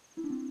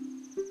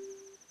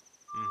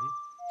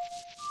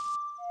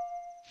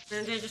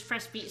 And did I just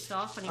press beat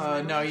stop? When you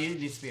No, it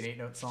needs to be an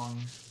 8-note song.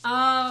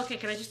 Oh, okay.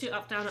 Can I just do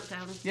up, down, up,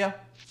 down? Yeah.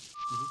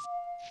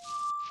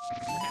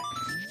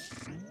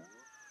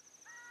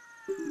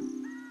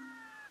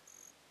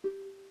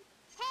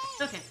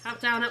 Okay. Up,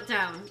 down, up,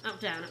 down, up,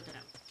 down, up, down.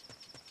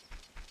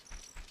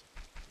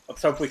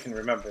 Let's hope we can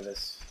remember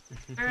this.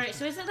 All right.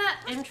 So is it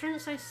that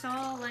entrance I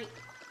saw? Like.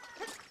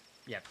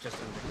 Yeah, just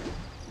in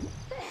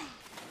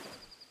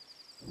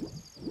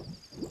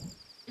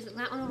Is it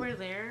that one over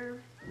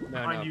there? the... No,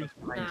 Behind you. that's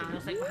behind No, you.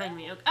 it's like behind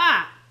me. Okay.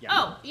 Ah! Yeah.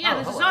 Oh, yeah,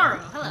 there's a hello. Zoro.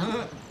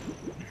 Hello.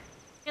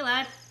 Hey,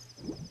 lad.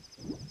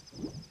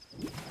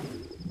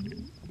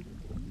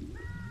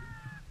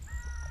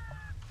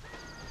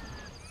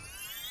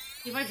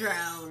 If I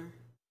drown.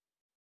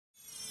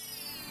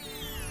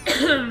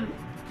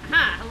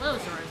 Ha! Hello,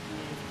 Zoro.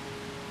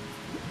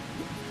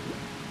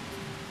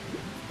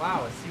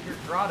 Wow, a secret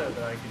grotto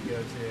that I could go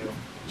to.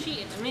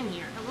 Cheated, I'm in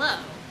here. Hello.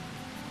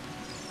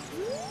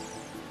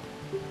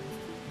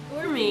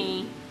 Or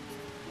me.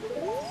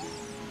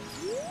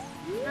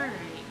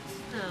 Alright,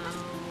 so...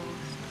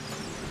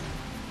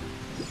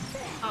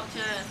 Talk to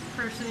a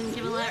person and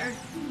give a letter.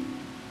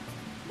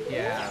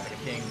 Yeah, the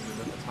king is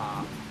at the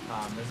top.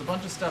 There's a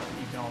bunch of stuff that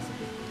you can also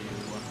just do.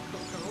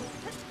 Cool.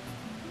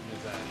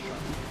 There's that shot.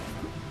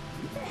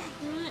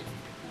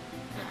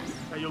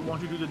 You'll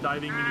want to do the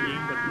diving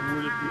minigame that you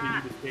would if you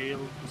did the tail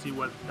to see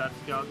what that's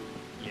got.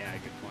 Yeah,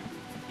 good point.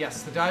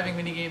 Yes, the diving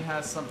minigame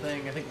has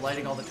something. I think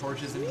lighting all the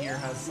torches in here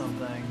has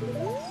something.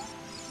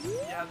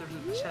 Yeah, there's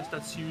a chest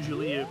that's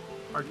usually a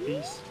art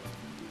piece.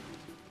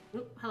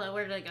 Oop, hello,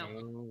 where did I go?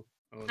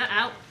 Oh,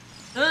 Out.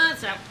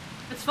 It's out.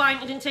 It's fine,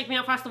 it didn't take me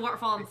out past the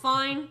waterfall, I'm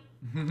fine.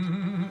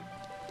 Didn't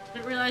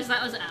realize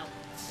that was out.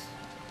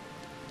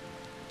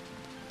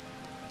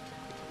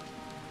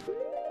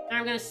 And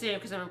I'm gonna save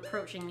because I'm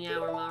approaching the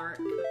hour mark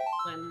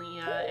when the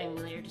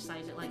emulator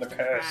decides it likes The to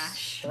curse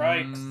crash.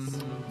 strikes.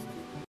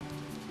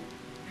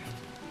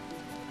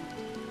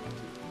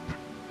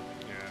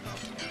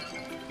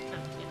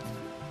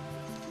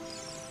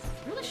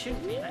 Really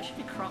shouldn't be. That should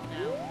be cropped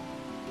out.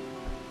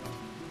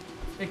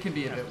 It can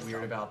be a bit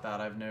weird about that,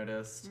 I've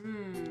noticed.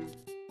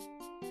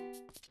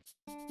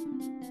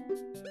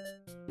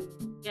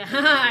 Yeah,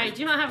 I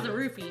do not have the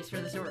rupees for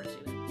the Zoro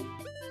suit.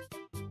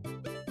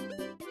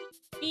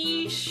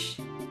 Eesh.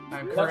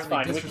 I'm That's currently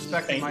fine. We can just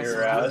disrespecting paint my your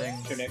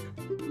surroundings. tunic.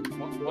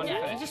 One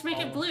Yeah, fish. just make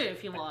it blue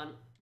if you want.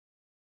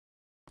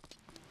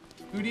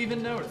 Who'd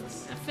even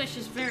notice? That fish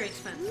is very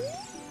expensive.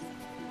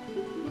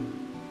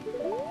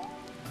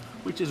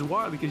 Which is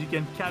wild because you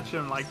can catch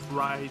them like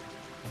right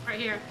Right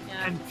here,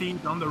 yeah. and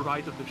feet on the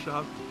right of the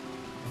shop.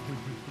 Yeah.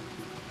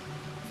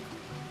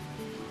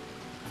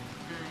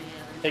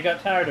 He got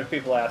tired of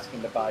people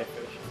asking to buy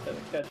fish instead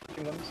of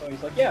catching them, so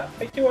he's like, yeah,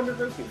 pay 200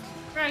 rupees.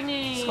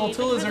 Ragni,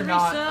 Skulltulas are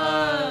not,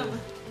 resub.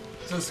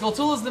 So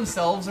Skulltulas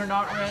themselves are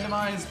not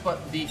randomized,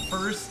 but the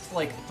first,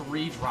 like,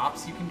 3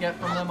 drops you can get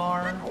from them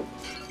are.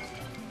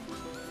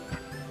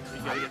 So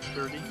you gotta get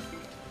 30.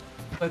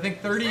 I think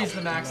 30 is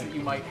the max that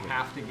you might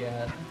have to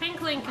get.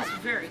 Pink Link is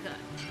very good.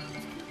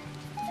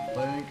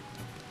 Link.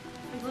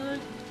 Pink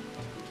Link.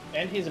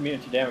 And he's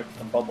immune to damage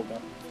from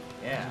bubblegum.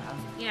 Yeah.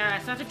 Yeah,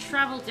 so I have to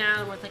travel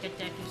down with like a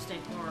Deku stick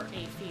or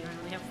a fear,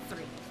 and we have 3,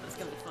 so that's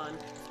gonna be fun.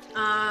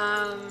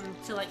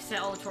 To like set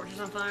all the torches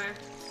on fire.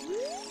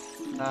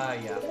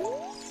 Yeah.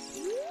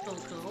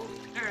 Cool.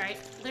 Alright,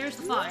 there's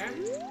the fire.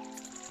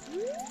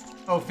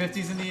 Oh,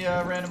 50's in the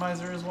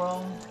randomizer as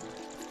well?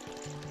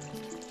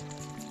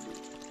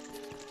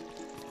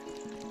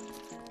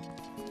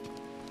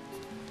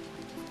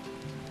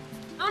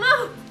 Oh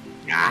no!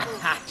 Is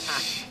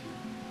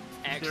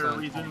there a Excellent.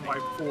 reason why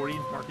 40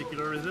 in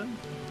particular isn't?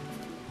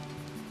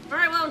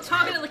 Alright, well, I'm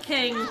talking to the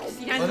king. You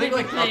guys I think make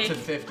like me up big. to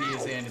 50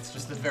 is in. It's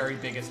just the very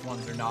biggest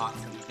ones are not,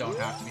 so you don't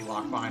have to be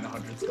locked behind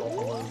 100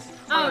 Skulltulas.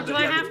 Oh, do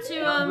I Yeah, have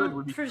 100 to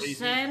would be crazy.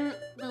 present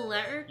the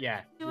letter?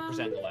 Yeah, to you him?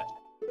 present the left.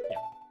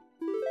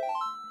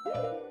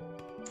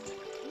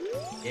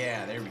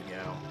 Yeah, there we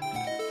go.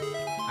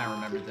 I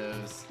remember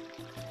those.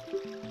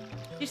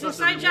 You some Does it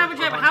side jabber reward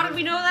for jabber. How 100? did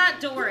we know that?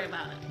 Don't worry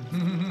about it.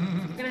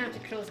 I'm gonna have to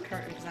close the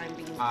curtain because I'm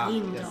being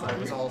beamed Yes, on. I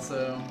was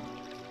also.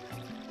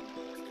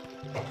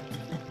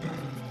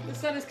 The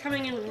sun is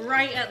coming in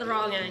right at the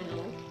wrong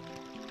angle.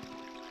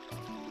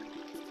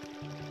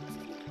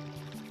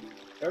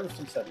 Ever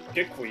since that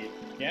dickweed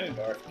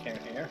Ganondorf came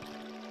here.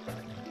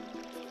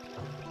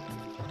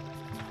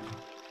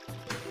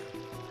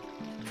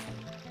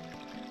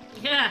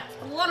 Yeah,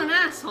 what an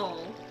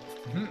asshole.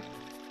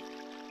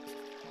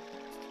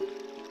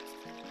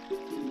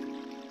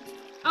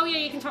 Oh yeah,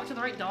 you can talk to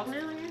the right dog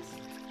now, I guess?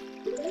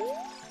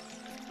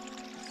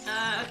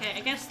 Okay,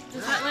 I guess,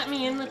 does that let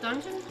me in the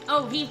dungeon?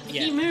 Oh, he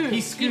moves. He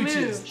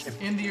scooches. moves.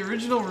 In the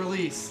original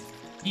release,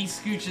 he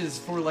scooches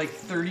for like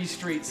 30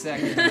 straight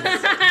seconds.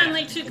 And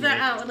they took that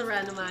out in the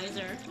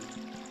randomizer.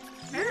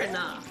 Fair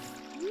enough.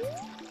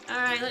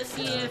 Alright, let's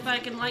see if I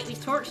can light these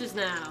torches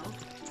now.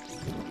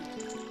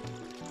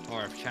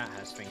 Or if chat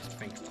has things to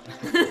think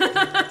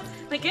about.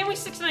 They gave me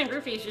 69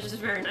 rupees, which is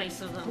very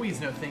nice of them. Please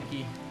no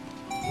thinky.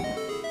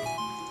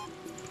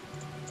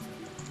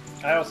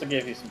 I also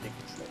gave you some deacon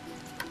sticks.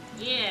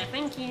 Yeah,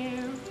 thank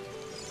you.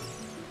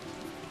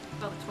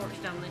 Got the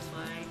torch down this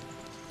way.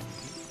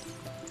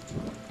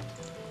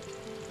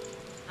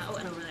 Oh,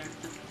 and over there.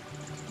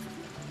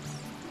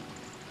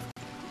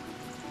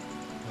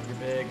 Oh, you're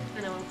big.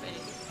 I know I'm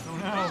big. Oh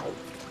no.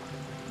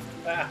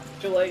 Ah,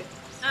 too late.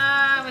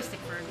 My stick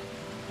burned.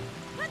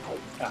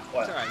 Ah, It's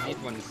what? alright,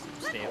 need one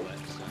stay lit,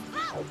 so.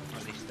 Or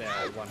at least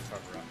one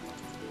further up.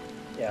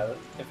 Yeah,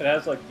 if it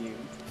has like the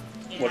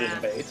wooden Yeah.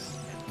 base.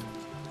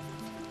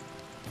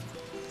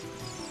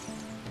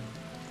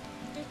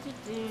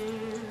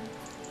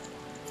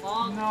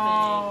 Long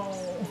No.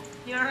 thing.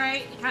 You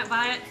alright? You can't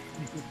buy it?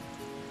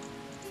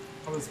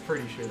 I was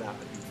pretty sure that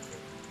would be good.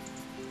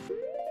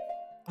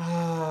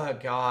 Oh,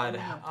 God.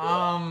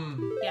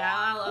 Yeah,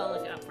 I'll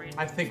look it up for you.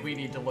 I think we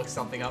need to look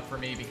something up for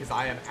me because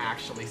I am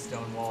actually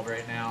stonewalled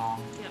right now.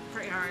 Yeah,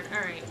 pretty hard.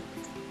 Alright.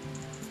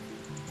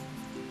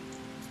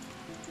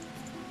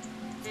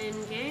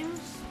 In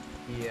games?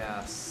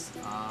 Yes.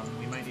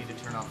 We might need to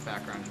turn off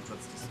background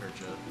inputs to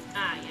search it.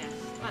 Ah, yes.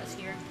 That's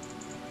here.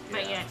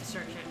 But yeah, to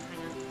search it.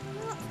 Hang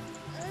on.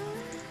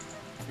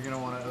 You're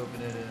gonna want to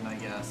open it in, I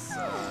guess.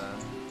 I'm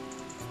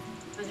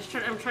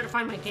trying to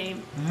find my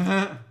game.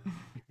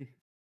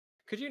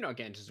 Could you not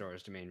get into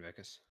Zora's domain,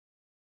 Vicus?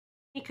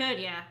 He could,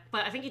 yeah.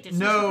 But I think he did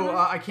No,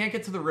 I can't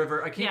get to the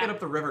river. I can't Yeah. get up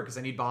the river because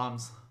I need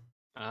bombs.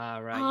 Ah,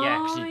 right, yeah,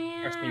 because Oh,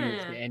 you first thing you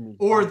yeah. the end.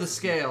 Or the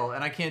scale,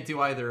 and I can't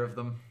do either of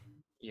them.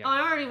 Yeah. Oh,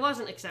 I already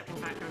wasn't accepting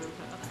background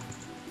input. Okay.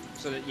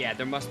 So that, yeah,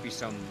 there must be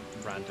some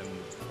random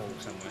hole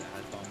somewhere that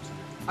has bombs in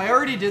it. I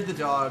already did the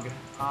dog.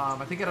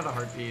 I think I had a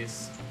heart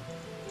piece.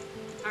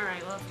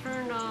 Alright, well, I've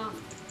turned off.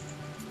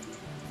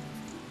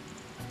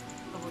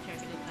 Double check I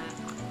did that.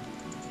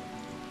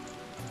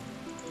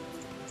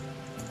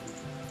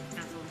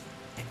 Cancels.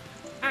 Okay.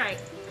 Alright.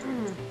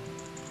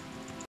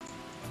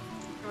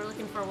 We're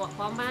looking for what?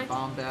 Bomb bag?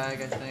 Bomb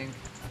bag, I think.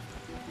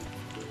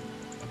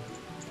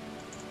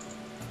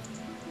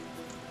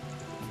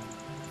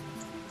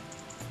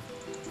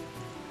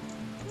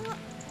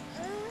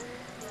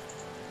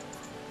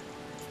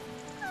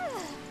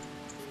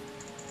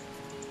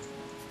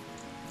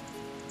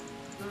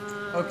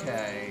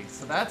 Okay,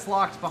 so that's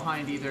locked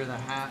behind either the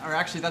or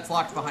actually that's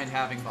locked behind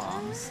having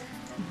bombs.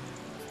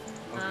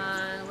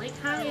 Lake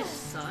Halia's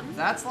son?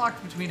 That's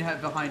locked between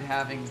behind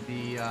having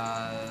the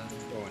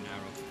Bow and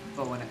arrow.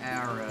 bow and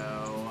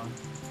arrow.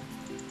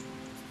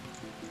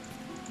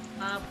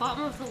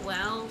 Bottom of the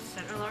well,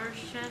 center large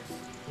chest.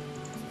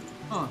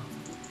 Huh.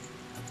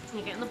 Can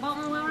you get in the bottom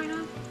of the well right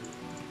now?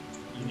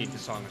 You need the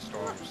Song of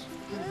Storms.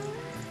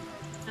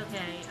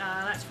 Okay,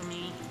 that's for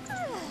me.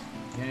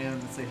 Yeah,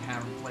 let's say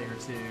hammer player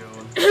 2.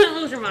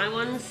 Those are my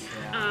ones.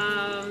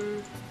 Yeah.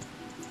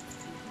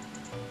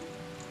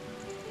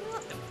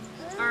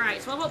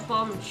 Alright, so what about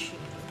bomb shoe?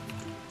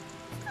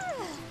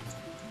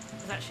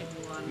 That should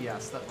be one.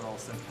 Yes, that would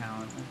also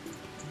count.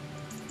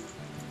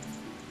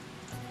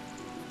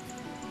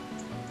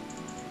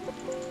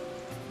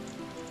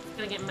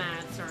 Gonna get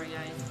mad, sorry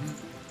guys.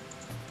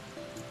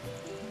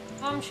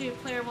 Bomb shoe,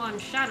 player 1,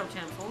 Shadow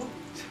Temple.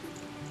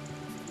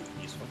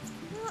 Useful.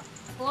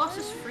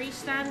 Colossus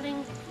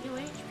freestanding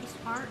UH, piece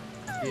of art.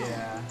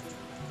 Yeah.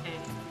 Okay.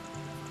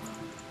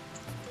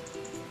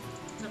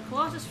 The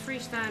Colossus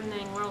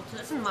freestanding world,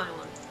 that's in my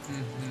one.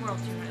 That's World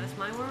 2, right? That's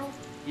my world?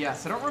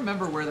 Yes, I don't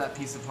remember where that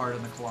piece of heart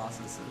in the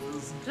Colossus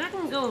is. I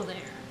can go there.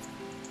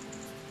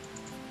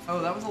 Oh,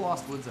 that was a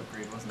Lost Woods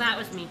upgrade, wasn't it? That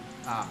was me.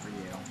 Ah, for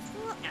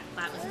you. Yeah,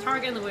 that was the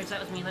target in the woods.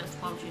 That was me. That was the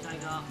palm trees I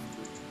got.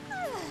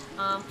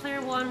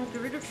 Player 1,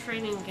 Gerudo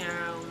Training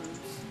Grounds.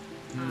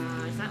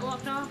 Is that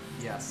locked off?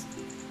 Yes.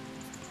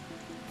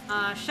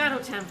 Shadow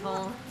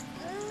Temple.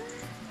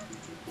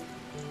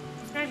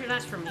 Treasure,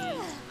 that's for me.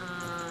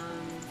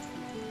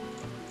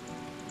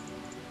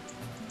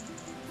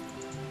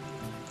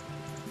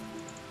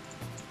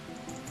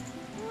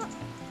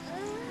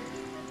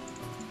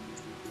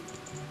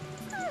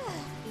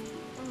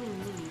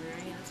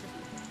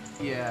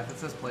 Yeah, if it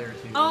says player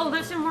 2. Oh,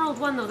 that's in World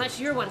 1 though. That's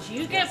your one. So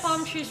you get Yes.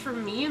 bomb shoes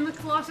from me in the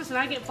Colossus, and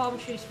I get bomb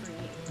shoes for you.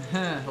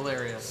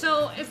 Hilarious.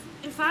 So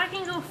if I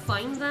can go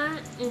find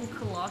that in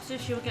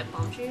Colossus, you'll get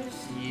bomb shoes.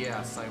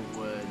 Yes, I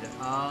would.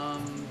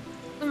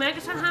 The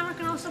Megaton Hammer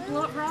can also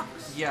blow up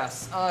rocks.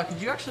 Yes. Could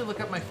you actually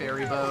look up my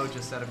fairy bow,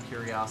 just out of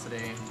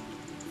curiosity?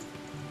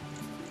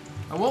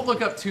 I won't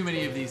look up too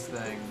many of these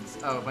things.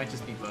 Oh, it might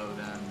just be bow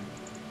then.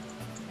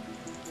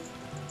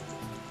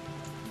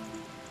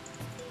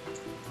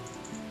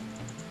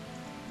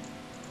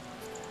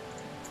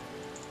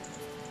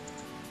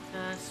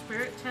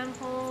 Spirit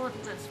Temple. I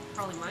think that's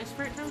probably my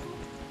Spirit Temple.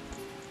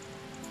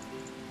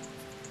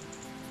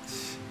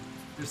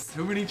 There's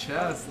so many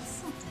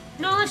chests.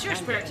 No, that's your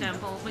Spirit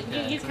Temple, but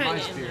Yeah, you it's can't my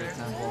get in Spirit there.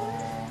 Temple.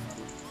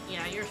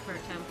 Yeah, your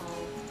Spirit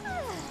Temple.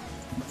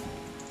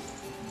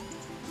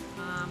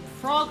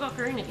 Frog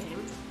Ocarina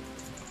game.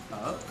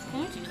 Oh,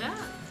 Can you do that?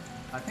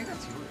 I think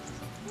that's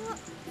yours.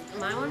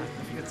 My one? I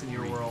think it's in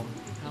your world.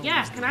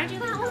 Yeah, can I do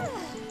that one?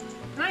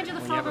 Can I do the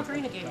Well, Frog yeah,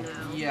 Ocarina game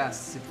now?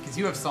 Yes, because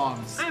you have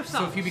songs. I have So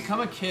if songs. you become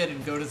a kid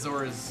and go to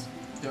Zora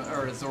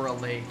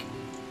Lake,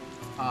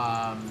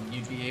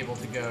 you'd be able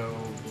to go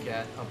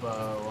get a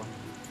bow.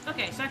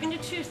 Okay, so I can do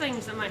two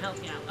things that might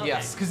help you out. Okay.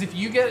 Yes, because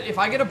if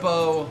I get a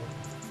bow,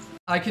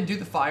 I can do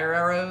the fire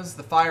arrows.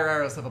 The fire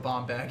arrows have a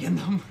bomb bag in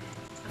them.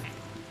 Okay.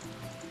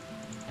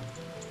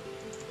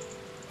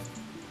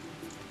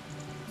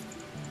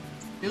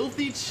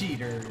 Filthy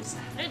cheaters.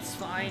 It's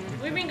fine.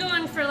 We've been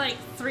going for like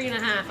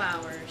 3.5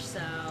 hours,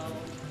 so...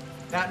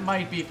 That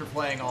might be for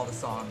playing all the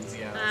songs,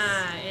 yes.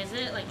 Is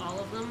it? Like all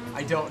of them?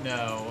 I don't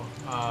know.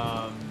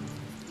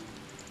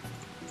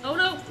 Oh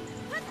no!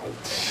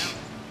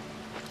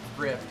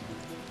 Rip.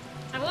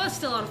 I was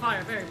still on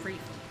fire very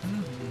briefly. You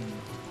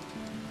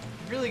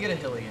really get a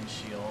Hylian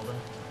shield.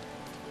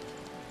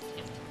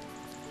 You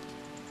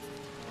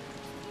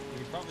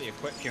could probably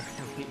equip your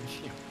Hylian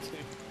shield too.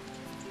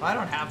 I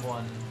don't have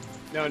one.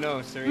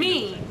 No, sorry.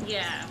 Me,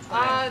 yeah.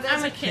 As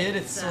I'm a a kid,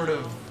 it's so- sort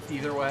of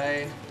either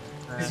way.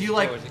 Because you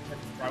like, As a kid,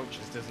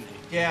 crouches, doesn't he?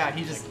 yeah,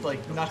 he just like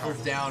knuckles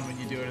down when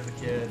you do it as a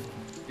kid.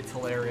 It's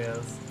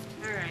hilarious.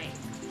 Alright.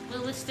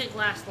 Will this stick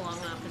last long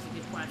enough is a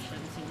good question.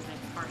 Seems like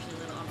partially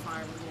lit on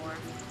fire before.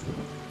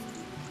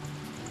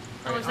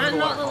 Oh, Alright, is under that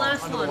not the waterfall,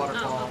 last under one? the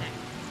waterfall. Oh, okay.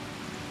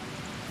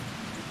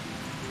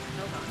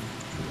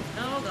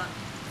 Oh god.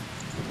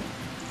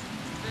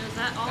 Is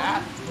that all?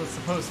 That was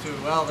supposed to.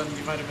 Well, then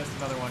you might have missed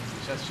another one. 'Cause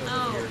the chest shows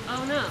up here.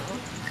 Oh no.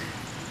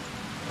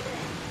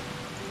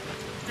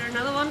 Is there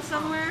another one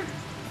somewhere?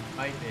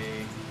 Might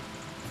be.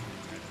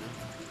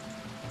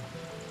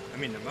 I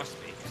mean, there must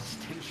be, because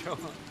it didn't show up.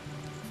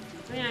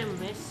 Maybe I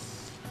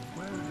miss.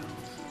 Where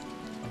else?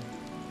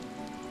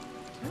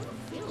 I don't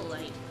feel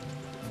like.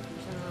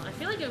 I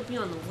feel like it would be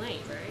on the way,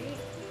 right?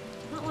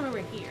 Not one over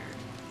here.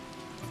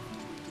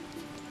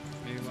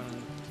 Maybe one on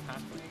the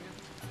pathway again?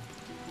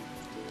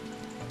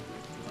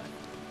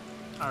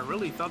 I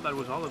really thought that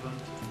was all of them.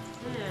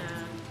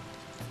 Yeah.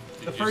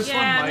 The first Yeah,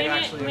 one might maybe,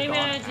 actually maybe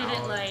have I gone did it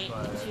out, like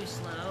but... too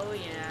slow.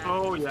 Yeah.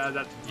 Oh yeah,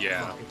 that's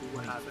Yeah. probably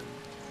what happened.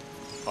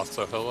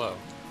 Also, hello.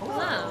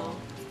 Hello.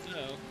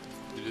 No.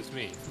 It is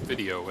me,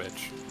 Video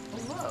Witch.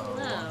 Hello.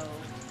 Hello.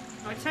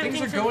 I'm Things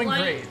attempting are to going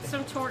light great.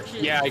 some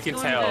torches. Yeah, I It's can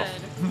going tell.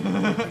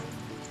 good.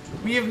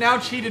 We have now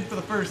cheated for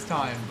the first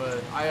time,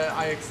 but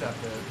I accept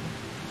it.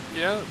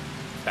 You know,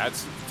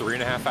 that's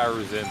 3.5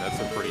 hours in. That's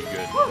a pretty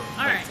good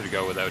Alright. to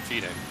go without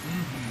cheating.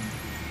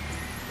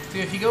 So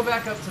if you go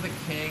back up to the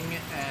king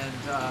and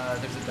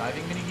there's a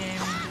diving mini game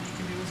that you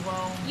can do as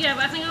well. Yeah,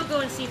 but I think I'll go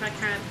and see if I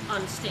can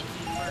unstick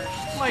you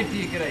first. Might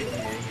be a good idea,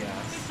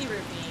 yes. 50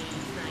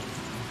 rupees,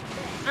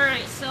 nice.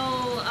 Alright, so,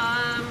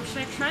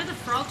 should I try the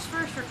frogs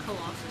first or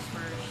Colossus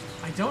first?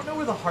 I don't know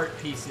where the heart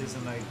piece is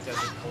in the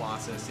Desert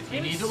Colossus. If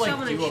you Maybe need to like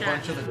someone in do a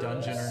chat bunch of the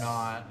dungeon or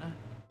not.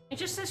 It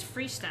just says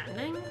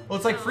freestanding. Well,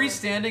 it's like so-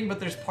 freestanding, but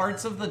there's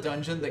parts of the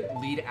dungeon that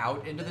lead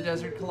out into the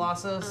Desert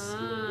Colossus.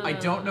 I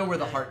don't know where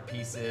the heart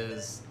piece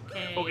is.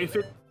 Okay. Oh, if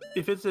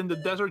it's in the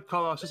Desert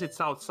Colossus, it's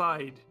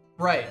outside.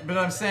 Right, but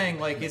I'm saying,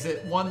 like, is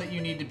it one that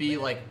you need to be,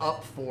 like,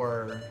 up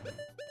for?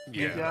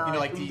 Yeah. You know,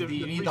 like, I think do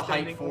you need the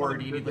height freestanding for it? one,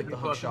 Do you need, like, the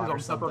hook Colossus shot is or on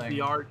top of something?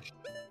 the arch.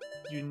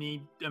 You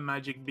need a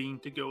magic bean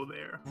to go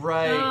there.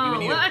 Right, Oh, you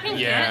need well, a... I can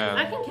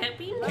Yeah. get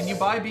beans. Can you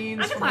buy beans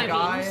I can from buy a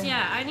guy? beans.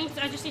 Yeah,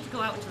 I just need to go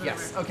out into the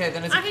Yes, river. okay,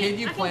 then as a I can- kid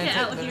you I can plant get it,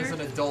 out and then here. as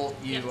an adult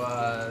you,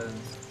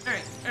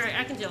 Alright,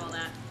 I can do all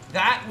that.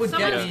 That would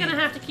Someone's get me... gonna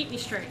have to keep me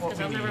straight, because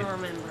I'll never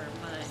remember,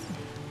 but...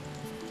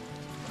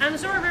 And the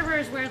Zora River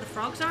is where the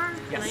frogs are,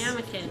 yes. and I am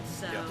a kid,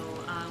 so,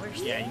 where's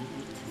the... Yeah,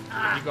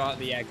 you got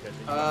the exit.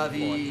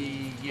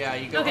 Yeah,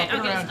 you go okay, up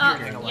and okay, around it's up.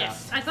 here and a left.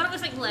 Yes, I thought it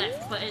was like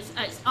left, but it's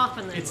up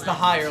and then It's left. the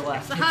higher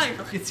left. It's the higher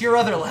left. It's your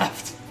other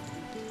left.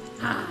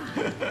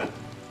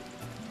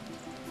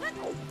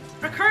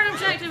 Our current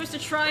objective is to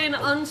try and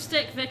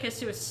unstick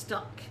Vicus, who is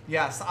stuck.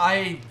 Yes,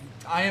 I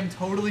am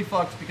totally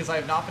fucked because I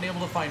have not been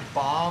able to find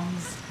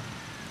bombs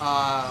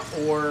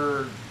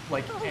or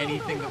like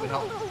anything that would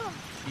help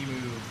me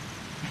move.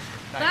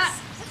 Nice.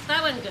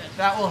 That went good.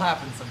 That will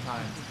happen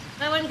sometimes.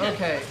 That went good.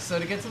 Okay, so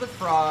to get to the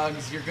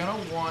frogs, you're gonna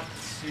want to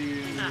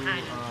shoot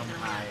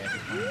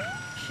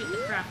the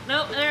crap.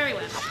 Nope, there he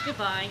went.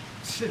 Goodbye.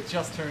 It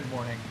just turned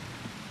morning.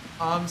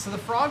 So the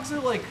frogs are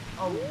like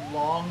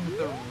along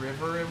the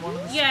river in one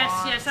of the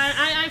spots. Yes,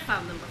 I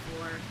found them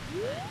before.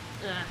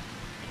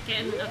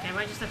 Okay, I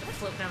might just have to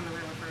float down the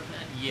river for a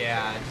bit.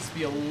 Yeah, just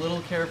be a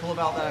little careful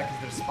about that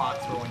because there's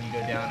spots where when you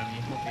go down and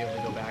you won't be able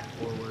to go back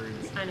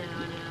forwards. I know.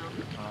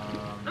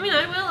 I mean,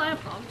 I will. I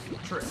have bombs.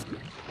 True.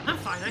 I'm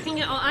fine.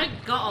 I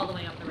got all the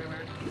way up the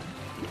river.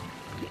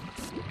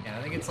 And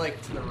I think it's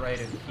like to the right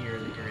of here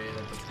that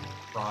the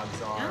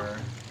frogs are.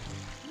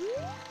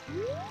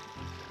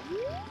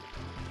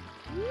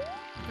 A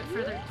bit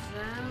further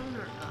down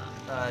or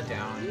up?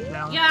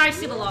 Down. Yeah, I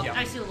see the log. Yep.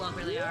 I see the log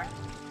where they are.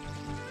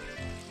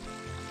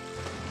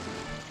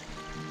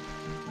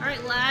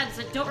 Alright, lads,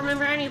 I don't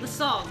remember any of the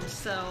songs,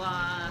 so,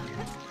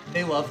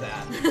 They love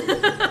that.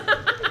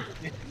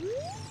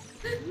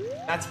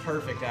 That's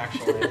perfect,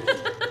 actually.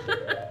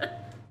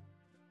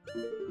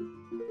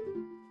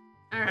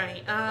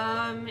 Alright,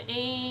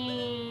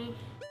 A...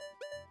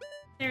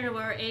 There no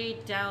more, A,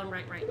 down,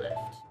 right,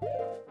 left.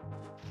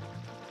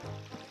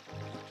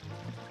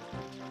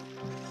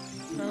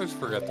 I always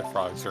forget the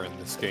frogs are in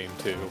this game,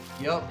 too.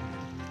 Yup.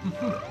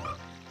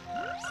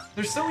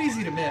 They're so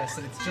easy to miss,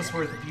 and it's just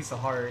worth a piece of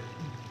heart.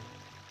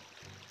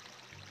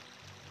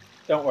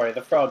 Don't worry,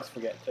 the frogs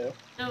forget too.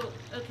 Oh,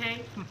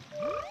 okay.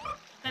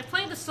 I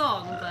played the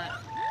song, but...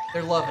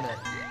 They're loving it.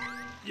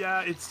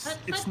 Yeah, it's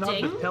not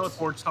dings? the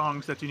teleport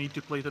songs that you need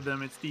to play to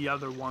them, it's the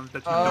other ones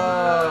that you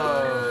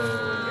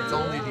Oh, it's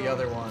only the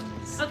other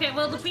ones. Okay,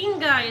 well, the bean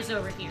guy is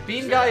over here.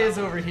 Bean guy is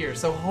over here,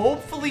 so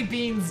hopefully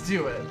beans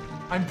do it.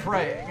 I'm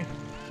praying.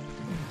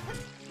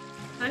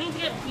 I need to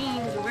get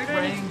beans. Where do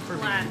I need to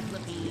plant the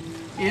beans?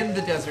 In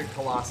the Desert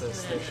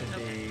Colossus, there should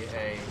be a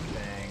thing.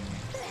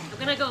 I'm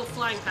gonna go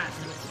flying past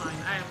him, it's fine.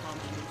 I have bomb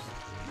shoes.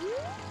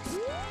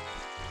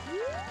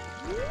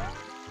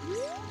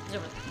 He's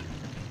over there.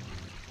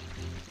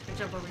 I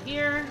jump over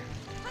here.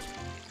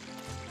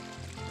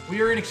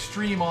 We are in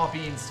extreme all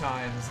beans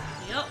times.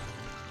 Yep.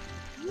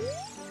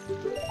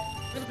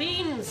 For the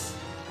beans!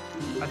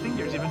 I think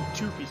there's even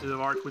 2 pieces of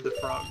art with the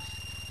frogs.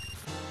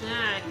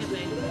 Yeah, it could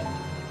be. I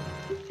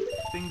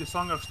think the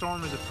Song of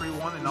Storm is a free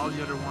one, and all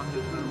the other ones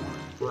is another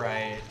one.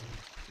 Right.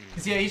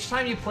 Because yeah, each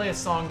time you play a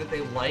song that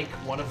they like,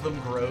 one of them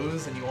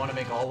grows, and you want to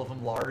make all of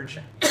them large.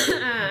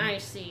 I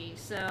see.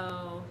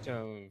 So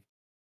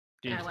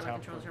Yeah, one of the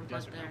controls are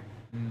unplugged there.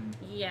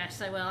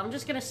 Yes, I will. I'm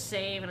just gonna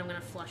save, and I'm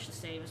gonna flush the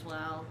save as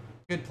well.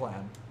 Good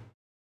plan.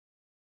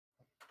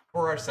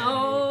 For our sanity.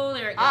 Oh,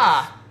 there it goes.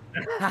 Ah!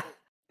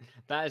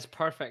 That is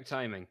perfect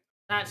timing.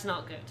 That's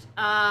not good.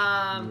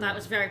 That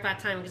was very bad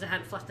timing because I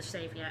hadn't flushed the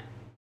save yet.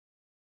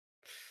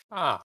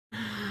 Ah.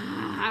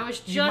 I was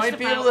just You might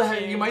be able about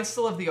to. You might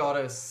still have the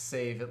auto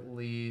save at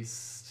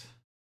least.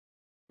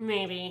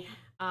 Maybe.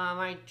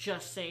 I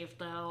just saved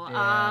though.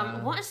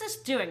 Yeah. What is this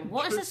doing?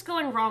 What is this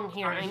going wrong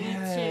here? I need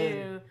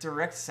to...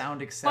 Direct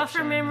sound exception.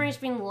 Buffer memory's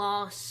been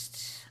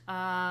lost.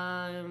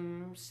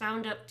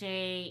 Sound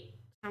update.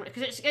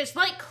 Because it's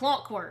like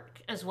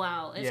clockwork as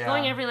well. It's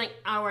going every like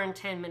hour and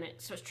 10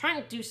 minutes. So it's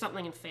trying to do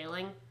something and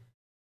failing.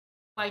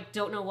 But I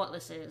don't know what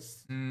this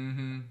is.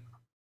 Mm-hmm.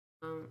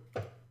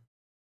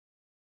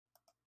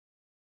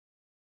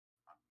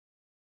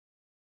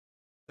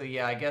 So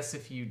yeah, I guess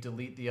if you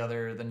delete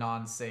the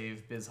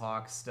non-save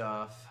BizHawk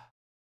stuff,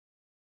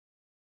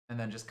 and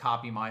then just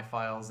copy my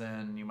files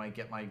in, you might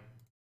get my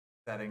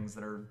settings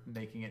that are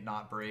making it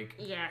not break.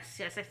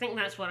 Yes, I think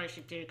that's what I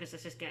should do, because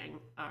this is getting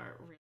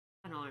really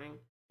annoying.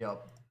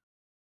 Yep.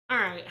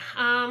 Alright,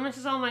 this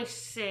is all my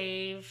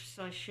save,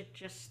 so I should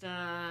just,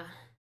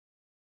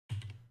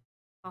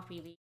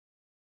 copy the...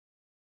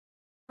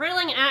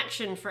 Thrilling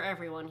action for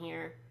everyone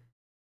here.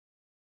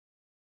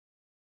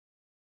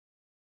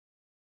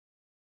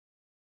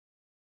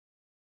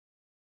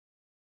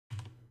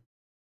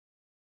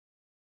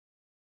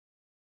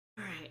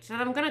 Alright, so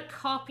I'm gonna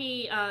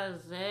copy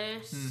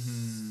this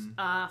in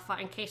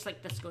case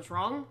like this goes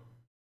wrong.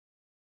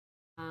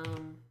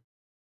 Then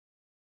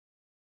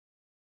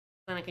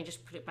I can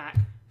just put it back.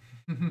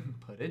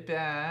 Put it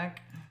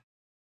back.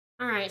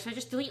 Alright, so I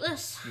just delete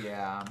this.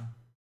 Yeah.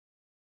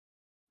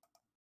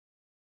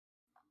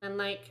 And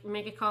like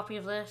make a copy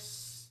of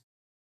this.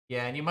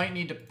 Yeah, and you might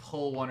need to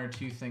pull 1 or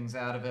 2 things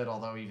out of it,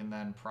 although even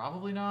then,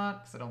 probably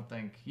not, because I don't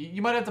think...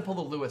 You might have to pull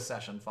the Lewis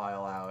session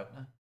file out.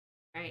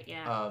 Right,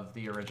 yeah. of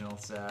the original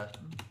set.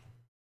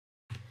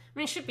 I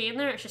mean, it should be in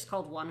there. It's just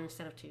called 1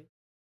 instead of 2.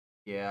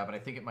 Yeah, but I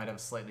think it might have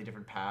slightly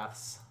different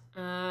paths.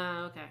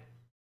 Okay.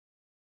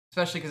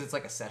 Especially because it's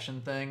like a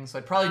session thing. So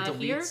I'd probably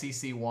delete here?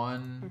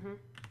 CC1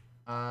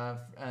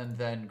 and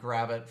then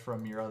grab it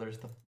from your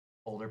the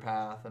folder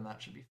path, and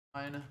that should be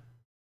fine.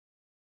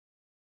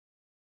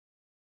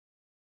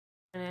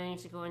 And then I need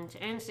to go into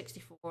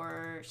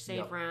N64,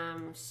 save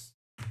RAMs.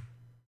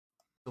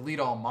 Delete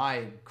all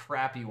my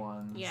crappy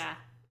ones. Yeah,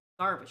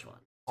 garbage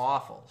ones.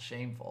 Awful,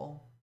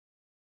 shameful.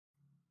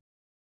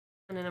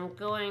 And then I'm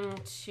going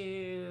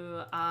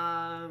to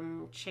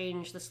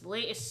change this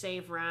latest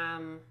save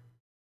RAM.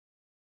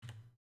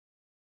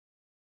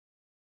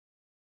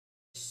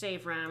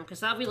 Save RAM,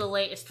 because that'll be the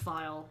latest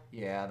file.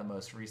 Yeah, the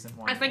most recent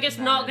one. I think it's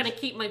not going to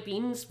keep my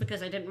beans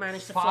because I didn't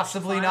manage to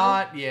possibly flush the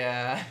file. not,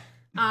 yeah.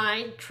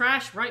 I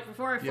crashed right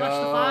before I flushed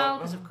the file,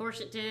 because of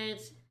course it did.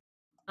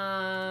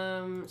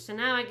 So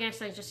now I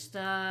guess I just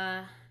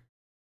try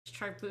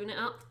booting it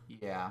up.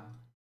 Yeah.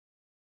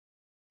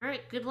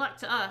 Alright, good luck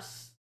to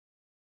us.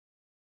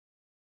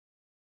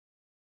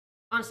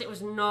 Honestly, it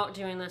was not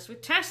doing this. We've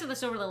tested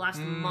this over the last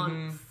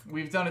month.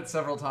 We've done it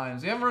several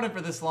times. We haven't run it for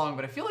this long,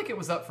 but I feel like it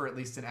was up for at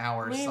least an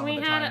hour. We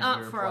had it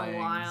up for a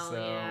while,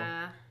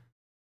 yeah.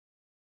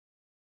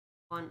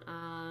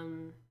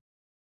 On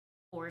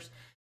course.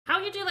 How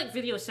you do like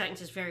video settings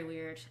is very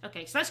weird.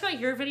 Okay, so that's got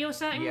your video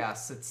setting.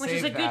 Yes, it's which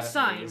is a good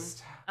sign.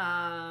 So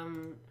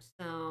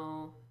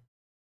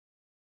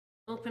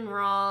open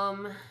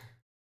ROM.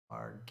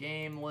 Our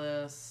game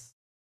list.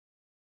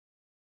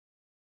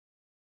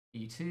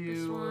 E2.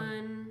 This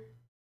one.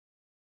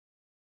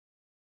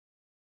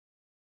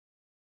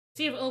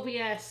 See if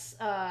OBS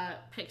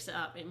picks it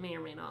up. It may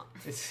or may not.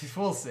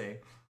 We'll see.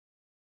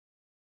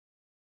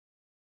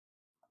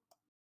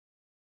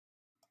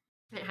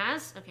 It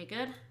has? Okay,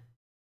 good.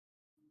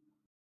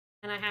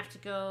 And I have to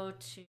go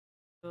to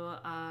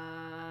Lua's.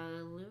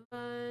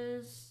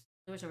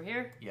 Lua's over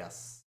here?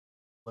 Yes.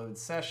 Load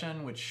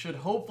session, which should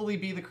hopefully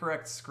be the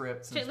correct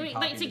script.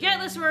 To get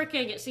this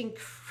working, it's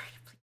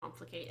incredibly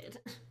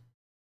complicated.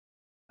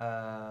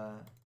 Oh,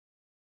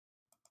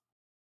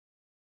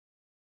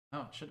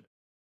 it should have been.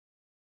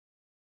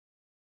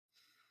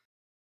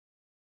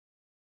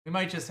 We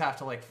might just have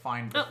to like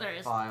find the there it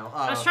is. file.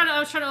 I was trying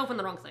to open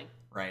the wrong thing.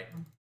 Right.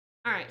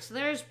 Alright, so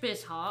there's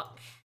BizHawk.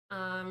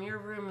 Your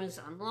room is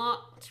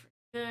unlocked.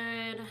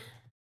 Good.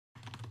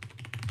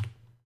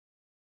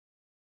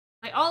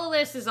 Like, all of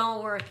this is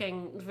all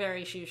working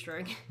very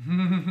shoestring.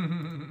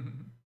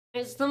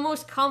 It's the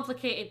most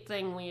complicated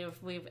thing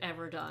we've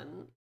ever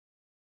done.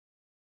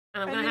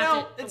 And I'm gonna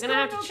have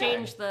to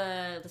change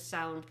the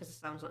sound because the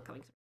sound's not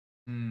coming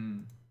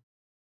through.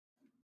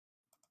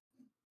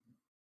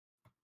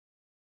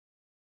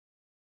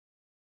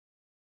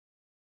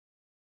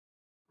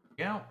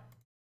 Yeah.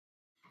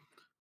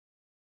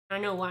 I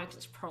know why, because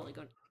it's probably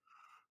going.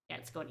 Yeah,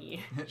 it's going to you.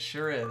 It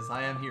sure is.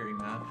 I am hearing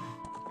that.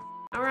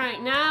 All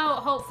right, now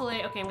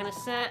hopefully, okay, I'm gonna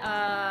set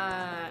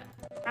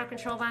crowd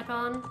control back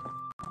on.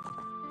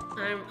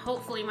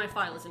 Hopefully my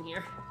file is in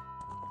here.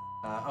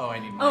 I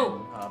need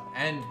mine up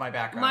and my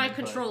background. My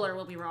controller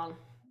will be wrong.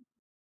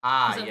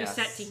 Ah, yes. Because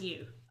it'll be set to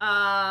you.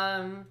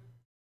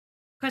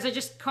 Because I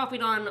just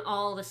copied on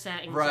all the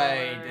settings.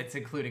 Right, it's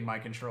including my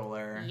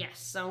controller. Yes,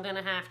 so I'm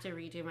gonna have to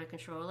redo my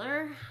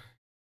controller. Is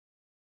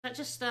that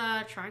just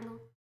triangle?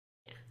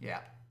 Yeah.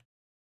 Yeah.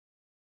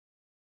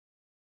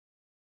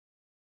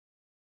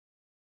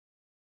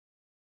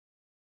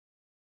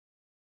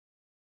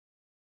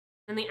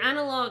 And the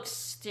analog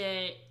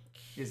stick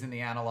is in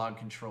the analog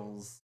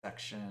controls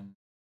section.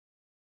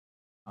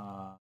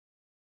 No,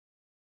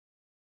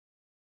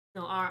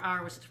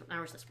 R was this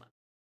one.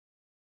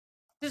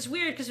 It's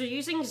weird because we're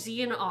using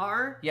Z and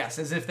R. Yes,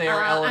 as if they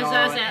are L&R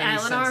on any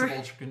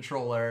sensible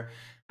controller.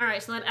 All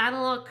right, so that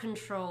analog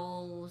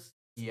controls.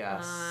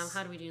 Yes.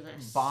 How do we do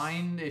this?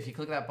 Bind. If you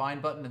click that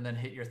bind button and then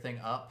hit your thing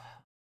up.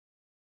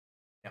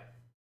 Yep.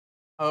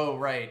 Oh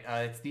right,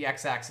 it's the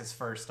x-axis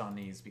first on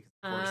these because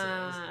of course it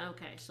is.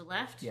 Okay, so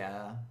left.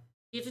 Yeah.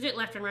 You have to do it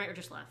left and right, or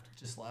just left?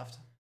 Just left.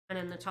 And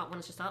then the top one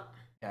is just up.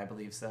 Yeah, I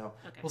believe so.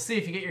 Okay. We'll see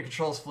if you get your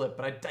controls flipped,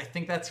 but I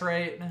think that's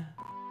right.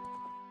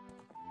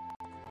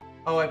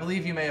 Oh, I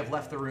believe you may have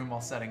left the room while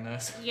setting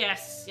this.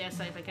 Yes, I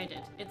think I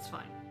did. It's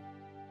fine.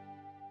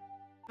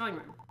 Drawing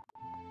room.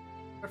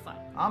 We're fine.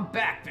 I'm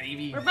back,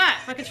 baby. We're back.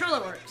 My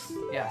controller works.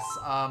 Yes.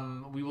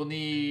 We will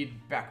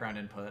need background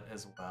input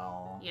as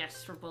well.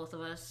 Yes, for both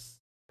of us.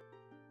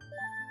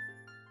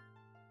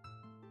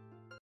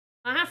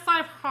 I have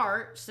 5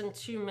 hearts and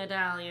 2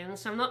 medallions,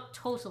 so I'm not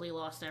totally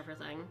lost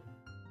everything.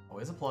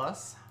 Always a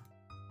plus.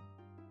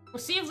 We'll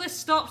see if this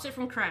stops it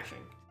from crashing.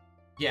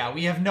 Yeah,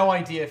 we have no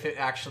idea if it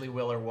actually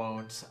will or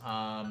won't.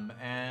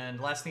 And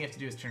last thing you have to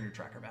do is turn your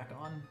tracker back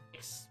on.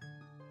 Yes.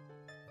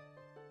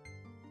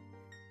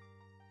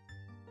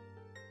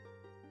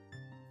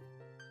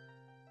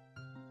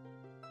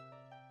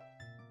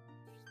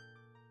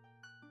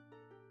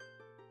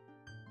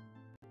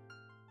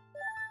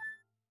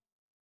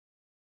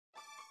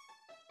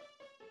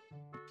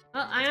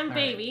 Well, I am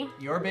baby.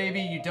 Right. You're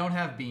baby, you don't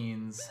have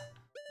beans.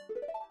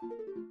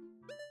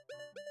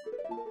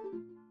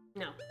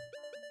 No.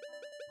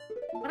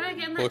 What did I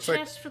get in that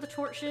chest for the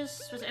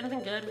torches? Was it anything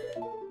good? I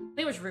think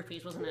it was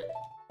rupees, wasn't it?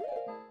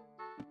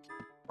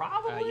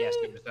 Probably. Yes,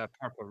 it was a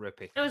purple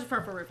rupee. It was a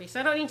purple rupee,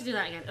 so I don't need to do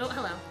that again. Oh,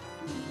 hello.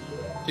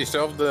 Do you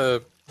still have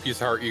the piece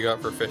of heart you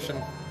got for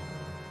fishing?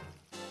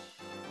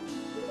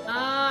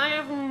 I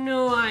have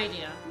no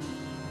idea.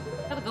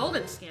 I got the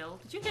golden scale.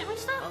 Did you get me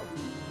stuff? Oh.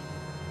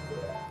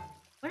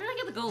 Where did I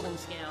get the golden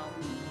scale?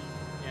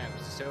 Yeah, it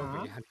was the silver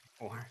you had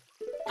before.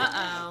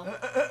 Uh-oh.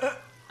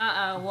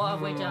 Uh-oh, what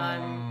have we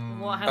done?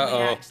 What have we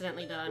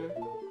accidentally done?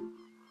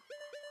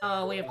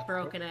 Oh, we have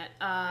broken it.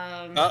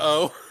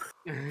 Uh-oh.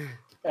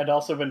 I'd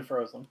also been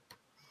frozen.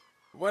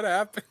 What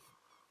happened?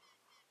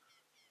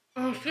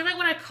 I feel like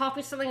when I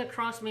copy something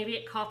across, maybe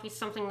it copies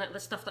something that the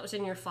stuff that was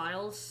in your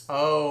files.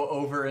 Oh,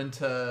 over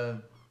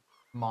into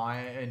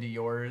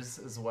yours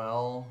as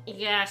well.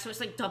 Yeah, so it's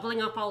like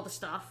doubling up all the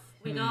stuff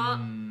we got.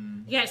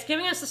 Yeah, it's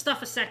giving us the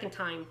stuff a second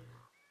time.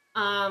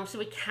 So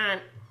we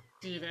can't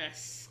do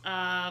this.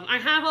 I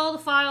have all the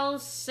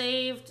files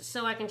saved,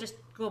 so I can just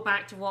go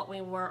back to what we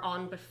were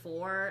on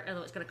before,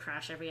 although it's gonna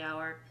crash every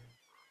hour.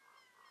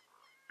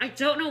 I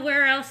don't know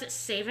where else it's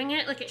saving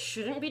it, like it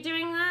shouldn't be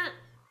doing that,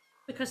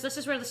 because this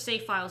is where the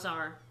save files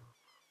are.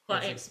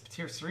 But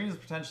Serena's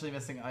potentially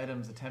missing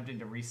items, attempting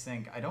to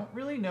resync. I don't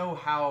really know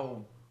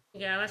how...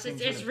 Yeah, it's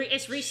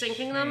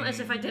resyncing them as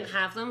if I didn't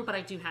have them, but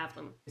I do have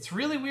them. It's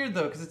really weird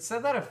though, because it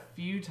said that a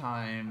few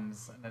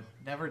times, and it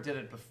never did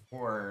it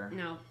before.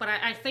 No, but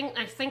I think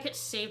it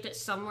saved it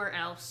somewhere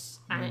else,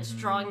 and it's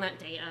drawing that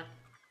data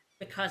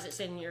because it's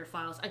in your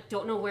files. I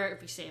don't know where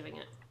it'd be saving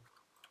it.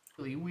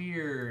 Really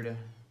weird.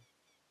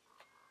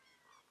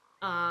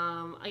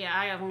 Yeah,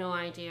 I have no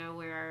idea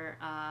where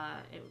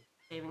it was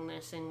saving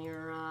this in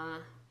your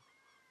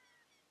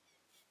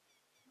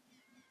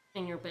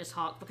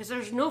BizHawk, because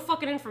there's no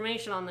fucking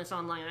information on this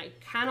online. I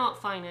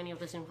cannot find any of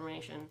this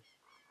information.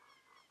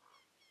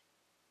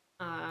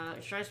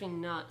 It drives me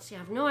nuts. Yeah,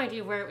 I have no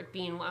idea where it would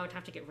be and what I would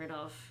have to get rid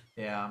of.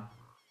 Yeah.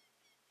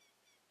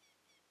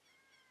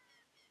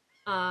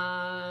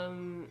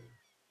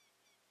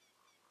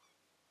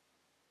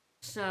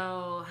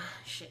 So,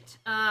 shit.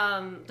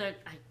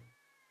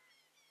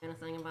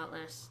 Anything about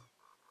this?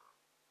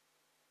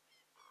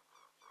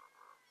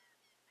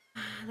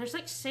 There's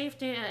like save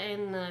data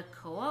in the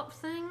co-op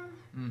thing.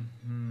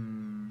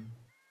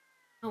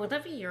 Oh, would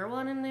that be your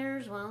one in there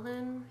as well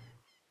then?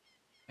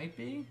 Might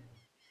be.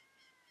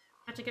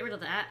 Have to get rid of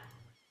that.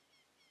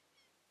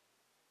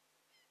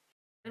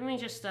 Let me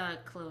just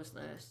close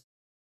this.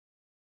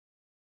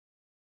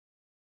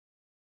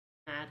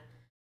 Add.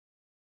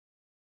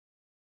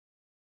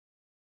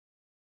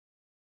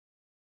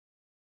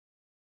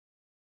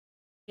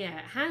 Yeah,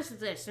 it has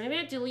this. Maybe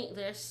I delete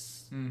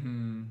this.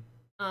 And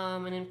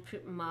then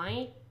put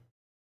my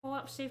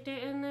co-op save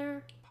data in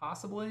there.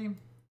 Possibly.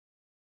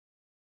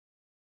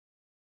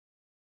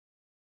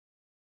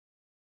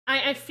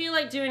 I feel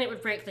like doing it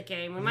would break the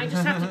game. We might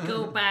just have to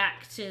go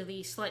back to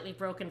the slightly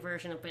broken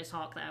version of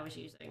BizHawk that I was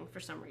using for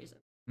some reason.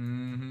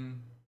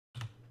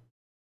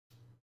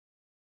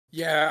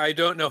 Yeah, I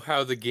don't know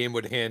how the game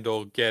would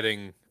handle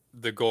getting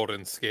the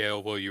golden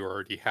scale while you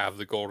already have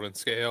the golden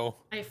scale.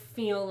 I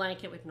feel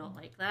like it would not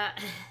like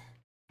that.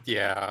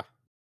 Yeah.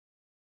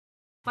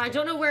 But I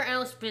don't know where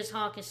else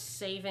BizHawk is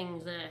saving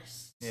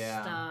this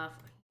stuff.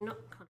 No,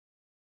 come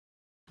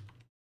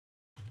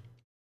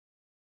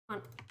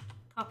on.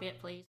 Copy it,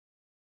 please.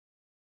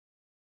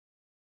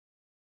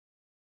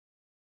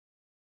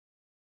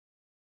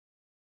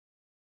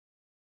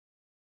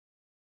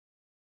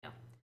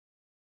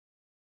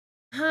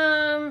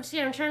 So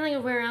yeah, I'm trying to think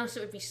of where else it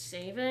would be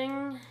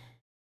saving.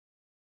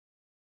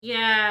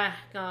 Yeah,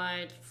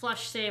 God.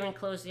 Flush save and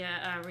close the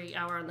every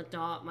hour on the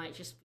dot might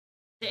just...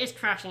 It is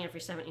crashing every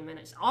 70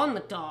 minutes on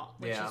the dot,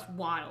 which is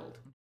wild.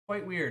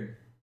 Quite weird.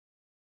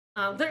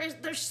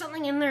 There's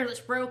something in there that's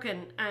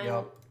broken,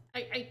 and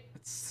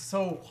it's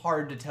so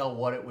hard to tell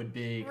what it would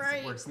be, because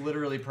it works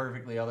literally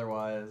perfectly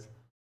otherwise.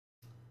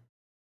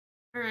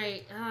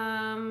 Alright,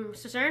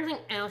 so is there anything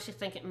else you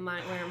think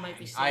where it might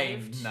be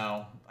saved?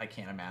 No, I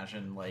can't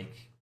imagine,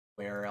 like,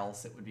 where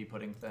else it would be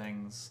putting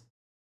things.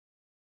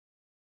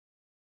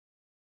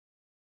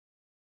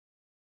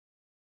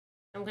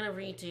 I'm gonna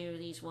redo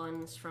these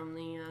ones from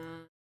the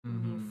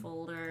new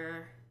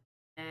folder,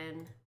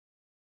 and...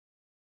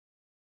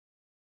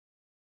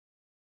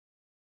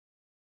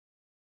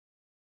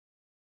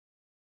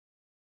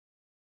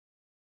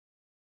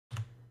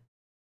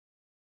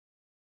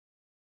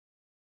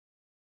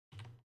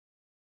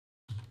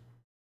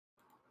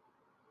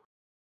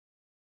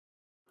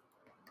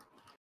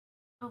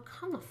 Oh,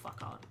 come the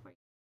fuck on.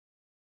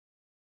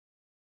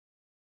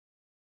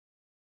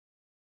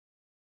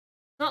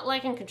 Not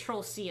liking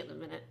Control-C at the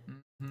minute.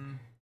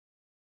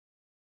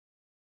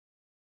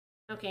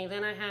 Okay,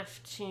 then I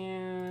have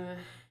to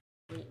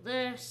delete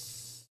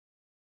this.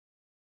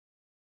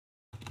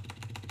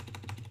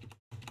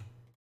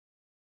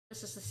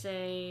 This is the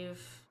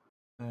save.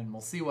 And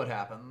we'll see what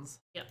happens.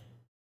 Yep.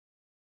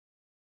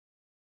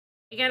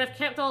 Again, I've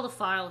kept all the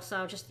files,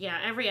 so just, yeah,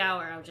 every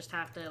hour I'll just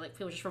have to, like,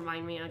 people just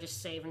remind me, I'll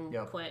just save and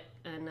quit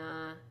and,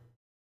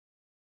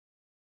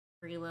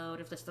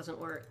 reload if this doesn't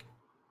work.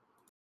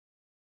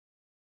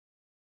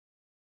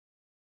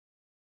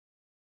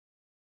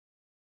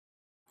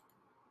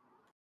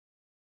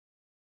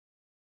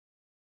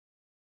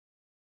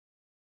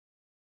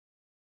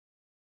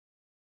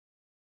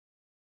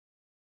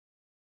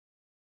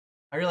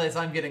 I realize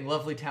I'm getting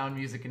lovely town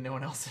music and no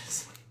one else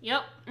is.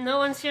 Yep, no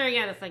one's hearing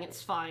anything,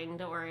 it's fine,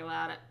 don't worry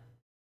about it.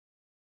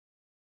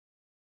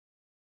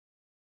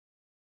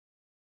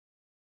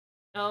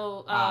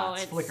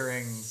 It's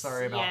flickering.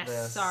 Sorry about this.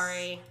 Yes,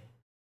 sorry.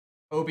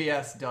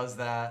 OBS does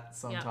that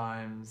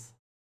sometimes.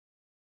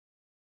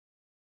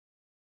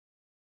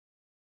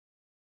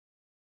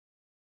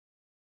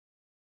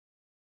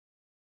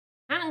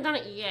 I hadn't done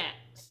it yet,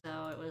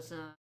 so it was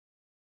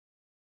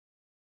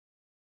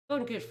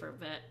going good for a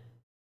bit.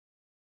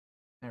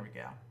 There we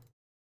go.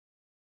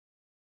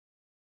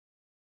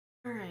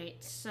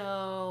 Alright,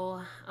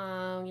 so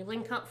you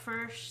link up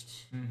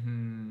first.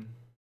 Mm-hmm.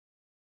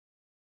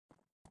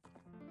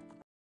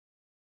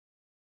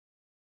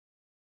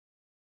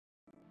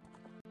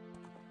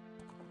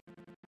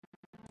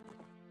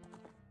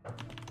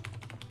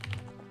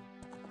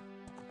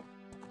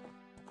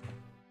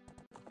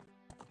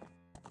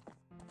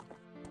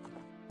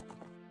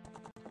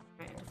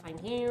 Alright, to find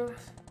you.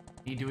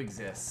 Need to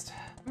exist.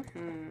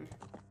 Mm-hmm.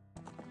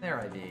 There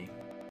I be.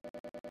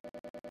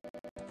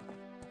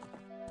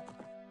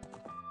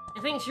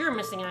 I think you're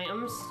missing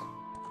items.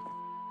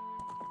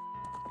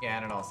 Yeah,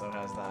 and it also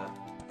has that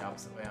the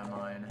opposite way on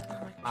mine.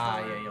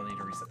 Yeah, you'll need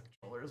to reset the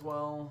controller as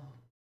well.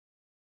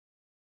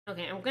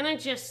 Okay, I'm gonna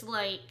just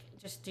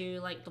do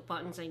like the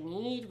buttons I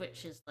need,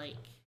 which is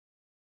like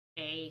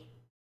A,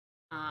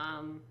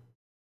 and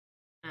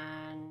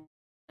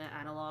the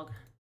analog.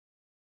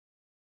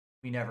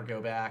 We never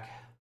go back.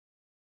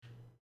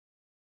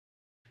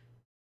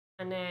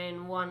 And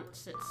then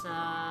once it's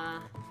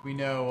We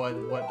know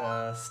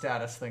what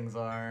status things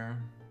are.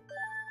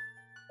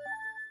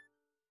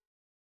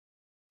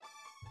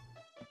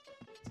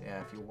 So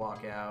yeah, if you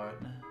walk out,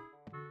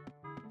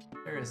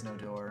 there is no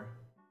door.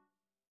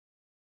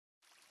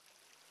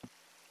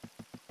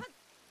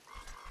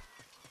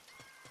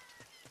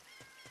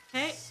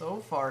 okay. So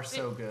far,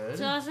 so good.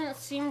 Doesn't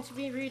seem to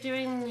be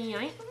redoing the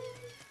item.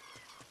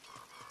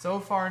 So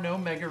far, no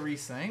mega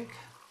resync.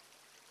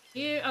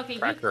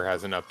 Tracker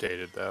hasn't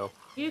updated though.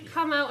 You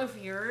come out of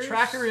yours.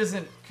 Tracker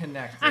isn't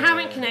connected. I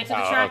haven't connected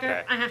the tracker.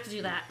 Okay. I have to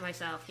do that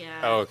myself.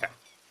 Yeah. Oh, okay.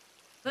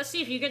 Let's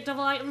see if you get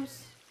double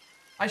items.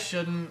 I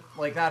shouldn't.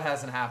 Like, that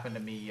hasn't happened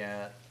to me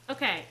yet.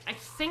 Okay, I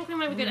think we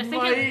might be good. I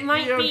think it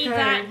might be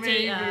that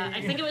data.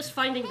 I think it was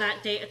finding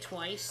that data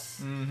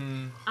twice.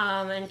 Mm-hmm.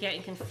 And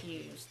getting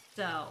confused.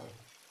 So,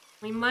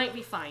 we might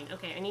be fine.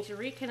 Okay, I need to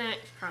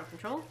reconnect crowd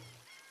control.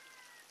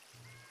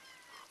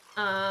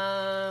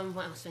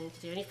 What else do I need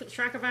to do? I need to put the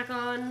tracker back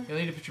on. You'll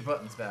need to put your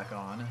buttons back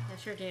on. I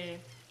sure do.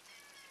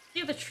 See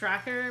if the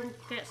tracker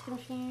gets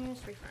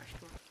confused. Refresh.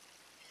 Come on.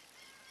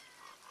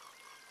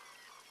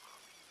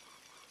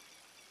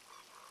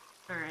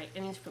 Alright, I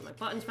need to put my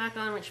buttons back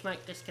on, which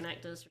might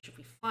disconnect us, which would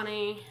be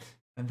funny.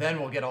 And then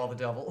we'll get all the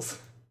doubles.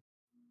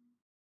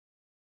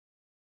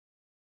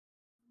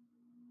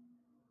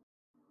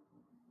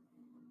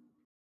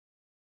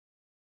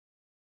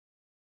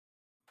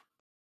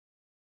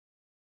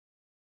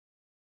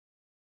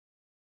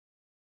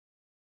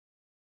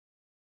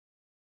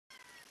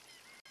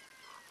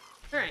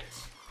 Alright.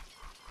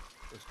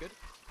 Looks good.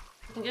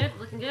 Looking good,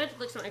 looking good.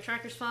 Looks like my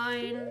tracker's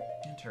fine.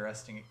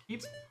 Interesting. It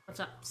keeps What's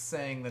up?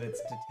 saying that it's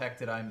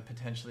detected I'm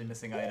potentially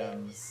missing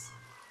items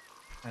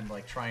and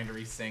like trying to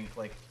resync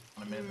like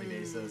on a minutely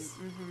basis.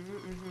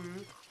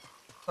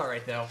 It's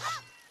alright though.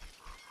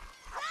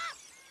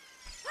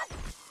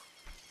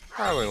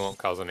 Probably won't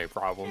cause any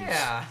problems.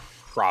 Yeah.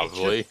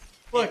 Probably.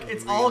 Look,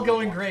 it's all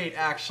going great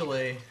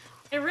actually.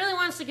 It really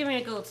wants to give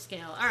me a gold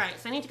scale. Alright,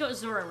 so I need to go to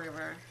Zora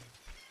River.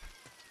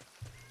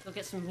 Go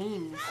get some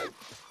memes.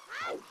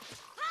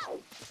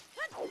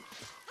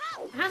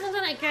 It hasn't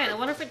done it again. I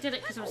wonder if it did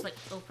it because I was like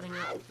opening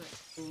up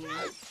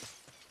the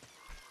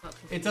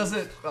It does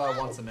it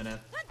once a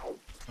minute.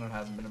 And it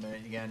hasn't been a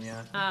minute again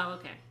yet. Oh,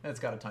 okay. It's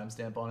got a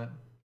timestamp on it.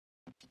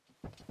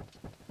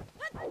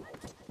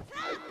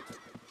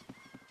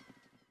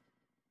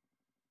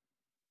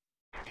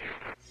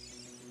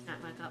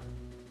 Back up.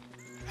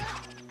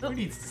 Who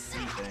needs to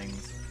see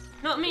things?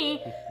 Not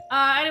me.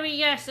 Anyway,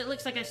 yes, it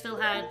looks like I still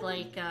had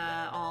like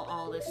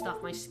all this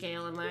stuff, my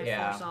scale and my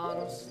 4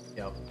 songs.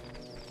 Yep.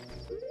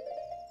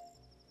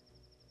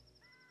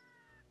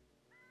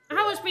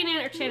 How has been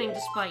entertaining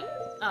despite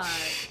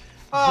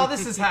Oh,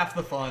 this is half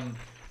the fun.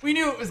 We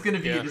knew it was going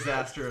to be a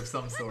disaster of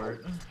some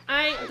sort.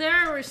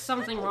 there was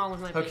something wrong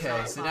with my base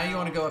Okay, so now you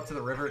want to go up to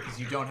the river because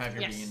you don't have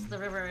your bean. Yes, the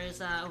river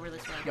is over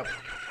this way. Yep.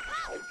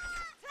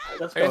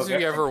 Have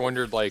you ever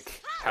wondered,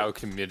 like, how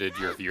committed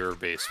your viewer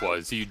base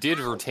was? You did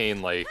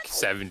retain, like,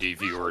 70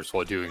 viewers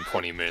while doing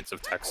 20 minutes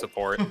of tech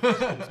support.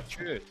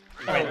 True.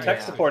 I mean,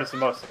 tech support is the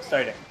most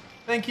exciting.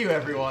 Thank you,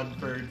 everyone,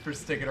 for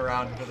sticking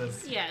around for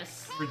this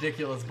Yes.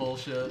 ridiculous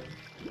bullshit.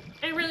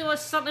 It really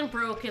was something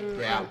broken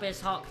Yeah. in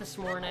BizHawk this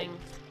morning.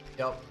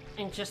 Yep.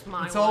 And just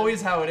my It's one.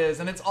 always how it is,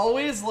 and it's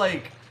always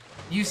like,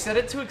 you set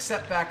it to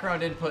accept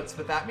background inputs,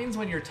 but that means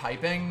when you're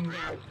typing,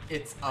 Yeah.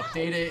 it's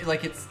updated,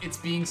 like it's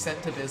being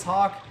sent to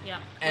BizHawk, Yeah.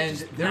 and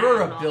Which is there bad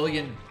are and a awful.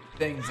 billion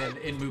things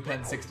in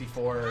MuPen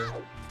 64.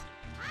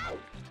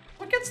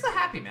 What gets the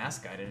happy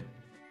mask guy to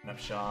open up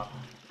shop?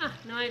 Ah,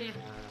 no idea.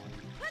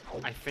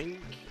 I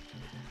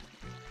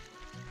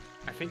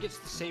think it's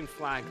the same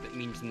flag that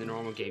means in the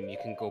normal game you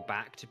can go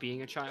back to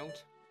being a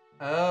child,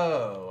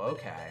 Oh,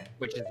 okay.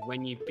 which is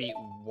when you beat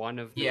one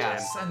of the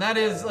Yes, and that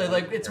is,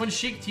 like, it's when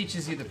Sheik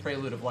teaches you the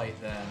Prelude of Light,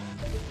 then.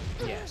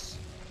 Yes.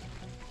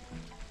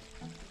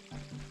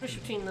 Push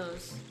between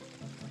those.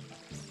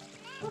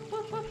 Whoop,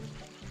 whoop, whoop.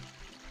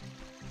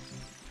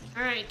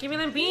 Alright, give me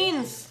them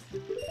beans!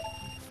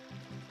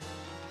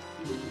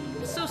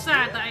 It's so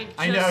sad that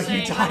I know, you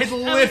saved. died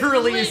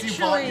literally as you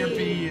bought your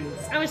beans.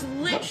 I just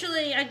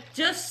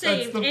That's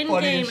saved the in-game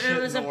funniest and I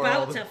shit was in the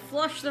about world. to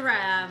flush the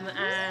RAM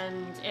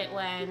and it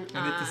went,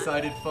 And it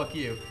decided, fuck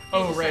you.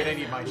 Oh, right, I decided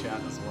need my no.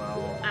 chat as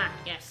well. Ah,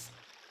 yes.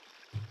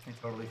 I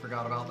totally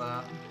forgot about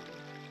that.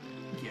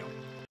 Thank you.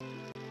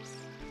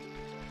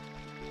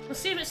 Let's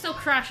see if it still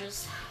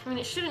crashes. I mean,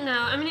 it shouldn't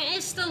now. I mean, it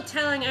is still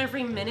telling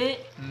every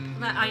minute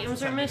that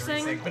items are Send me to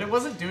missing. resync, but it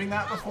wasn't doing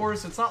that before,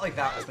 so it's not like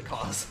that was the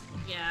cause.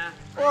 Yeah.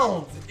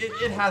 Well,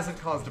 it hasn't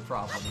caused a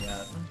problem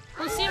yet.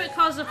 Let's see if it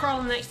causes a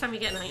problem next time you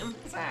get an item.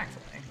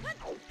 Exactly.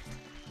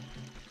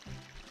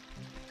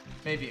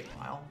 Maybe a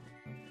while.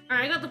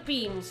 Alright, I got the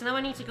beans, so now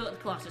I need to go to the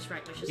Colossus,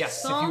 right? Which is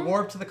Yes, the if you song.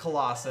 warp to the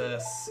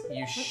Colossus,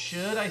 you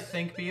should, I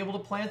think, be able to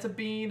plant a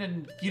bean,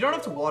 and you don't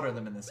have to water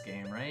them in this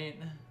game, right?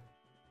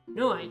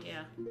 No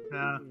idea.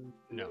 Yeah.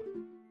 No.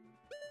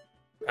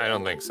 I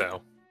don't think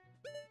so.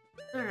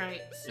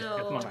 Alright, Come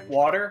so... on.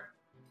 Water?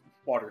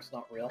 Water's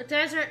not real. The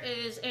desert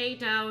is A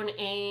down,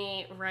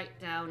 A, right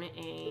down,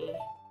 A.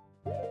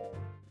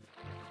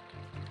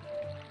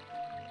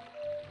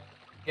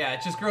 Yeah,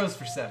 it just grows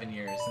for 7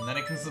 years, and then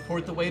it can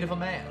support the weight of a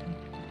man.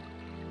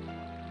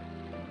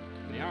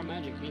 They are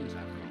magic beans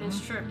after all.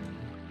 It's true.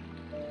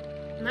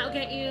 And that'll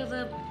get you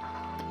the...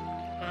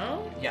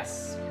 Oh?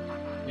 Yes,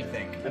 we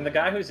think. And the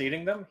guy who's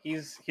eating them,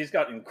 he's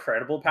got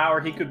incredible power.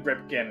 He could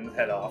rip Ganon's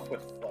head off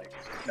with like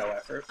no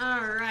effort.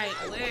 Alright,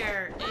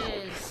 where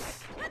is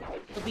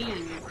the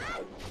bean?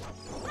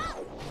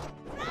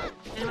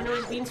 Anyone know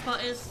where the bean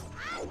spot is?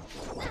 I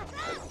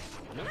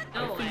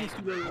No think way. it's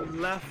to the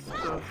left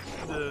of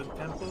the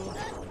temple.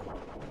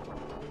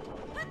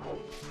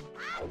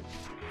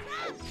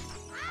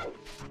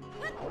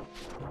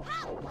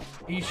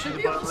 You should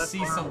be able to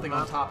see something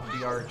on top of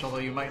the arch, although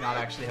you might not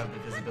actually have the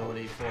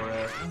visibility for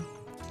it.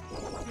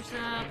 There's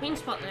a bean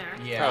spot there.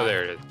 Yeah. Oh,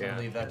 there it is, I yeah.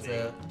 believe that's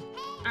it.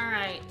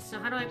 Alright, so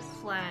how do I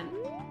plant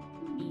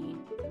bean?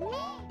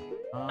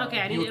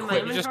 Okay, I need you it in my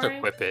equip, You just inventory?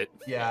 equip it.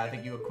 Yeah, I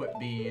think you equip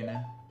Bean.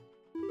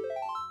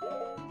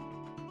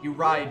 You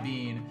ride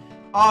Bean.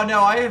 Oh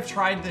no, I have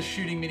tried this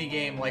shooting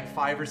minigame like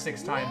 5 or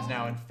 6 times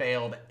now and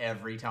failed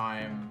every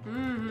time.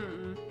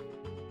 Mm-hmm.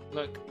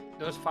 Look,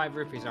 those 5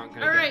 rupees aren't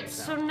gonna Alright, get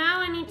so now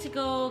I need to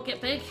go get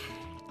big.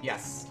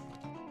 Yes.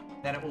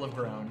 Then it will have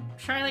grown.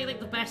 Try like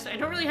the best. I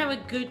don't really have a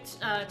good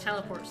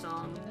teleport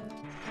song.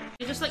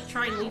 You just like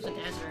try and leave the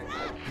desert.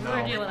 No No.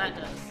 idea what that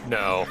does.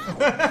 No.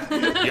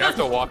 You have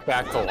to walk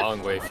back the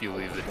long way if you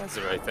leave the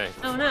desert, I think.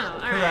 Oh no! All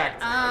right.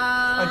 Correct.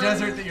 A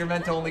desert that you're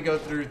meant to only go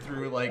through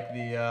like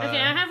the.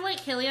 Okay, I have Lake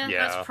Hylia.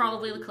 Yeah. That's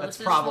probably the closest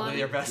That's probably one.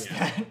 your best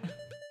bet.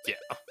 Yeah.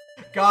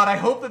 God, I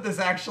hope that this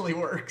actually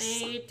works.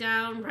 A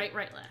down, right,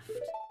 left.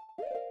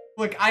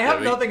 Look, I have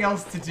Really? nothing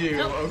else to do.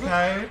 Nope.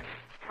 Okay.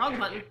 Wrong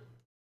button.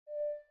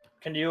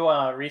 Can you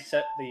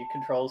reset the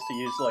controls to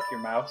use like your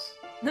mouse?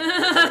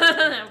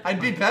 I'd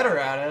be better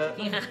at it.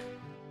 Yeah.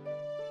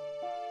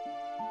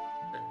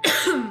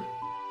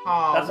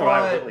 Aw, That's what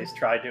I would what? at least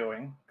try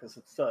doing, because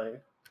it's Good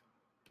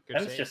and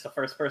it's save. just a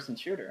first-person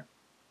shooter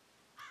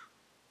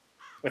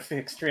with the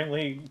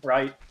extremely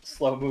bright,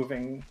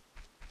 slow-moving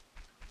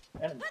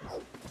enemies.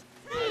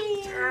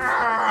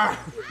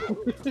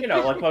 You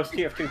know, like most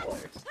TF2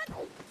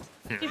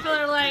 players. People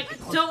are like,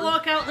 don't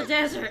walk out the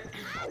desert.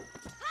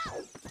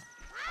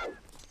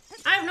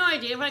 I have no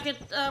idea if I could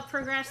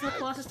progress in the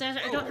Colossus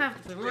Desert. I don't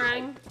have the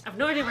boomerang. I have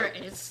no idea where it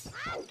is.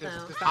 Does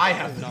No. that I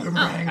have the not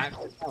boomerang.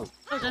 actually count?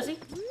 Oh, does he?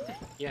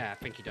 Yeah, I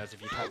think he does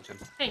if you talk to him.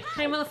 Hey,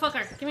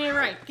 motherfucker, give me a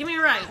ride. Give me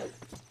a ride.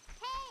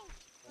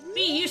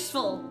 Be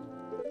useful.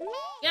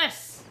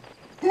 Yes.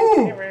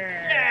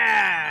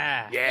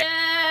 Yeah!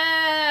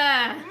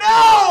 Yeah.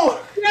 No!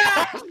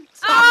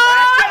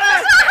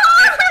 Ah!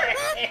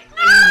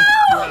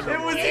 It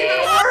was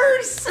even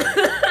worse!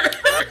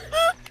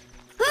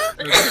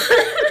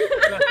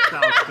 That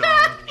sounds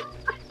dumb.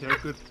 There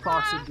could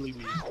possibly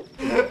be.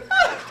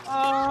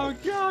 Oh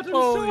god, I'm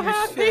Holy so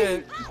happy!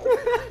 shit.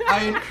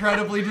 I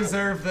incredibly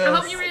deserve I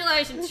hope this. you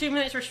realize in 2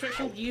 minutes we're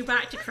switching you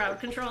back to crowd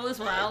control as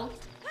well.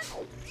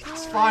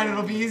 It's fine,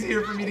 it'll be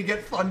easier for me to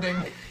get funding.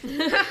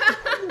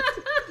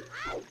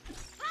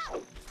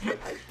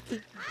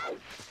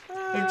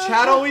 If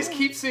Chad always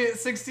keeps me at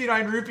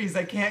 69 rupees,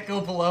 I can't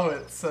go below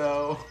it,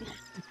 so...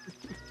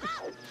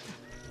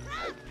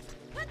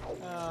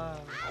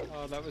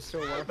 Oh, that was so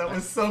worth That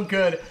was so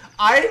good.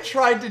 I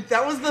tried to...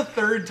 That was the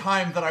third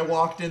time that I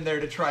walked in there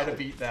to try to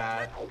beat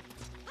that.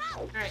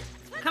 Alright,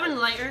 coming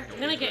lighter. I'm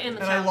gonna get in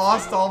the And I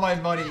lost all my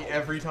money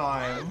every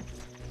time.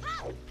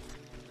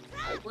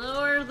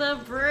 Lower the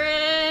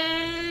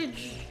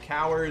bridge!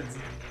 Cowards.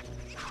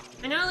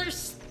 I know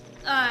there's,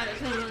 I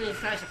don't know what these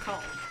guys are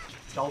called.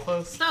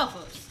 Stelfos?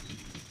 Stalfos.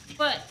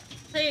 But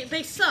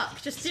they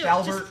suck. Just do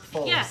Stalbert it.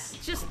 Foes. Yes,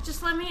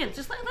 just let me in.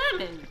 Just let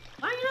them in.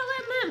 Why are you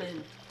not letting them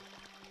in?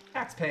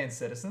 Tax-paying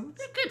citizens.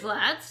 They're good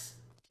lads.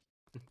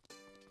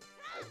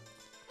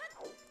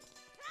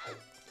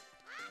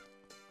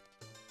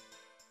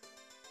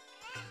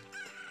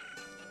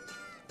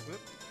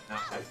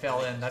 Oh, I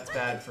fell in. That's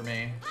bad for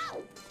me.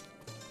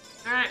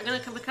 Alright, I'm gonna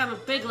become a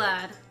big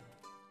lad.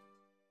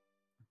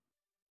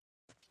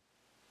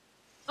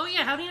 Oh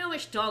yeah, how do you know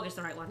which dog is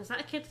the right one? Is that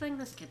a kid thing?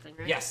 That's a kid thing,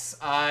 right? Yes,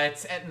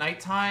 it's at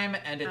nighttime,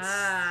 and it's...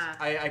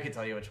 I can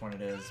tell you which one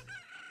it is.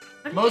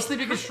 Mostly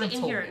because Shrimp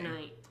told me. At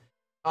night?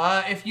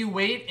 If you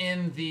wait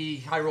in the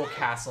Hyrule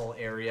Castle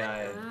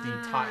area, the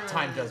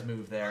time does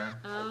move there.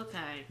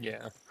 Okay.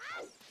 Yeah.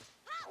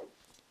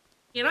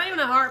 You're not even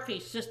a heart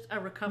piece, just a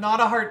recovery.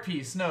 Not a heart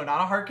piece, no, not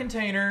a heart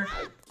container.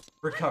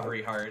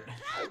 Recovery heart.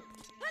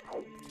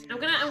 I'm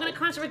gonna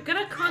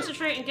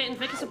concentrate on getting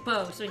Vickers a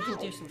bow so he can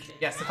do some shit.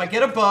 Yes, if I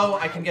get a bow,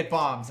 I can get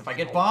bombs. If I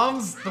get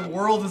bombs, the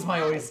world is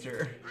my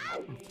oyster.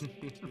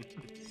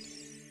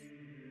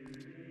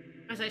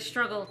 As I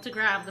struggle to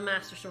grab the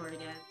Master Sword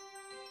again.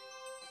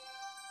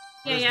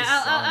 Where's Yeah,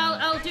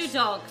 the I'll do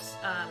dogs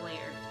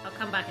later. I'll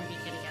come back and be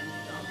kid again and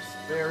do dogs.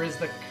 Where is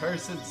the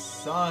cursed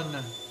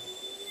sun?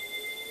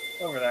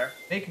 Over there.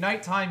 Make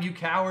nighttime, you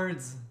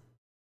cowards.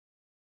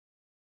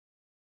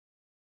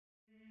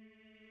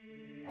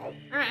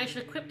 Alright, I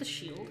should equip the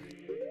shield.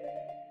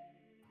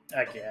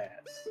 I guess.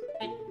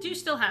 I do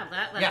still have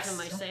that. That's Yes. in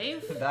my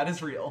save. That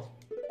is real.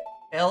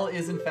 L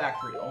is in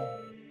fact real.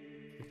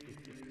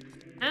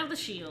 I have the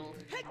shield.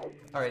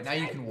 Alright, now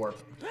you can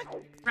warp.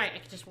 Right, I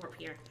can just warp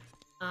here.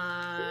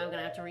 I'm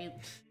gonna have to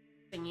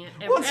sing it.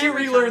 Once you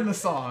every relearn time. the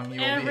song, you will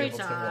be Every able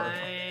to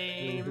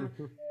time.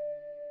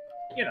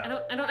 You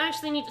know. I don't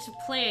actually need to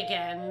play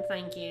again,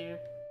 thank you.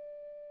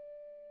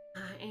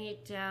 A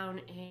down,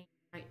 A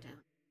right down.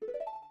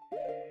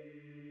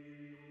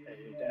 A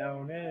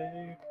down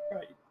A,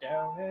 right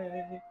down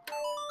A.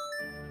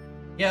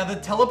 Yeah, the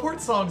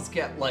teleport songs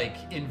get, like,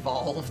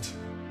 involved.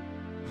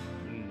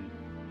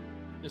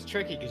 It's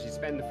tricky because you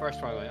spend the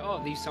first while like, oh,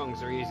 these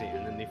songs are easy,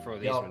 and then they throw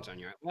these ones on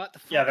you. What the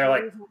fuck? Yeah, they're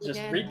like, just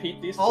repeat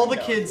these. All the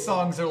notes. kids'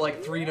 songs are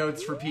like 3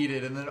 notes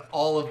repeated, and then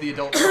all of the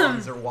adult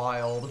songs are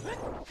wild.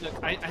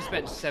 Look, I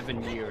spent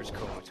 7 years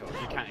Komoto.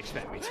 You can't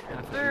expect me to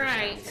have that.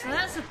 Alright, so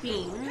that's a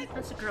bean.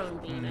 That's a grown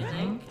bean, I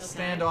think. Okay.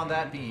 Stand on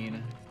that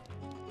bean.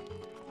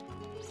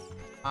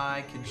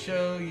 I can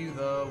show you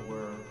the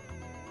world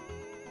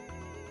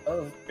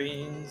of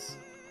beans.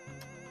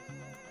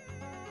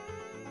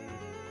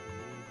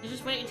 You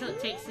just wait until it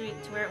takes you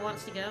to where it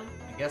wants to go?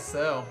 I guess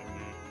so.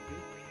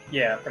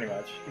 Yeah, pretty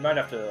much. You might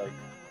have to like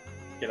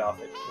get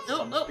off it with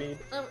some speed.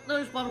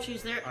 There's bomb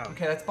shoes there.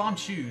 Okay, that's bomb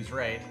shoes,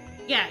 right?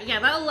 Yeah,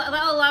 that'll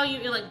allow you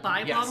to like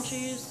buy bomb Yes.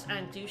 shoes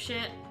and do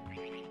shit.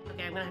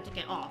 Okay, I'm gonna have to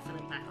get off and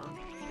then back on.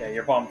 Yeah,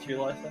 your bomb 2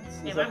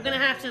 license. Yeah, but I'm gonna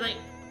have to like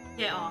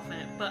get off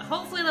it. But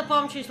hopefully the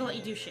bomb shoes will let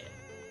you do shit.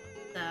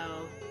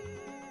 So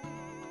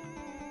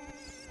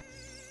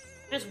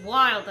it's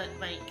wild that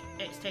like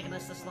it's taken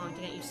us this long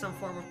to get you some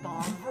form of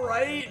bomb.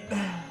 Right?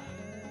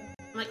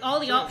 Like all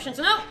the options.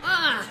 No!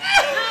 No!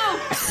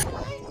 It's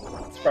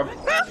probably...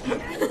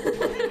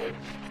 I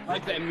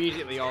like that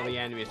immediately all the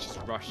enemies just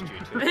rushed you to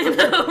I it.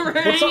 know,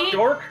 right? What's up,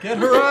 dork? Get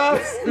her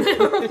ass! They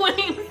were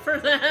waiting for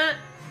that.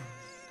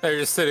 They're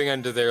just sitting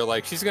under there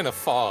like, she's gonna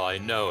fall, I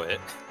know it.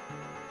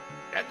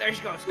 Yeah, there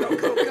she goes. Go,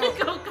 go,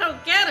 go. Go,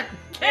 get her!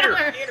 Get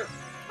her!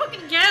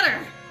 Fucking get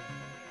her!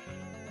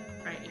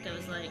 Right, it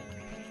goes like...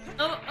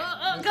 Oh,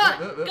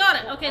 got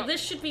it! Okay,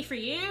 this should be for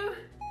you.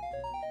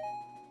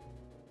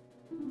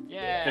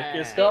 Yeah. Pick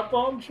your stop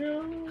bomb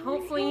shoe.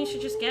 Hopefully you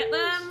should just get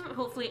them.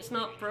 Hopefully it's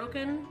not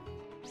broken.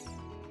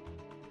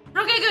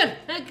 Okay, good!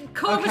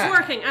 Code was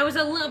working. I was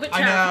a little bit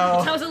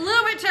terrified. I was a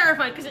little bit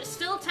terrified because it's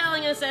still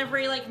telling us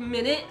every, like,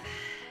 minute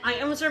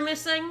items are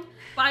missing.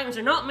 But items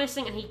are not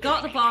missing, and he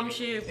got the bomb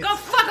shoe. Go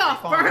fuck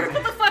off, Bird!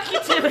 What the fuck are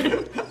you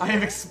doing? I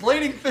am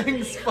explaining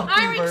things, fucking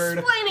I'm Bird.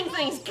 explaining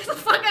things. Get the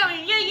fuck out of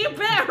here. Yeah, you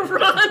better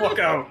run. Fuck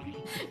out.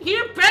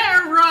 You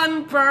better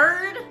run,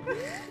 Bird.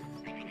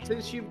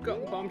 Since you've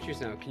got bomb shoes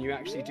now, can you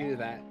actually do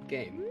that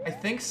game? I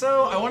think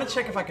so. I want to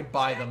check if I could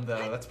buy them,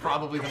 though. That's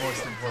probably the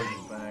most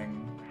important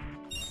thing.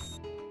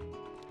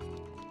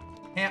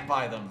 Can't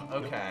buy them.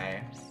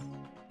 Okay.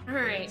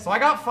 Alright. So I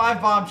got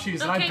 5 bomb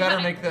shoes, and I Okay, better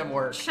but make them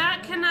work.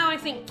 Chat can now, I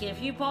think, give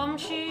you bomb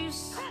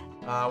shoes.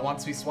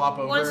 Once we swap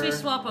over. Once we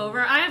swap over.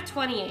 I have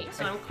 28,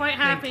 so I'm quite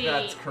happy.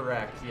 That's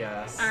correct,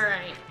 yes.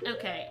 Alright,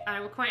 okay.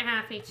 I'm quite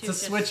happy to To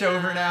just, switch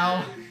over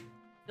now.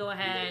 go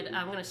ahead.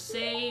 I'm gonna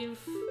save.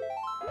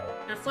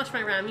 I'm gonna flush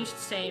my RAM. You should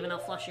save, and I'll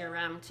flush your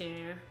RAM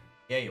too.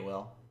 Yeah, you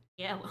will.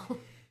 Yeah, well.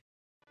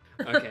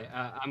 Okay,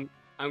 I'm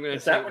gonna.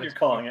 Is that what you're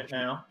calling it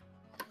now?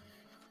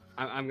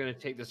 I'm gonna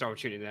take this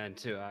opportunity then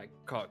to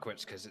call it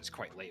quits because it's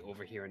quite late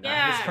over here now.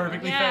 Yeah, It's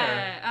perfectly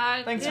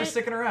fair. Thanks for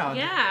sticking around.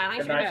 Yeah,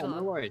 thanks for Yeah,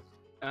 no worries.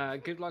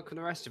 Good luck with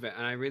the rest of it,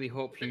 and I really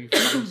hope you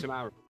find some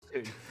hours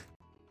soon.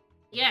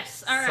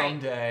 Yes, alright.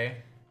 Someday.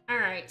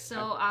 Alright,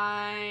 so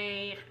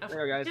I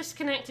There, guys.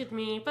 disconnected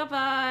me.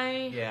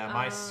 Bye-bye. Yeah,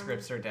 my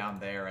scripts are down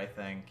there, I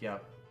think.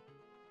 Yep.